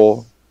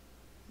people,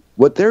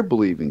 what they're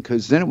believing,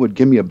 because then it would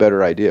give me a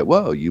better idea.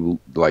 Well, you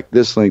like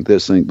this link,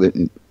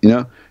 and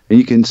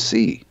you can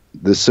see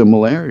the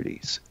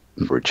similarities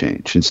for a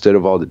change instead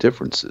of all the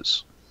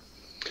differences.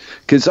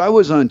 Because I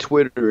was on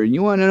Twitter, and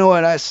you want to know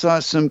what? I saw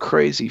some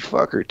crazy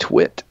fucker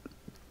twit.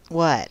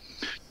 What?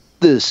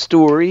 The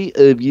story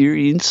of your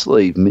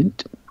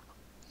enslavement.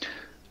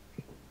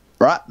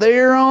 Right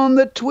there on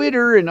the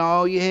Twitter, and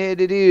all you had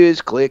to do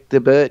is click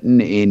the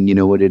button, and you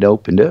know what it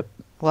opened up?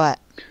 What?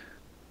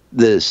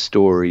 The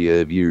story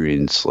of your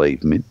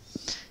enslavement.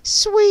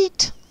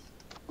 Sweet.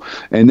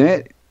 And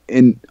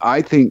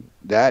I think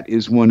that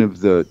is one of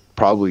the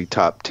probably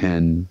top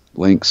 10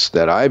 links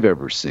that I've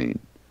ever seen.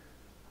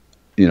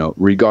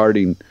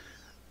 Regarding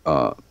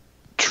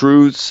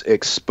truths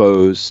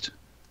exposed,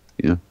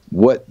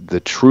 what the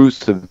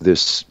truth of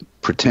this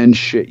pretend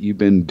shit you've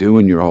been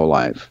doing your whole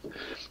life.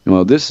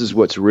 Well, this is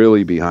what's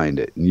really behind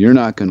it. And you're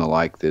not going to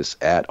like this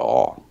at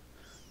all.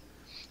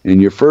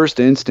 And your first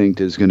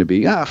instinct is going to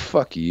be,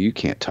 fuck you. You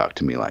can't talk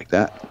to me like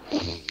that.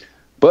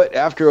 But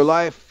after a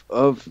life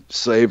of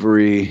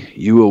slavery,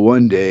 you will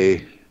one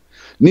day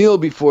kneel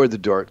before the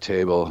Dork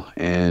Table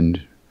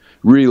and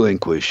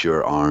relinquish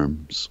your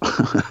arms.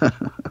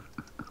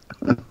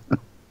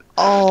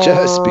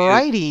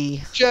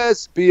 Alrighty.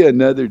 Just be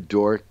another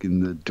dork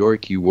in the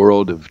dorky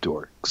world of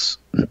dorks.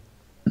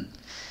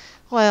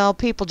 Well,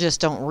 people just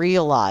don't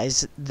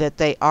realize that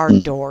they are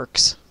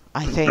dorks,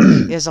 I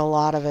think, is a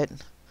lot of it.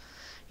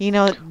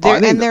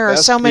 There are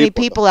so many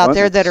people out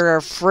there that are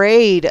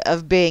afraid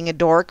of being a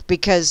dork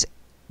because,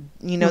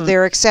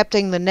 they're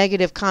accepting the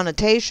negative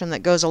connotation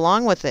that goes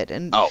along with it.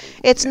 And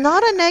it's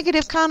not a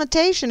negative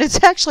connotation.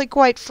 It's actually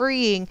quite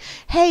freeing.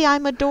 Hey,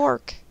 I'm a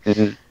dork.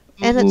 And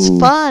it's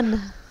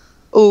fun.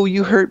 Oh,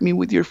 you hurt me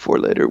with your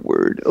 4-letter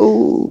word.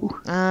 Oh,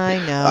 I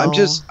know.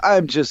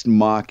 I'm just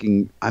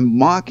mocking. I'm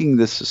mocking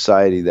the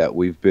society that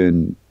we've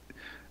been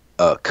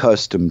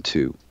accustomed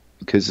to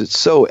because it's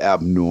so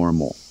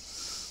abnormal.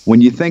 When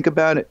you think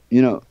about it,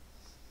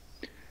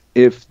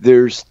 if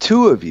there's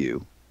two of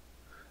you,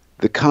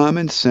 the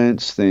common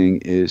sense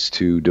thing is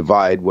to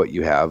divide what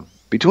you have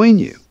between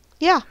you.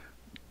 Yeah.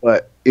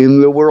 But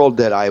in the world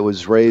that I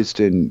was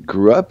raised and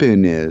grew up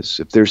in is,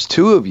 if there's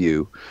two of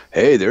you,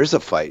 hey, there's a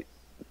fight.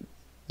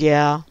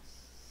 Yeah.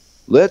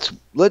 Let's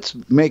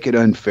make it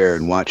unfair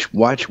and watch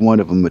one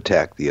of them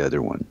attack the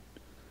other one.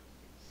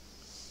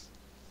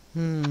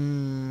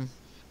 And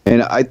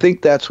I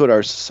think that's what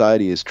our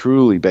society is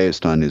truly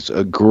based on, is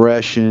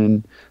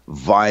aggression,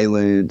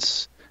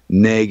 violence,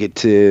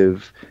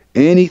 negative,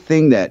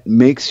 anything that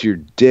makes your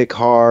dick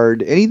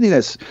hard, anything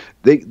that's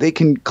they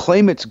can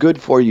claim it's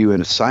good for you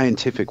in a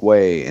scientific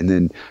way, and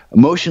then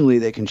emotionally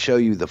they can show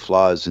you the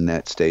flaws in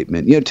that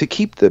statement, to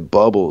keep the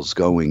bubbles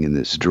going in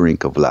this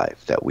drink of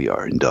life that we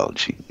are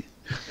indulging.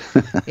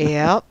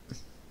 Yep.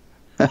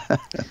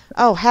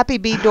 Oh, Happy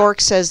Bee Dork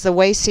says the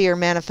Wayseer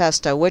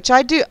Manifesto, which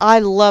I do. I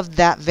love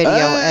that video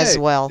as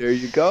well. There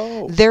you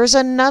go. There's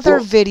another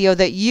video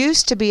that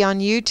used to be on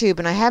YouTube,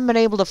 and I haven't been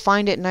able to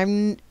find it,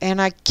 and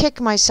I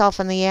kick myself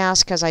in the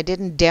ass because I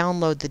didn't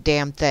download the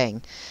damn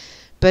thing.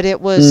 But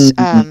it was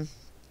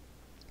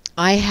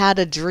I Had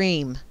a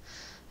Dream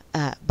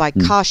by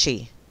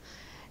Kashi,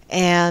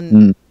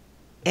 and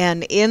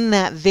in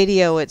that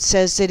video it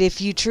says that if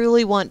you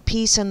truly want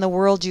peace in the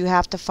world, you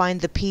have to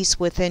find the peace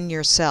within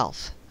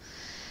yourself.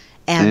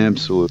 And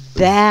absolutely.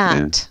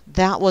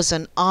 That was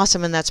an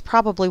awesome, and that's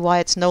probably why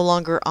it's no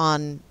longer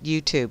on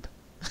YouTube.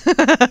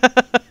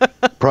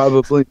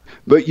 Probably.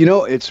 But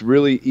it's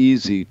really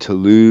easy to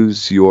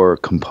lose your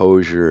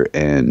composure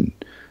and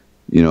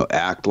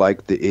act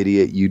like the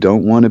idiot you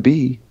don't want to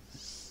be.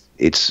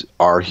 It's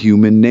our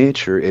human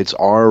nature. It's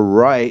our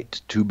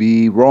right to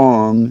be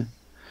wrong.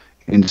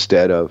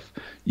 Instead of,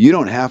 you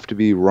don't have to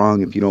be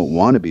wrong if you don't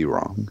want to be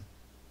wrong.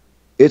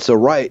 It's a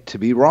right to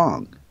be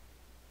wrong.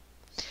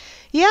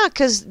 Yeah,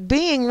 because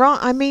being wrong,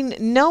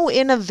 no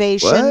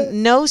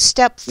innovation, no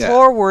step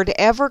forward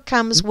ever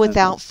comes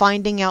without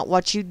finding out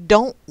what you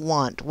don't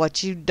want,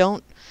 what you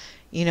don't,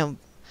 you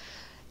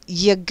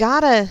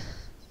gotta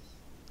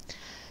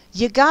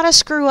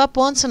screw up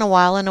once in a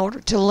while in order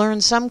to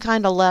learn some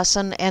kind of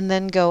lesson and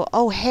then go,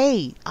 oh,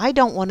 hey, I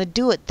don't want to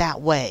do it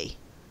that way.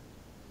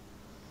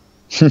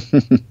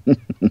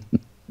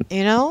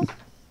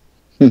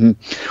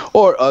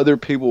 Or other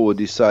people will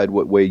decide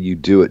what way you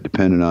do it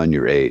depending on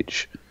your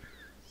age.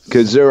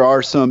 Because there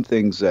are some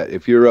things that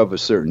if you're of a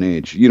certain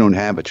age, you don't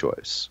have a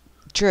choice.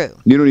 True.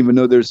 You don't even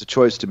know there's a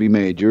choice to be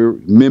made. You're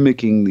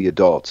mimicking the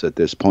adults at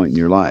this point in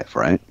your life,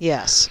 right?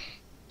 Yes.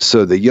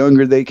 So the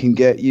younger they can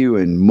get you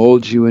and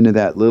mold you into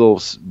that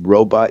little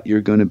robot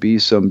you're going to be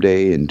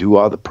someday and do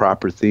all the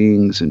proper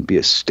things and be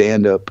a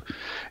stand-up.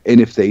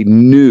 And if they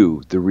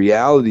knew the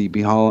reality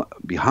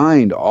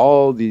behind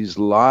all these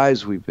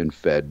lies we've been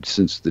fed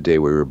since the day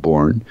we were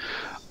born,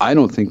 I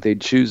don't think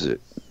they'd choose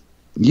it.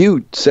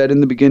 You said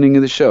in the beginning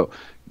of the show,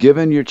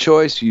 given your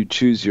choice, you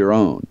choose your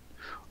own.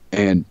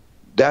 And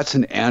that's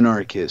an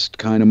anarchist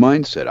kind of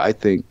mindset. I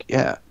think,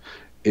 yeah,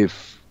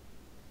 if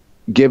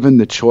given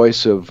the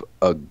choice of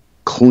a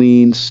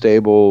clean,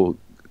 stable,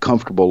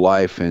 comfortable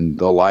life and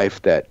the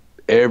life that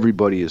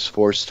everybody is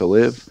forced to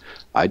live,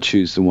 I'd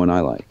choose the one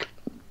I like.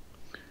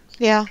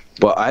 Yeah.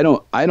 But I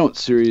don't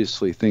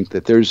seriously think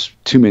that there's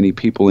too many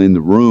people in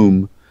the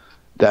room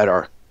that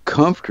are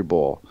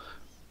comfortable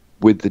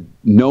with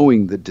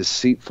knowing the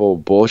deceitful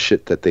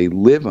bullshit that they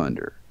live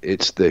under.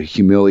 It's the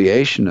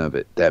humiliation of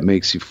it that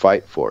makes you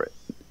fight for it.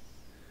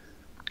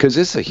 Because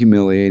it's a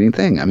humiliating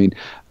thing. I mean,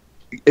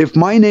 if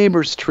my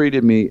neighbors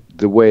treated me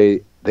the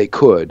way they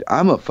could,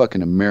 I'm a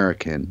fucking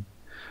American.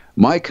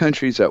 My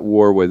country's at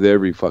war with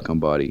every fucking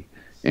body.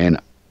 And,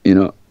 you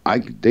know,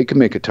 they could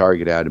make a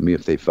target out of me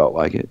if they felt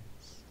like it.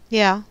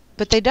 Yeah,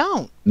 but they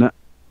don't.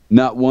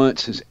 Not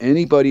once has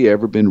anybody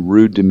ever been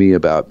rude to me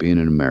about being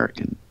an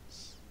American.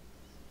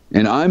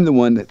 And I'm the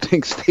one that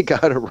thinks they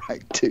got a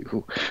right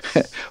to.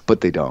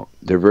 But they don't.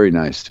 They're very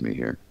nice to me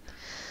here.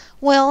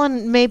 Well,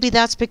 and maybe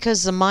that's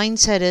because the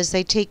mindset is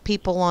they take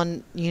people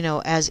on, you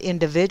know, as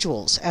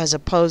individuals as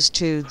opposed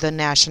to the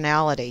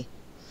nationality.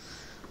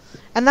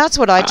 And that's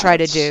what I try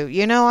to do.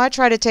 You know, I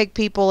try to take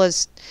people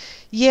as,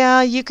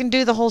 yeah, you can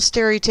do the whole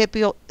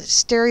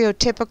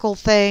stereotypical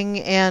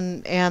thing,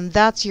 and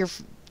that's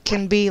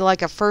can be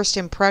like a first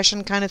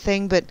impression kind of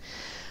thing, but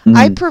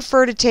I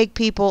prefer to take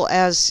people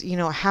as, you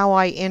know, how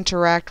I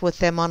interact with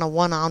them on a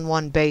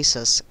one-on-one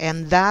basis,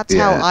 and that's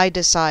how I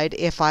decide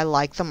if I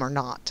like them or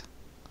not.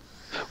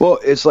 Well,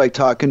 it's like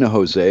talking to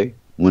Jose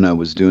when I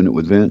was doing it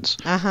with Vince.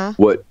 Uh-huh.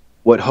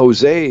 What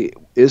Jose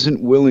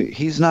isn't willing,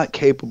 he's not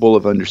capable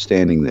of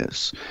understanding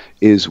this,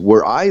 is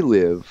where I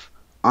live,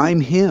 I'm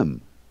him.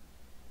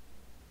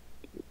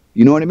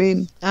 You know what I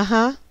mean?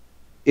 Uh-huh.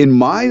 In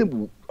my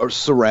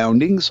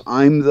surroundings,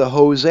 I'm the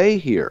Jose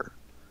here.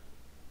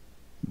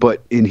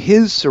 But in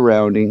his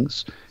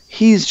surroundings,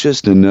 he's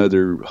just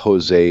another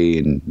Jose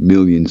in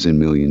millions and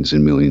millions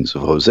and millions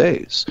of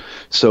Joses.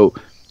 So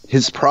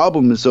his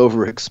problem is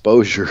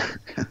overexposure.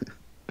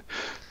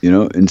 You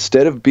know,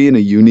 instead of being a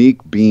unique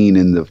bean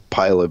in the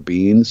pile of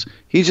beans,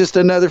 he's just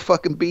another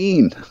fucking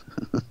bean.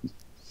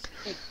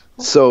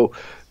 So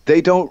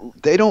they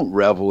don't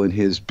revel in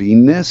his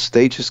beanness.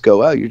 They just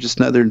go, "Oh, you're just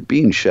another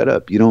bean. Shut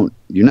up. You're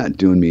not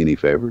doing me any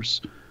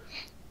favors."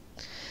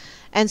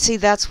 And see,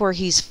 that's where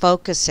he's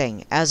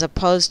focusing, as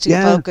opposed to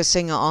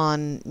focusing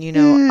on, you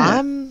know,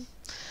 I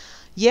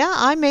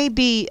may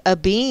be a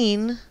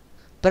bean,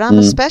 but I'm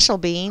a special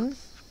bean.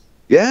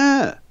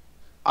 Yeah.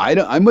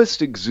 I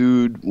must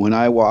exude when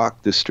I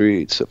walk the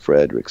streets of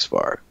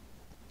Frederiksborg,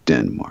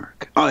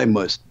 Denmark. I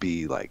must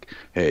be like,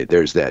 hey,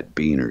 there's that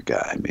beaner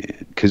guy,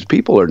 man. Because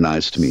people are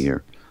nice to me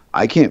here.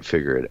 I can't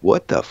figure it.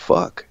 What the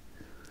fuck?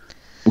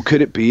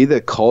 Could it be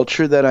the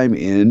culture that I'm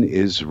in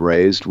is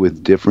raised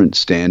with different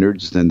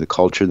standards than the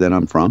culture that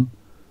I'm from?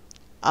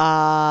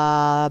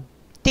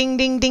 Ding,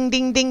 ding, ding,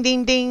 ding, ding,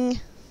 ding, ding.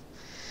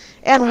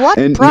 And what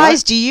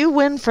prize do you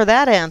win for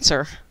that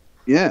answer?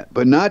 Yeah,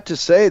 but not to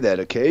say that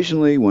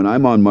occasionally when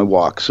I'm on my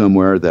walk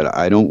somewhere that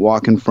I don't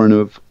walk in front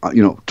of,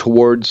 you know,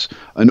 towards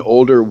an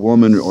older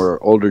woman or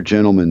older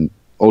gentleman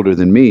older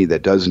than me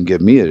that doesn't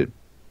give me a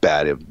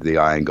bat of the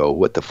eye and go,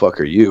 what the fuck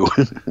are you?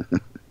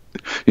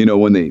 You know,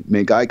 when they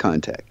make eye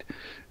contact.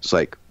 It's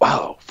like,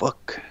 wow,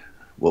 fuck,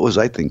 what was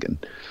I thinking?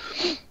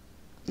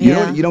 You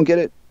know, you don't get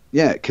it?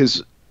 Yeah,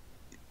 because,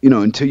 you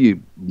know, until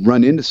you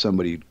run into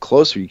somebody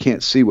closer, you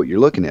can't see what you're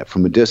looking at.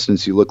 From a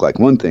distance, you look like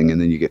one thing, and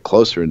then you get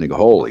closer, and they go,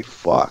 holy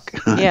fuck,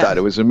 I thought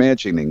I was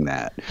imagining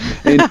that.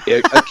 And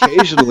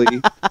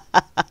occasionally,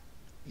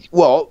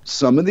 well,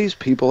 some of these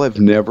people have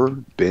never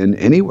been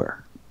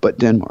anywhere but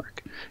Denmark.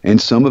 And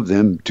some of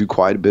them do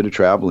quite a bit of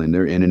traveling.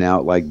 They're in and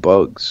out like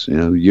bugs. You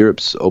know,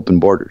 Europe's open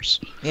borders.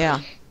 Yeah.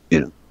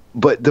 You know,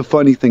 but the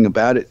funny thing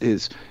about it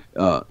is,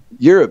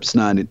 Europe's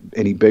not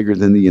any bigger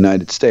than the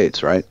United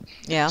States, right?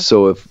 Yeah.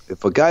 So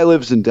if a guy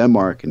lives in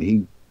Denmark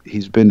and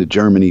he's been to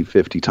Germany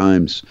 50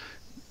 times,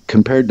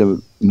 compared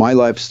to my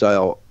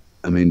lifestyle,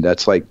 I mean,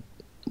 that's like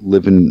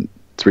living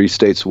 3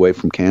 states away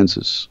from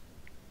Kansas.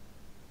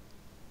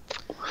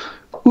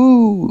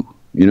 Woo!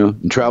 You know,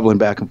 and traveling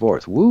back and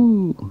forth.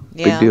 Woo!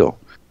 Big deal.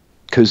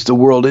 Because the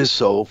world is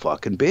so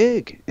fucking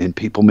big, and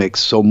people make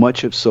so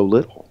much of so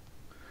little.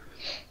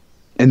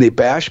 And they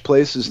bash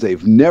places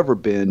they've never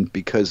been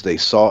because they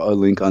saw a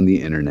link on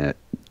the internet.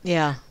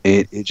 Yeah.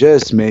 It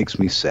just makes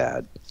me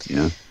sad, you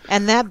know?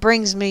 And that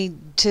brings me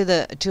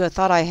to a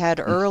thought I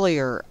had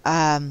earlier.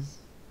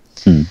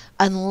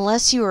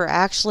 Unless you are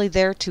actually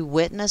there to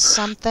witness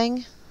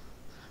something,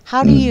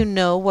 How do you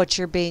know what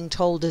you're being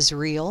told is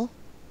real?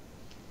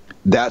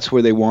 That's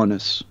where they want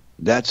us.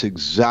 That's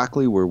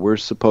exactly where we're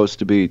supposed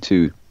to be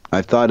too.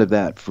 I've thought of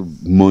that for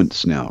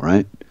months now,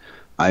 right?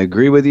 I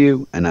agree with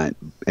you, and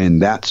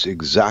that's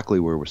exactly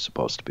where we're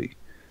supposed to be.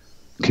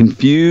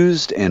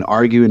 Confused and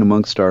arguing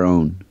amongst our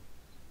own.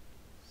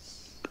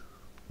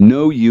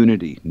 No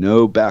unity,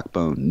 no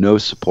backbone, no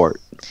support.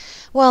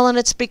 Well, and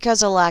it's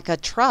because of lack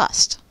of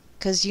trust.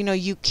 Because,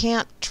 you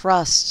can't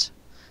trust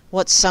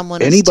what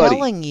someone is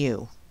telling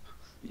you.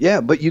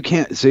 Yeah, but you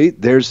can't, see,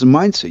 there's the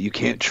mindset. You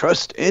can't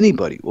trust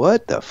anybody.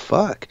 What the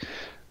fuck?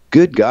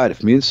 Good God,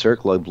 if me and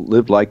Cirque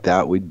lived like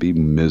that, we'd be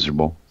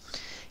miserable.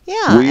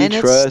 Yeah, we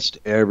trust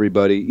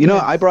everybody.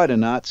 I brought a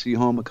Nazi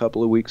home a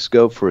couple of weeks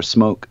ago for a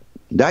smoke.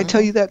 Did I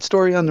tell you that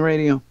story on the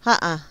radio?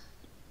 Oh,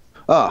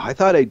 I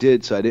thought I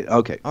did, so I did.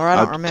 Okay. Or I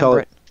don't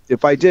remember it.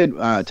 If I did,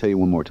 I'll tell you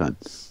one more time.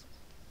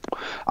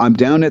 I'm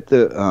down at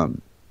the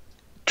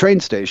train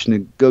station to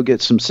go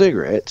get some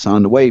cigarettes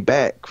on the way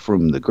back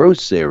from the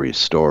grocery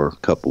store a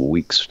couple of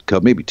weeks,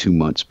 maybe 2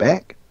 months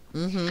back.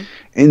 Mm-hmm.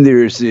 And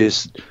there's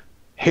this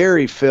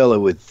hairy fella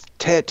with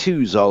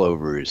tattoos all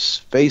over his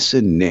face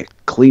and neck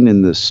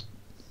cleaning the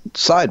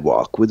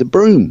sidewalk with a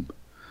broom.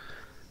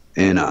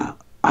 And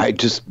I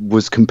just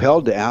was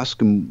compelled to ask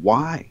him,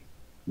 why?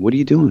 What are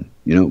you doing?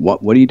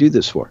 What do you do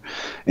this for?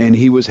 And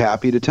he was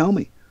happy to tell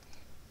me.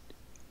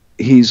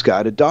 He's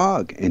got a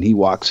dog, and he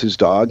walks his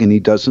dog, and he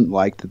doesn't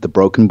like that the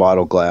broken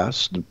bottle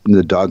glass,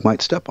 the dog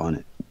might step on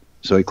it.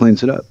 So he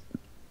cleans it up.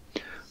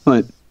 I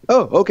went,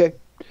 oh, okay.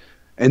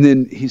 And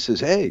then he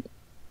says, hey,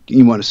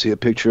 you want to see a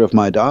picture of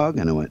my dog?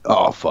 And I went,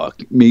 oh, fuck,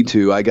 me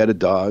too. I got a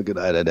dog.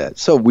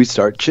 So we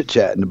start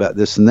chit-chatting about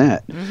this and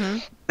that.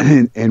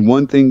 Mm-hmm. And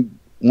one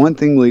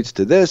thing leads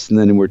to this, and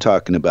then we're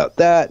talking about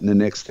that, and the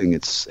next thing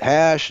it's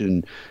hash,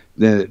 and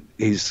then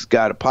he's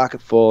got a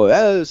pocket full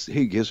of,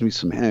 he gives me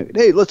some,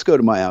 hey, let's go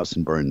to my house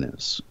and burn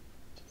this.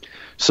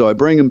 So I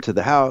bring him to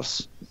the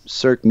house,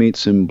 Cirque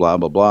meets him, blah,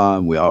 blah, blah,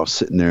 and we all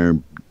sitting there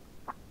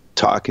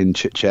talking,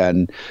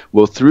 chit-chatting.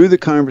 Well, through the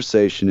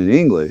conversation in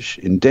English,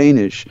 in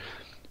Danish,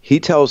 he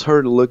tells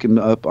her to look him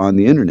up on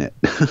the internet.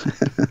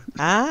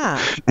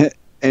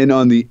 And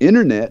on the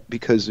internet,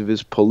 because of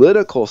his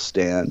political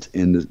stance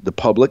in the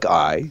public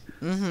eye,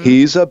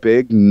 he's a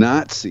big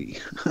Nazi.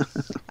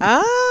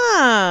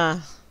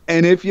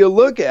 And if you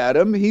look at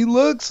him, he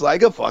looks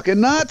like a fucking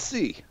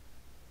Nazi.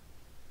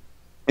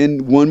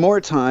 And one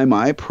more time,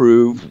 I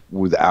prove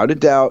without a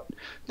doubt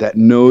that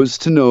nose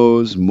to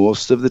nose,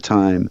 most of the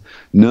time,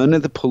 none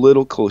of the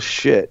political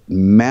shit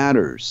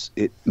matters.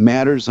 It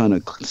matters on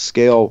a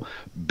scale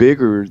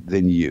bigger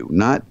than you,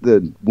 not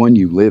the one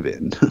you live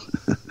in.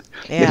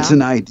 Yeah. It's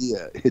an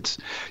idea.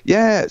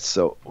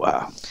 So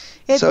wow.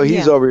 So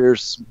he's over here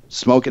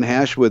smoking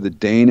hash with a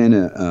Dane and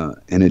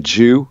a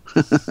Jew.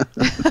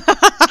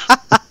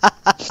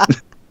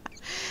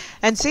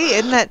 And see,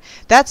 isn't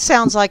that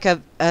sounds like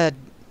a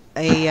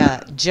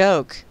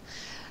joke?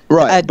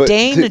 Right. A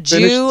Dane, a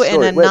Jew,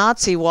 and a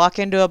Nazi walk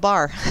into a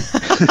bar.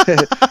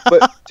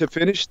 But to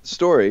finish the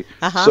story,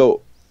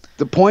 so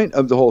the point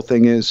of the whole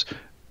thing is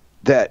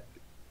that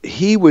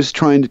he was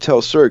trying to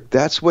tell Cirque,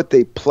 that's what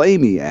they play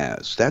me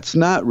as. That's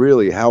not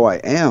really how I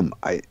am.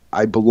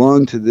 I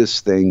belong to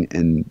this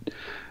thing,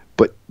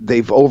 but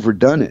they've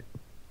overdone it.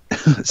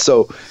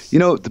 So,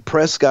 the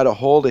press got a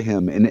hold of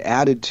him and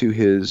added to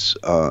his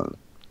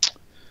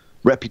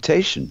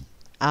reputation.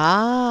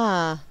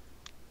 And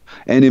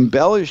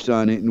embellished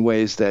on it in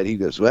ways that he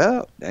goes,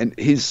 well, and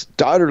his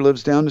daughter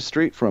lives down the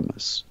street from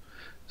us.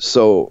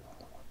 So,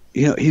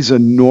 he's a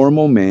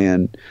normal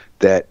man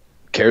that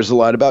cares a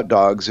lot about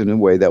dogs in a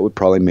way that would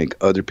probably make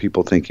other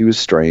people think he was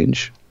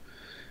strange.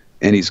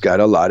 And he's got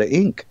a lot of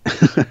ink.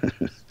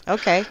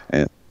 Okay.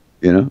 And,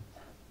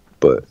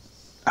 but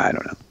I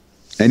don't know.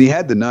 And he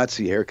had the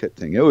Nazi haircut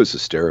thing. It was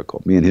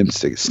hysterical. Me and him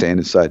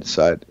standing side to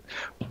side.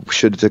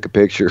 Should have took a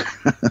picture.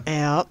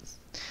 Yeah.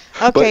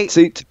 Okay. But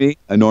see, to me,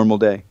 a normal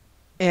day.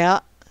 Yeah.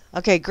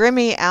 Okay,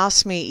 Grimmy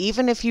asked me,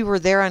 even if you were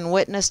there and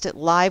witnessed it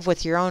live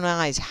with your own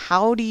eyes,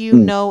 how do you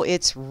know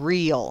it's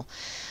real?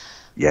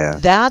 Yeah.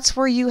 That's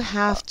where you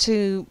have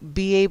to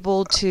be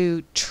able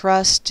to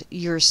trust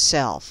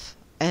yourself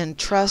and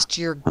trust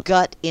your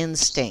gut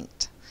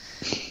instinct.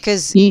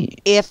 Because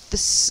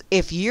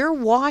if you're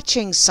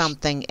watching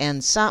something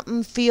and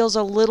something feels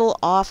a little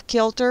off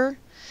kilter,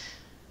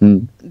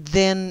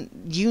 then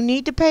you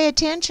need to pay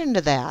attention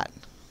to that.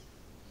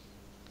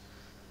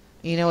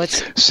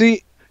 It's...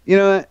 See,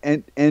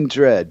 and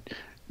Dread,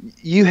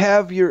 you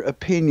have your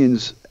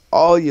opinions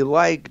all you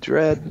like,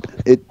 Dread.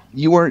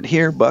 You weren't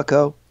here,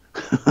 bucko.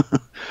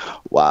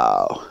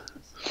 Wow.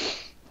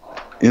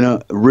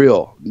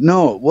 Real.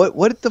 No,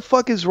 what the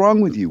fuck is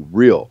wrong with you?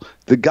 Real.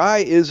 The guy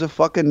is a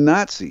fucking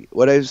Nazi.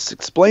 What I was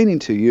explaining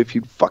to you, if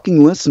you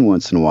fucking listen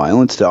once in a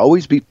while, instead of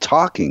always be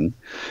talking,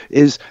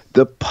 is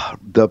the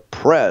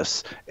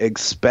press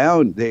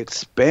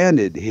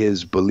expanded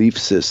his belief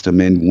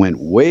system and went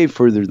way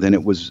further than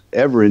it was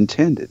ever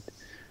intended.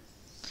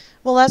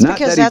 Well, that's Not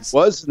because that he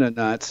wasn't a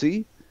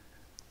Nazi.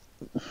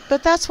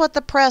 But that's what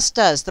the press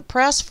does. The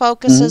press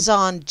focuses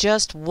on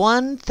just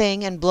one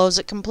thing and blows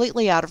it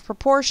completely out of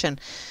proportion.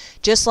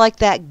 Just like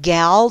that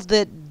gal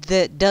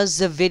that does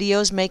the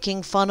videos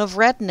making fun of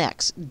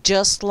rednecks.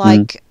 Just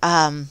like,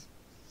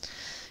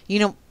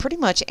 pretty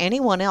much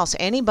anyone else,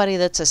 anybody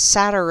that's a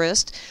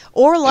satirist,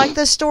 or like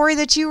the story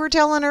that you were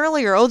telling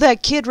earlier. Oh,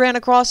 that kid ran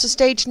across the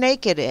stage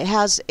naked.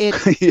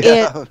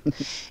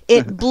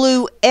 It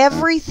blew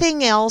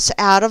everything else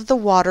out of the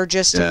water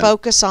just to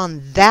focus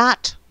on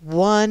that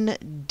one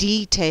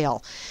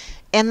detail.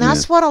 And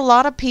that's what a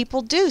lot of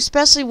people do,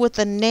 especially with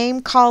the name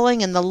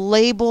calling and the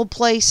label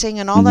placing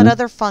and all that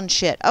other fun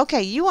shit.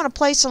 Okay, you want to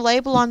place a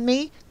label on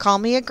me? Call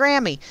me a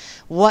Grammy.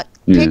 What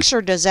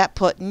picture does that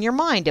put in your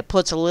mind? It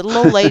puts a little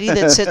old lady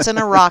that sits in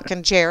a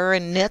rocking chair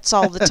and knits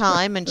all the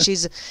time, and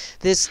she's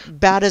this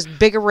about as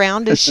big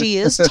around as she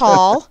is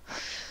tall.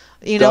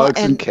 Dogs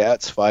and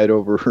cats fight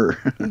over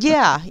her.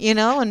 Yeah,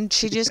 and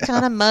she just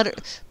kind of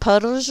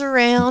putters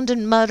around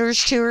and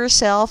mutters to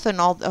herself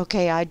and all.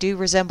 Okay, I do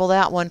resemble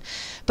that one,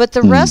 but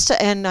the rest,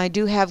 and I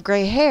do have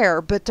gray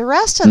hair, but the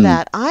rest of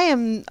that, I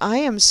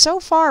am so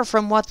far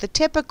from what the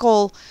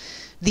atypical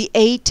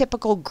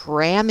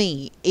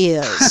Grammy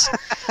is.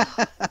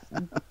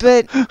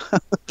 But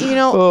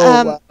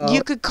wow.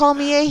 You could call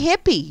me a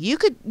hippie. You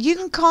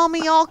can call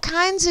me all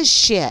kinds of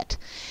shit.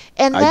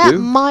 And that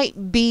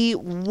might be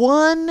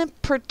one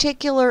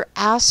particular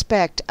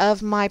aspect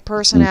of my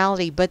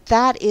personality, but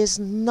that is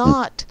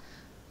not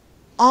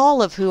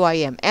all of who I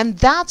am. And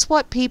that's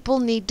what people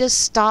need to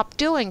stop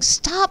doing.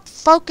 Stop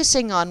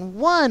focusing on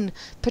one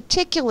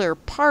particular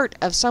part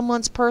of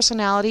someone's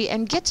personality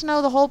and get to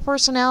know the whole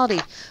personality,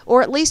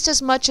 or at least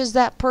as much as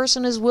that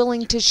person is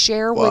willing to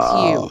share with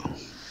you.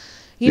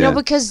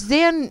 Because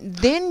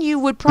then you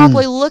would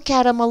probably look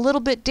at them a little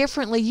bit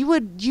differently. You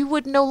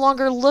would no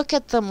longer look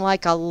at them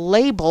like a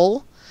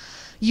label.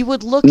 You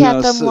would look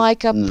at them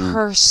like a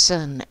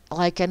person,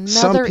 like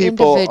another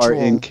individual. Some people are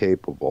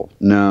incapable.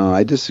 No,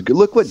 I disagree.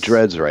 Look what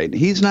Dred's right.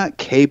 He's not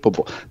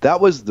capable.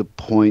 That was the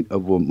point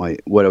of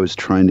what I was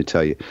trying to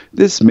tell you.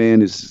 This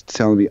man is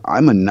telling me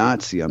I'm a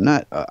Nazi. I'm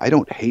not. I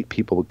don't hate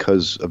people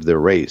because of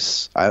their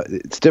race.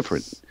 It's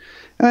different.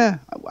 I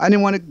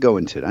didn't want to go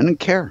into it. I didn't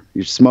care.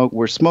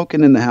 We're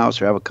smoking in the house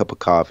or have a cup of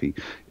coffee.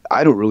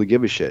 I don't really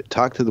give a shit.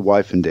 Talk to the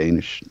wife in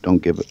Danish.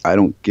 I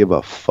don't give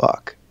a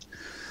fuck.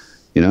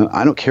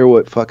 I don't care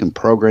what fucking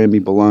program he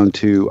belonged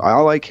to.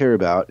 All I care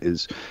about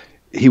is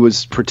he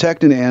was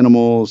protecting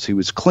animals, he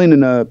was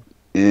cleaning up,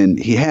 and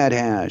he had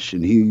hash,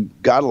 and he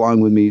got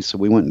along with me, so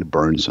we went to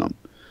burn some.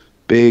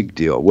 Big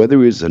deal. Whether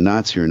he was a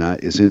Nazi or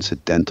not is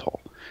incidental.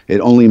 It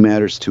only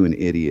matters to an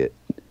idiot.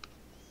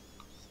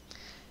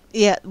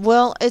 Yeah,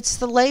 well, it's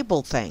the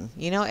label thing.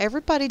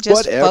 Everybody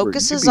just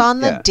focuses on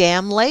the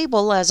damn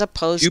label as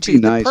opposed to the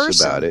person. You be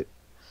nice about it.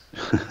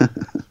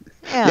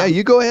 Yeah,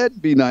 you go ahead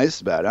and be nice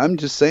about it. I'm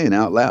just saying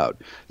out loud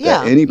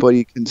that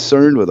anybody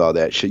concerned with all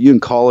that shit, you can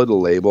call it a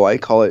label. I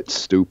call it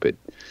stupid.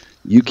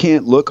 You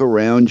can't look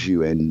around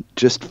you and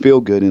just feel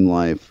good in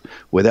life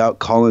without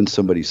calling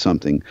somebody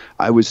something.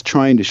 I was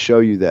trying to show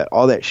you that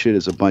all that shit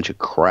is a bunch of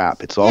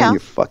crap. It's all in your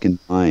fucking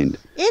mind.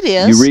 It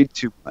is. You read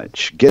too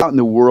much. Get out in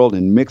the world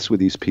and mix with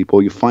these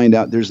people. You find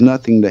out there's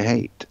nothing to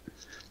hate.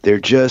 They're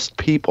just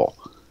people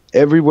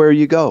everywhere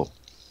you go.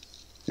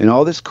 And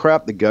all this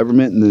crap the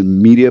government and the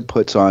media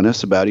puts on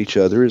us about each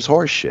other is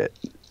horse shit.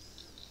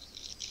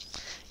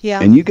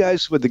 Yeah. And you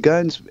guys with the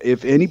guns,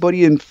 if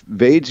anybody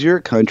invades your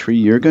country,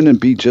 you're going to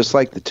be just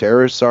like the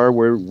terrorists are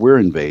where we're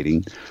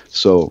invading.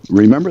 So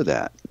remember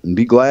that. And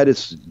be glad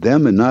it's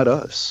them and not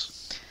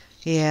us.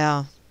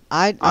 Yeah.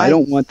 I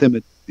don't want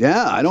them.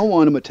 I don't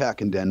want them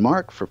attacking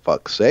Denmark, for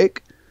fuck's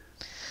sake.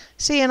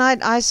 See, and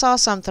I saw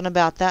something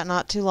about that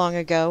not too long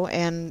ago,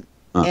 and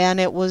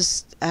it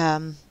was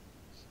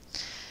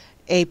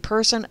a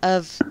person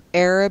of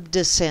Arab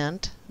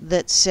descent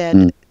that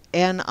said,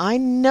 and I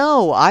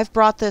know I've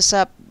brought this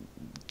up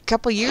a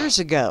couple years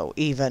ago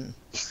even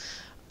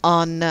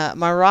on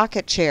my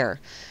rocket chair.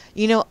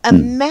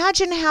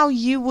 Imagine how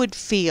you would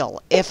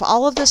feel if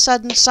all of a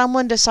sudden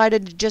someone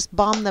decided to just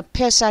bomb the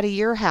piss out of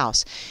your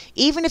house.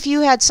 Even if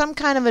you had some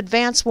kind of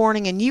advance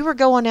warning and you were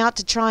going out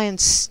to try and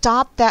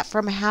stop that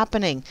from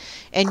happening,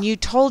 and you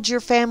told your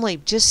family,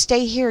 just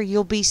stay here,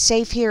 you'll be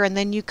safe here, and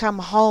then you come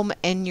home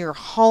and your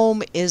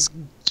home is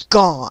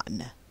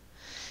gone.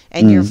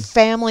 And your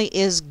family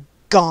is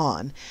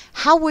gone.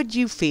 How would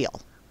you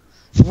feel?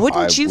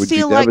 Wouldn't you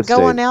feel like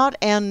going out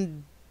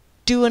and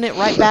doing it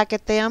right back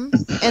at them?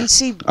 And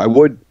see, I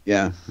would.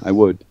 Yeah, I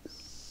would.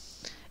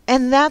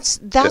 And that's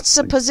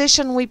the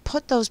position we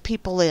put those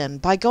people in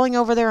by going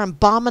over there and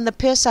bombing the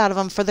piss out of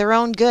them for their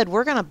own good.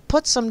 We're going to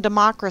put some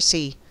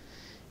democracy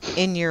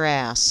in your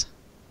ass.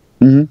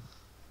 Mm-hmm.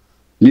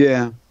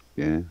 Yeah.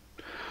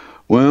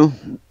 Well,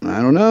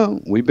 I don't know.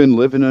 We've been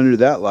living under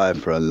that lie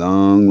for a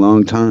long,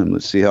 long time.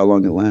 Let's see how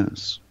long it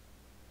lasts.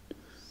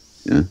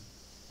 Yeah.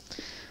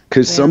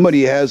 Because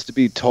somebody has to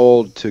be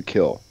told to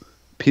kill.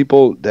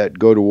 People that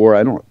go to war,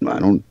 I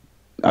don't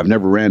I've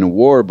never ran a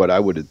war, but I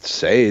would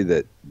say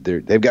that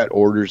they've got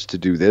orders to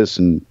do this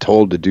and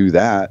told to do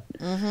that.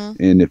 Mm-hmm.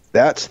 And if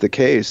that's the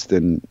case,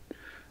 then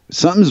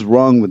something's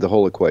wrong with the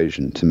whole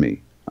equation to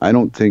me. I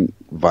don't think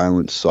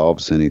violence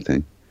solves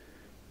anything.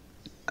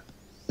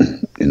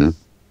 You know?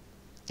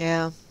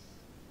 Yeah.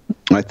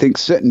 I think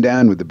sitting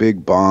down with a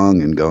big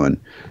bong and going,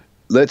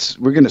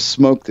 we're going to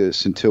smoke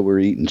this until we're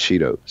eating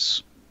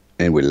Cheetos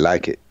and we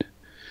like it.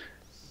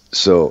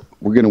 So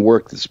we're going to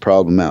work this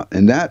problem out.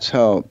 And that's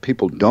how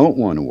people don't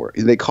want to work.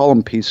 They call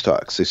them peace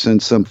talks. They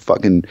send some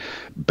fucking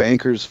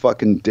banker's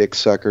fucking dick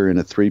sucker in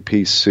a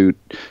 3-piece suit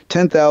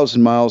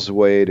 10,000 miles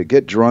away to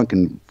get drunk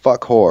and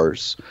fuck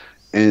whores.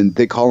 And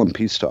they call them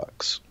peace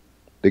talks.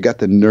 They got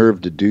the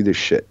nerve to do this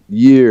shit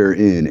year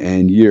in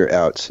and year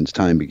out since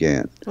time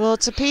began. Well,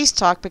 it's a peace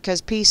talk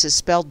because peace is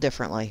spelled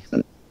differently.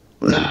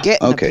 They're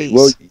getting a peace.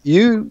 Well,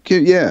 you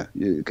can, yeah,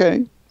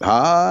 okay.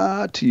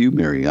 Ah, to you,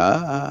 Mary.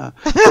 Ah.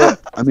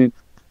 But, I mean,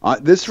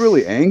 this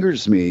really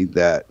angers me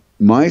that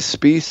my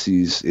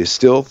species is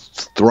still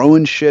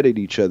throwing shit at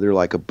each other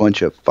like a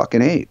bunch of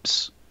fucking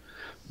apes.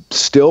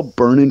 Still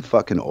burning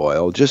fucking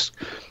oil.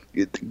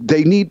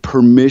 They need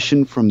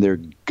permission from their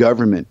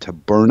government to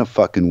burn a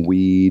fucking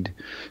weed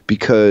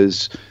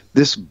because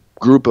this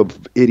group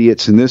of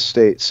idiots in this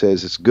state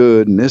says it's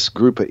good and this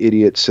group of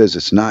idiots says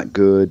it's not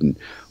good. And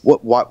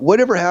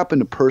whatever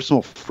happened to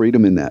personal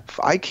freedom in that?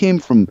 I came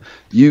from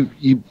you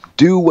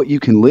do what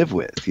you can live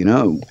with, you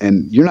know,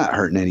 and you're not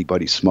hurting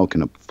anybody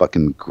smoking a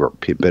fucking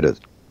bit of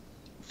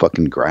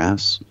fucking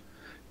grass.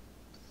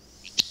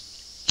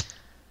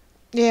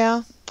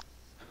 Yeah.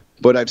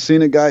 But I've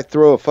seen a guy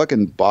throw a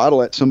fucking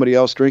bottle at somebody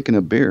else drinking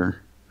a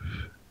beer.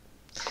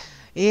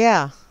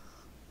 Yeah.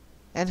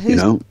 And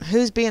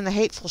who's being the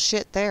hateful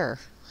shit there?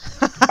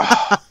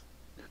 Yeah.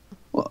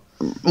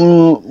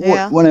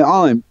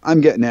 All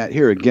I'm getting at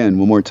here again,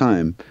 one more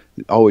time,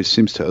 it always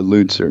seems to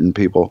elude certain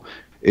people,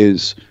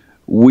 is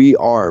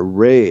we're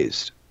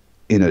raised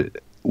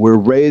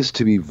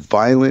to be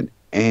violent,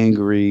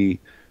 angry,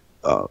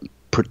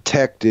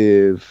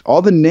 protective.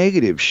 All the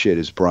negative shit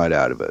is brought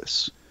out of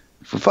us.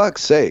 For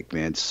fuck's sake,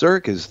 man,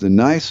 Cirque is the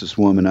nicest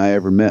woman I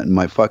ever met in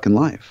my fucking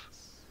life.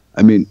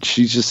 I mean,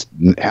 she's just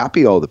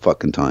happy all the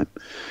fucking time.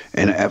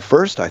 And at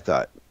first I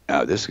thought,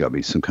 oh, this got to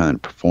be some kind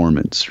of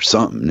performance or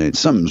something. And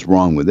something's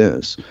wrong with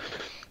this.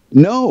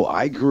 No,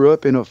 I grew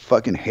up in a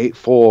fucking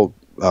hateful,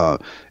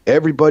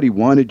 everybody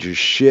wanted your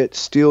shit,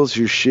 steals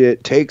your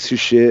shit, takes your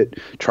shit,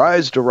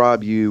 tries to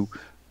rob you.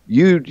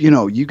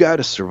 You got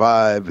to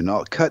survive and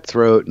all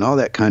cutthroat and all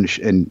that kind of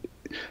shit. And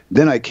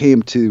then I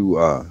came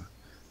to,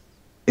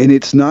 and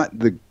it's not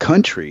the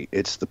country,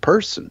 it's the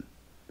person.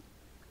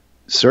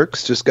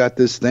 Cirque's just got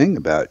this thing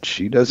about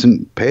she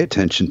doesn't pay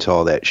attention to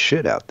all that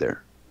shit out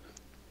there.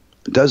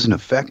 It doesn't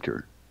affect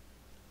her.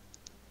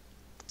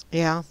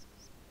 Yeah.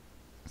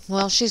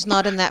 Well, she's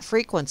not in that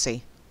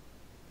frequency.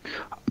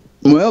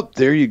 Well,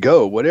 there you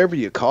go. Whatever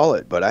you call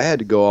it. But I had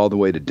to go all the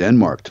way to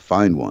Denmark to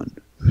find one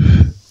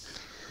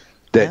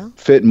that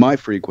fit my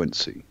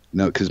frequency.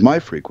 No, because my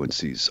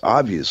frequency is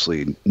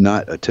obviously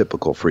not a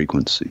typical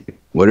frequency,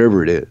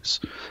 whatever it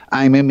is.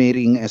 I'm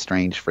emitting a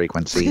strange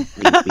frequency.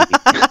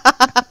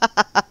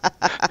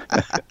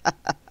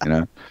 You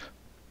know?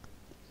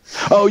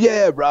 Oh,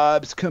 yeah,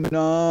 Rob's coming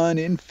on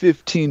in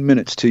 15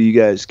 minutes till you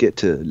guys get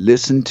to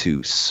listen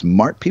to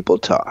smart people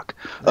talk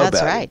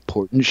about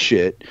important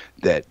shit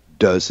that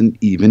doesn't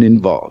even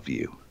involve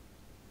you.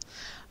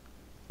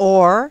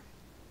 Or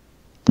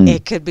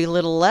it could be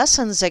little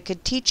lessons that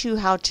could teach you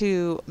how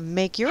to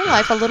make your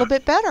life a little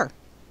bit better.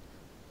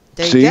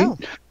 There you go.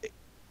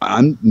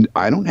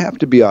 I don't have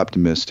to be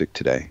optimistic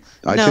today.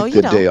 I took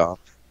the day off.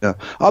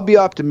 I'll be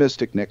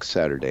optimistic next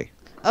Saturday.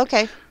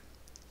 Okay.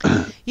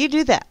 You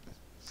do that.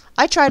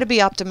 I try to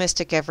be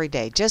optimistic every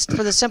day, just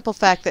for the simple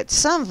fact that,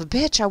 son of a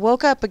bitch, I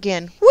woke up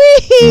again.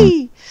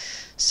 Whee!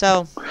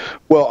 So.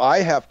 Well, I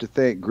have to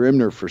thank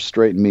Grimner for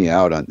straightening me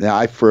out on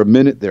that. For a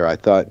minute there, I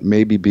thought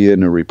maybe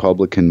being a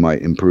Republican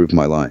might improve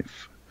my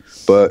life.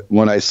 But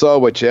when I saw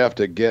what you have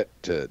to get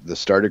to the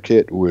starter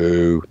kit,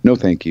 whoa, no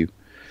thank you.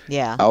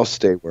 Yeah. I'll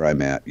stay where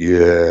I'm at.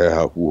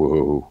 Yeah,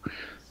 whoa.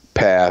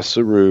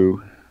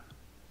 Pass-a-roo.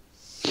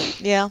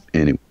 Yeah.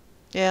 Anyway.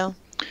 Yeah.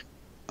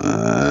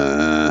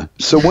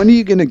 So when are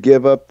you going to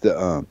give up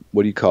the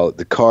what do you call it,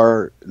 the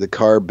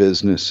car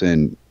business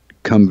and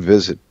come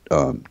visit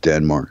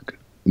Denmark?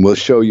 We'll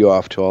show you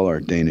off to all our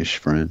Danish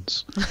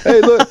friends.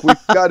 Hey, look,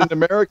 we've got an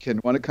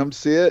American. Want to come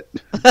see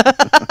it?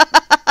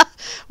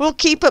 We'll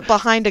keep it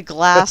behind a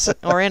glass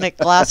or in a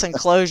glass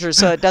enclosure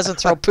so it doesn't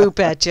throw poop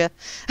at you.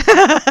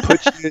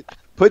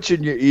 Put you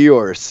in your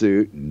Eeyore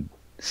suit and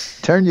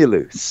turn you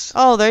loose.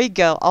 Oh, there you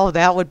go. Oh,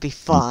 that would be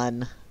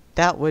fun.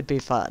 That would be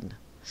fun.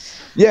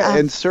 Yeah,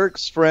 and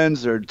Cirque's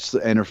friends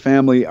and her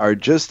family are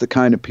just the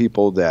kind of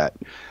people that,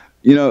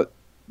 you know,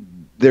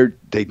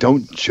 they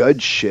don't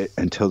judge shit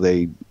until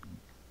they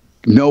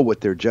know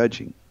what they're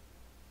judging.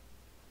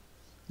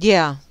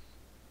 Yeah.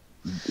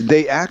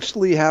 They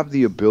actually have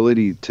the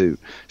ability to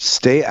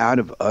stay out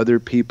of other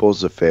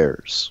people's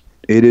affairs.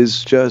 It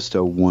is just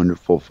a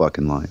wonderful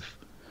fucking life.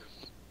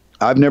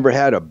 I've never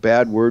had a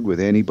bad word with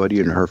anybody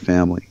in her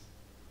family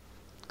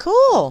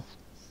Cool.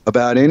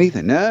 about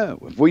anything. No,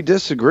 if we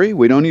disagree,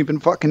 we don't even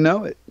fucking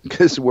know it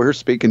because we're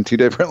speaking two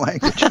different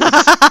languages.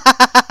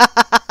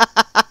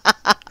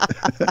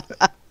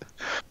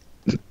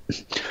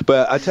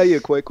 But I'll tell you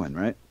a quick one,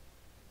 right?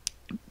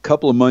 A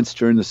couple of months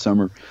during the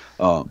summer,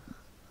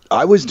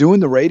 I was doing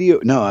the radio.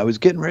 No, I was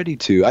getting ready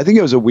to. I think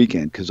it was a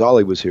weekend because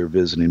Ollie was here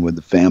visiting with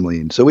the family.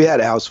 And so we had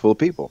a house full of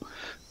people.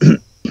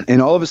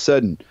 And all of a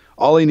sudden,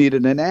 Ollie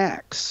needed an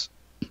axe.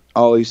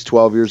 Ollie's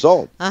 12 years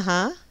old.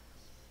 Uh-huh.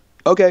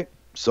 Okay.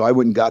 So I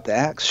went and got the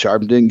axe,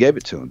 sharpened it, and gave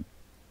it to him.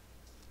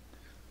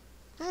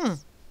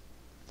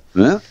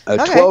 Well, a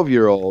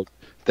 12-year-old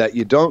that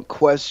you don't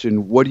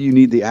question, what do you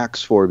need the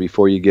axe for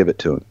before you give it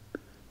to him?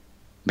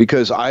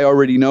 Because I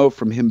already know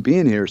from him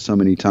being here so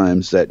many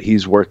times that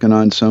he's working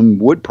on some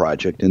wood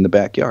project in the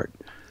backyard.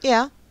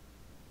 Yeah.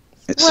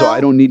 So I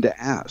don't need to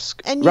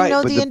ask. And you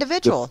know the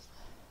individual.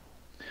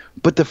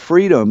 But the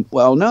freedom,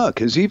 well, no,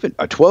 because even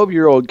a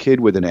 12-year-old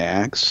kid with an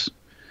axe,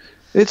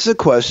 it's a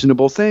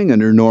questionable thing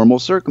under normal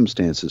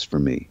circumstances for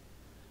me.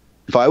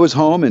 If I was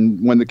home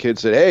and when the kid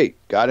said, hey,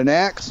 got an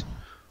axe?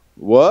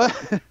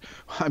 What?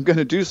 I'm going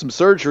to do some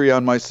surgery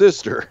on my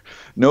sister.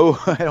 No,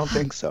 I don't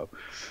think so.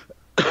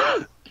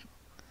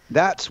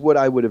 That's what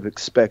I would have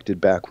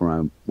expected back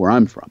where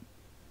I'm from.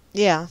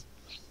 Yeah.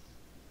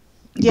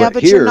 Yeah,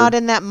 but you're not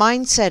in that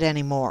mindset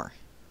anymore.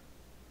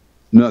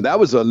 No, that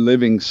was a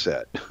living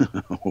set.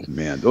 Oh,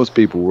 man, those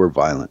people were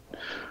violent.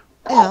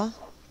 Yeah.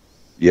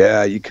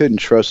 Yeah, you couldn't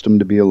trust them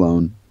to be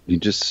alone. You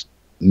just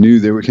knew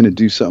they were going to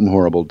do something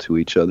horrible to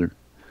each other.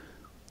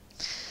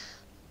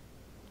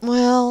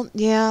 Well,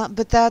 yeah,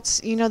 but that's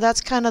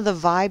kind of the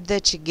vibe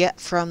that you get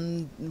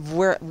from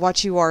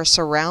what you are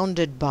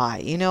surrounded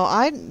by.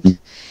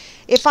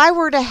 If I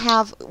were to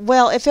have,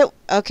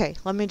 okay,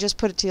 let me just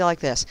put it to you like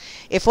this.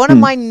 If one of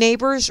my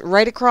neighbors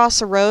right across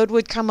the road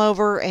would come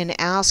over and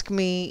ask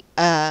me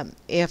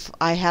if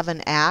I have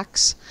an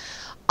axe,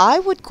 I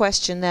would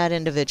question that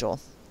individual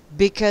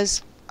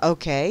because,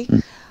 okay,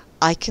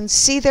 I can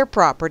see their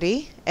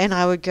property, and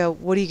I would go,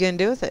 what are you going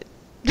to do with it?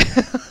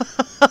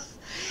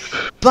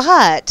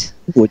 But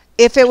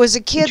if it was a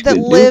kid that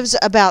lives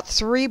about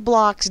 3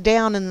 blocks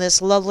down in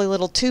this lovely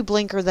little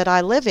 2-blinker that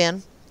I live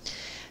in,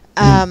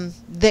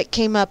 that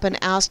came up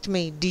and asked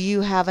me, do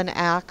you have an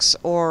axe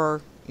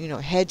or,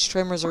 hedge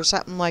trimmers or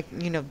something like,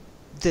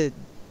 the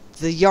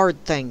yard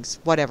things,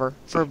 whatever,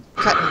 for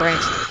cutting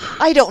branches.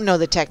 I don't know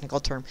the technical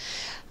term.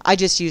 I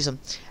just use them.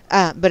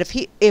 But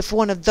if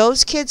one of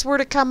those kids were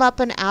to come up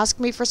and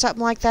ask me for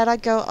something like that,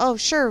 I'd go, oh,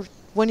 sure,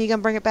 when are you going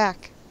to bring it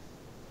back?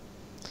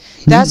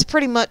 That's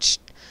pretty much,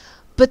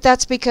 but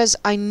that's because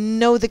I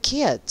know the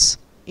kids,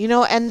 and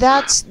and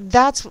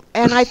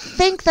I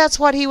think that's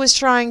what he was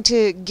trying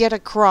to get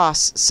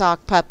across,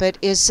 Sock Puppet,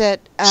 is that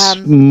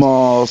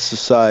small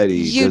society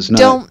you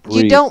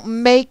don't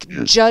make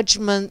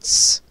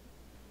judgments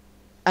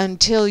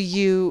until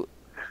you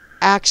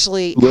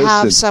actually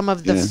have some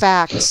of the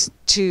facts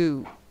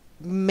to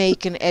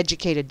make an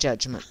educated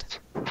judgment.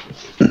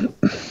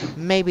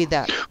 Maybe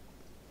that.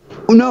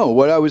 No,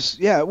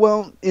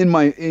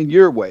 in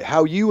your way,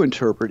 how you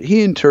interpret,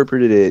 he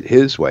interpreted it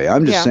his way.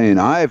 I'm just saying,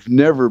 I've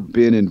never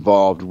been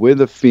involved with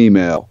a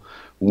female,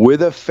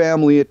 with a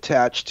family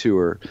attached to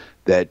her,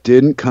 that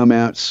didn't come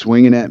out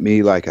swinging at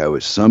me like I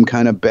was some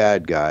kind of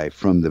bad guy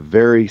from the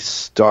very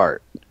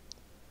start.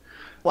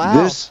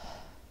 Wow.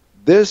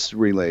 This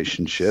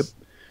relationship,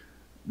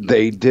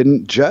 they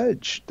didn't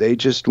judge. They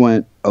just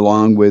went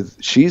along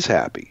with, she's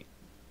happy.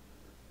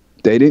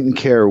 They didn't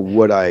care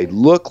what I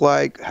look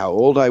like, how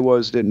old I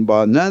was, didn't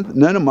bother.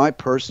 None of my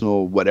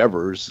personal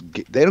whatevers.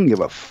 They don't give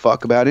a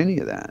fuck about any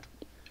of that.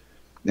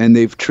 And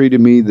they've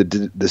treated me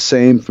the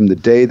same from the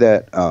day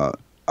that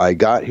I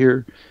got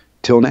here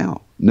till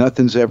now.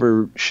 Nothing's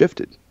ever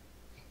shifted.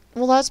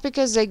 Well, that's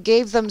because they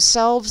gave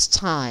themselves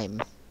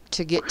time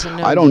to get to know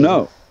you. I don't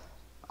know.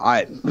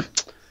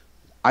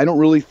 I don't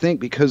really think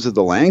because of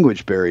the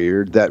language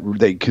barrier that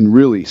they can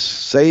really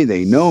say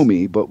they know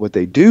me, but what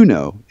they do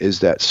know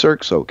is that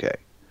Cirque's okay.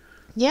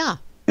 Yeah.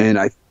 And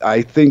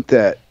I think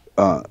that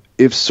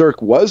if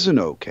Cirque wasn't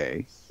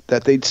okay,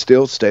 that they'd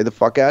still stay the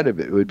fuck out of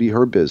it. It would be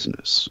her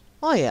business.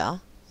 Oh, yeah.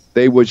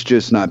 They would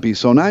just not be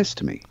so nice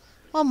to me.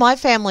 Well, my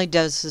family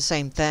does the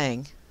same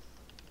thing.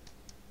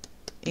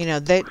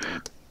 They...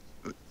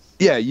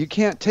 Yeah, you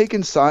can't.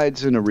 Taking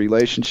sides in a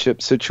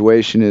relationship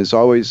situation is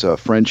always a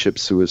friendship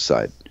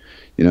suicide.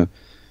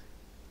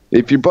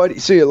 If your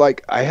buddy,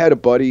 like I had a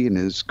buddy and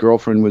his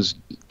girlfriend was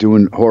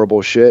doing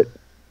horrible shit,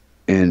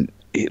 and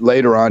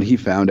later on he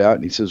found out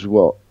and he says,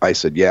 well, I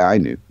said, yeah, I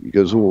knew. He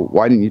goes, well,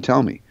 why didn't you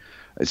tell me?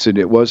 I said,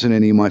 it wasn't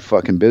any of my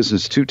fucking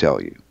business to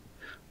tell you.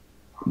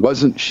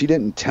 She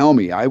didn't tell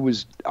me. I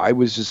was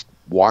just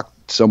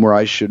walked somewhere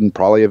I shouldn't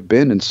probably have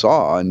been and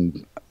saw,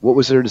 and what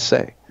was there to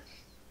say?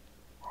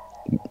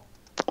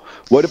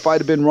 What if I'd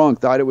have been wrong,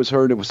 thought it was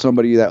her and it was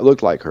somebody that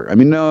looked like her? I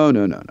mean,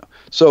 no.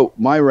 So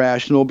my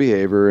rational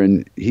behavior,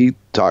 and he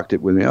talked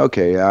it with me,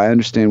 okay, I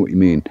understand what you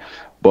mean,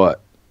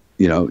 but,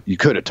 you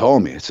could have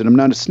told me. I said, I'm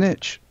not a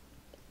snitch.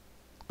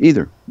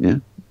 Either. Yeah.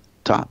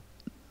 Top.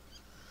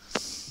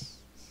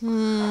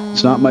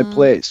 It's not my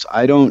place.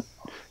 I don't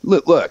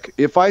look,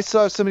 if I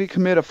saw somebody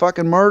commit a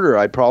fucking murder,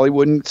 I probably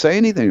wouldn't say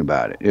anything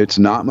about it. It's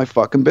not my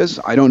fucking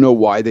business. I don't know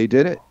why they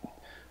did it.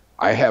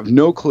 I have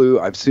no clue.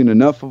 I've seen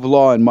enough of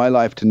law in my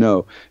life to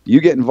know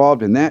you get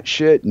involved in that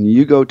shit and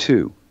you go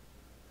too.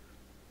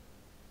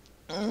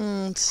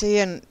 See,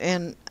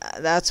 and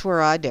that's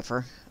where I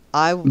differ.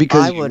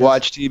 Because you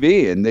watch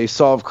TV and they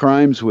solve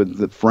crimes with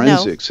the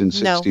forensics in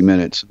 60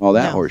 minutes, all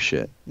that horse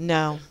shit.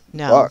 No.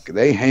 Fuck,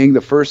 they hang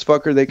the first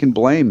fucker they can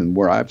blame, and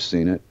where I've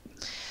seen it.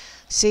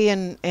 See,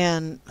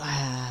 and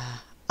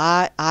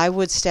I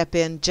would step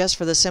in just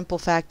for the simple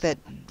fact that,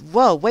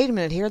 whoa, wait a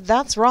minute here,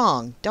 that's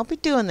wrong. Don't be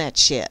doing that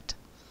shit.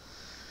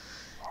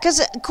 Because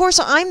of course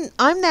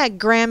I'm that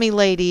Grammy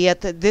lady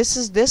at the this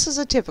is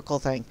a typical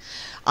thing.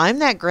 I'm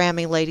that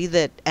Grammy lady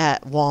that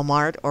at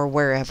Walmart or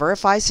wherever,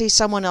 if I see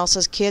someone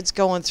else's kids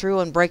going through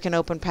and breaking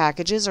open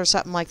packages or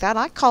something like that,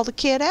 I call the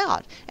kid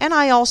out, and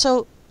I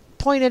also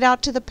point it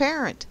out to the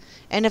parent.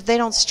 And if they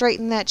don't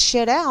straighten that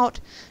shit out,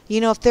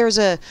 you know, if there's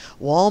a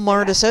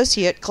Walmart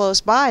associate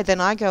close by, then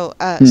I go,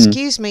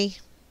 excuse me.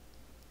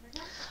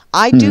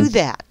 I do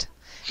that.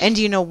 And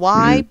do you know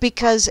why?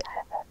 Because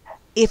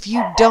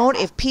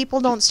if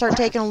people don't start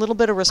taking a little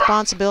bit of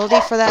responsibility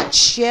for that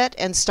shit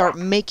and start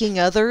making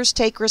others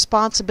take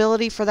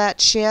responsibility for that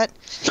shit,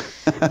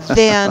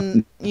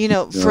 then, you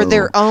know, for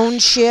their own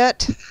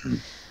shit,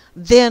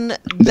 then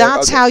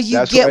that's how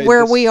you get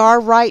where we are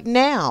right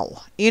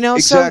now. You know,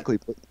 exactly.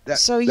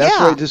 That's where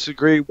I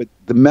disagree with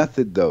the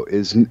method, though.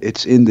 It's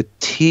in the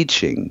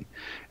teaching,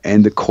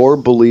 and the core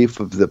belief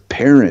of the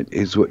parent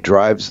is what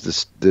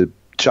drives the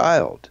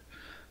child.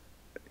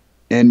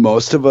 And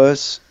most of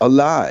us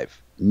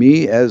alive,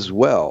 me as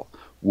well,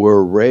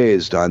 were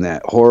raised on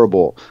that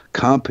horrible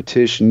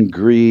competition,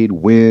 greed,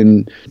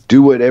 win,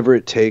 do whatever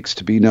it takes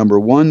to be number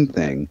one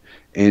thing.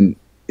 And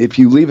if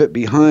you leave it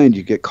behind,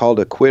 you get called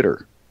a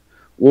quitter.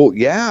 Well,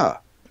 yeah.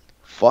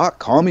 Fuck,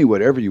 call me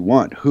whatever you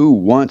want. Who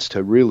wants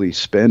to really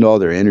spend all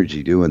their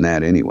energy doing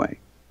that anyway?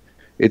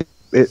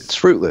 It's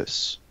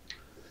fruitless.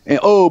 And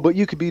but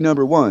you could be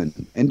number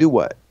one and do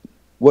what?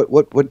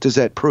 What does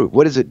that prove?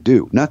 What does it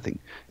do? Nothing.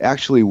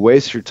 Actually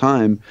waste your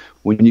time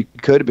when you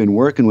could have been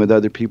working with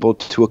other people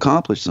to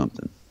accomplish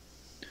something.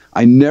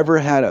 I never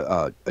had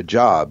a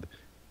job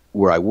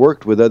where I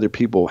worked with other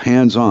people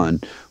hands-on,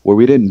 where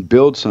we didn't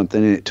build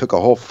something and it took a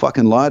whole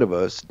fucking lot of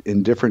us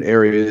in different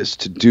areas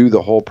to do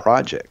the whole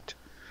project.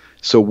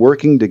 So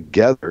working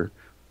together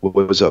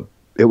was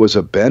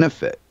a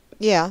benefit.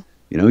 Yeah.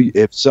 You know,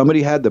 if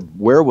somebody had the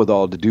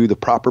wherewithal to do the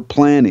proper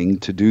planning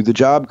to do the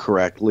job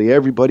correctly,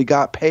 everybody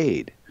got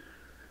paid.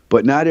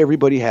 But not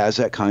everybody has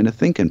that kind of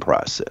thinking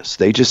process.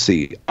 They just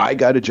see, I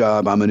got a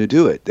job, I'm going to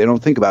do it. They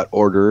don't think about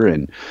order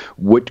and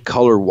what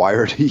color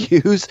wire to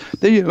use.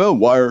 They,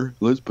 wire,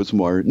 let's put some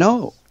wire.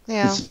 No,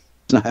 it's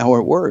not how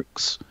it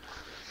works.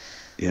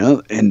 You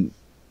know, and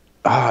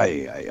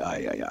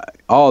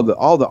all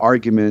the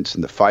arguments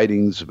and the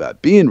fightings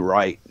about being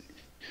right.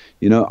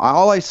 You know,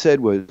 all I said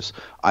was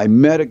I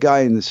met a guy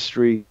in the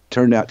street,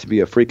 turned out to be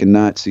a freaking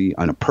Nazi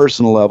on a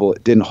personal level.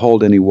 It didn't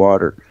hold any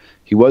water.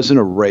 He wasn't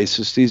a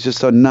racist. He's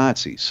just a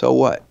Nazi. So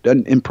what?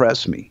 Doesn't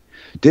impress me.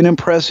 Didn't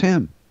impress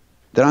him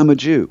that I'm a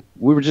Jew.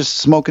 We were just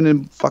smoking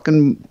a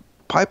fucking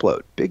pipe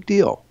load. Big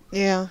deal.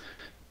 Yeah.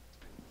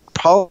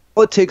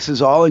 Politics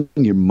is all in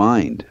your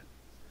mind.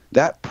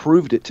 That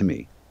proved it to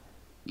me.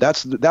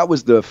 That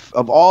was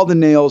of all the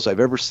nails I've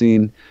ever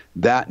seen,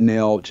 that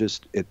nail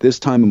just at this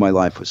time of my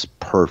life was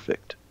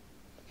perfect.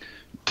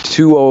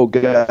 Two old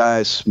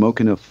guys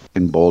smoking a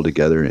fucking bowl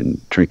together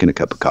and drinking a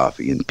cup of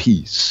coffee in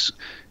peace.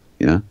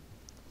 You know?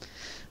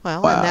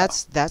 Well, wow.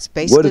 And that's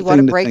basically what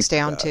it breaks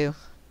down to.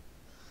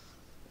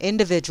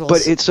 Individuals.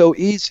 But it's so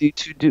easy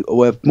to do.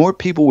 Well, if more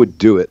people would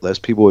do it, less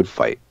people would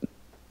fight.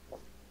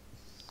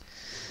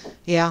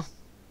 Yeah.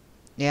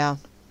 Yeah.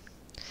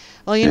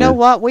 Well, you know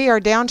what? We are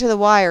down to the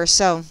wire,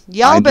 so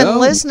y'all been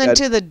listening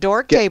to the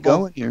Dork Table.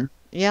 Going here.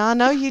 Yeah, I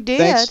know you did.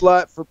 Thanks a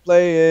lot for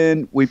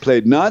playing. We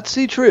played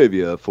Nazi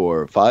trivia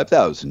for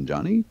 5,000,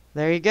 Johnny.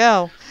 There you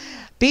go.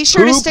 Be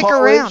sure to stick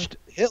around.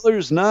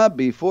 Hitler's knob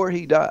before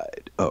he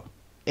died. Oh.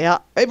 Yeah.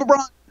 Ava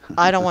Braun.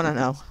 I don't want to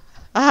know.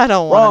 I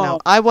don't want to know.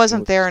 I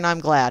wasn't there, and I'm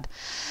glad.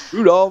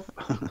 Rudolph.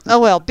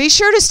 Oh, well, be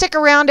sure to stick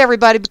around,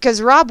 everybody,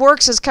 because Rob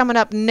Works is coming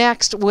up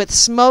next with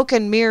Smoke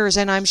and Mirrors,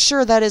 and I'm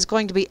sure that is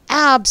going to be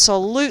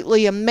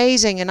absolutely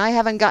amazing, and I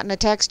haven't gotten a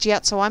text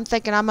yet, so I'm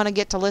thinking I'm going to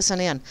get to listen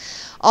in.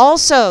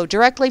 Also,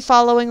 directly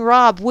following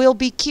Rob will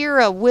be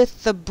Kira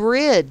with The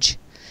Bridge,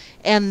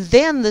 and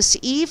then this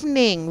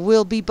evening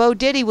will be Bo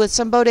Diddy with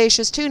some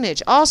bodacious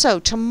tunage. Also,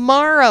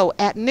 tomorrow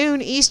at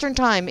noon Eastern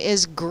Time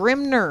is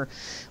Grimner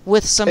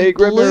with some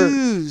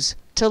blues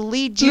to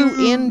lead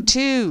you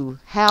into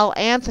Hal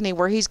Anthony,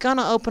 where he's going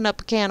to open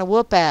up a can of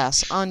whoop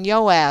ass on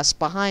yo ass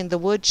behind the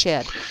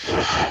woodshed.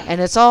 And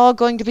it's all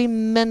going to be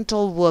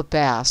mental whoop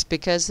ass,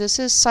 because this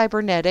is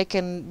cybernetic,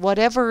 and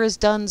whatever is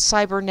done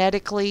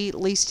cybernetically, at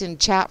least in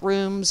chat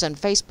rooms and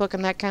Facebook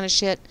and that kind of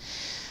shit,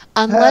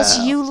 Unless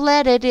you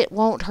let it, it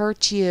won't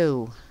hurt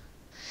you.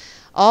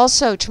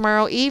 Also,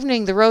 tomorrow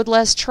evening, The Road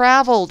Less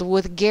Traveled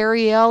with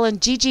Gary L.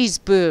 and Gigi's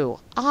Boo.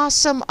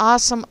 Awesome,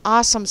 awesome,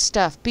 awesome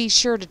stuff. Be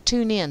sure to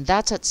tune in.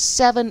 That's at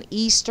 7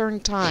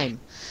 Eastern Time.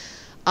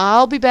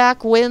 I'll be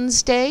back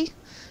Wednesday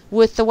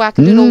with the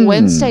Wackadoodle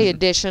Wednesday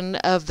edition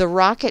of The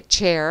Rocket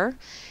Chair.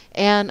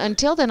 And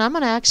until then, I'm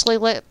going to actually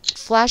let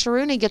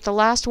Flasharoonie get the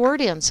last word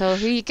in. So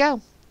here you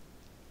go.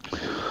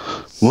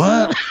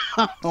 What?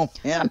 Oh,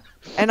 man.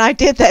 And I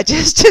did that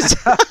just as...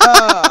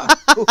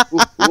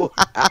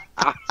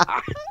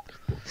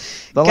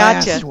 The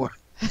Gotcha. last word.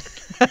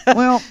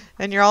 Well,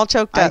 and you're all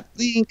choked up.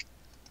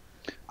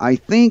 I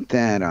think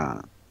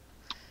that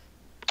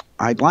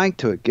I'd like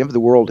to give the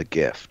world a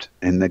gift,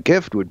 and the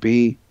gift would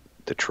be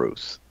the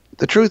truth.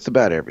 The truth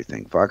about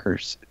everything,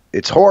 fuckers.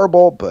 It's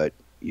horrible, but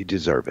you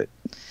deserve it.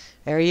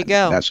 There you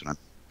go. That's what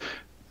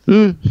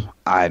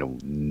I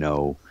don't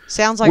know.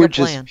 Sounds like We're a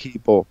plan. just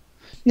people.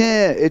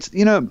 Yeah, it's,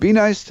 be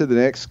nice to the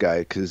next guy,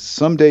 because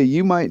someday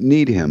you might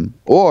need him,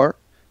 or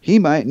he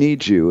might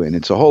need you, and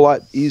it's a whole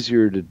lot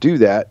easier to do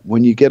that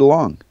when you get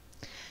along.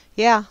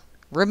 Yeah.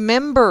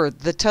 Remember,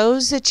 the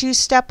toes that you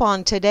step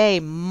on today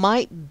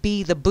might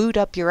be the boot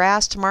up your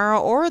ass tomorrow,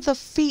 or the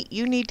feet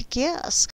you need to kiss.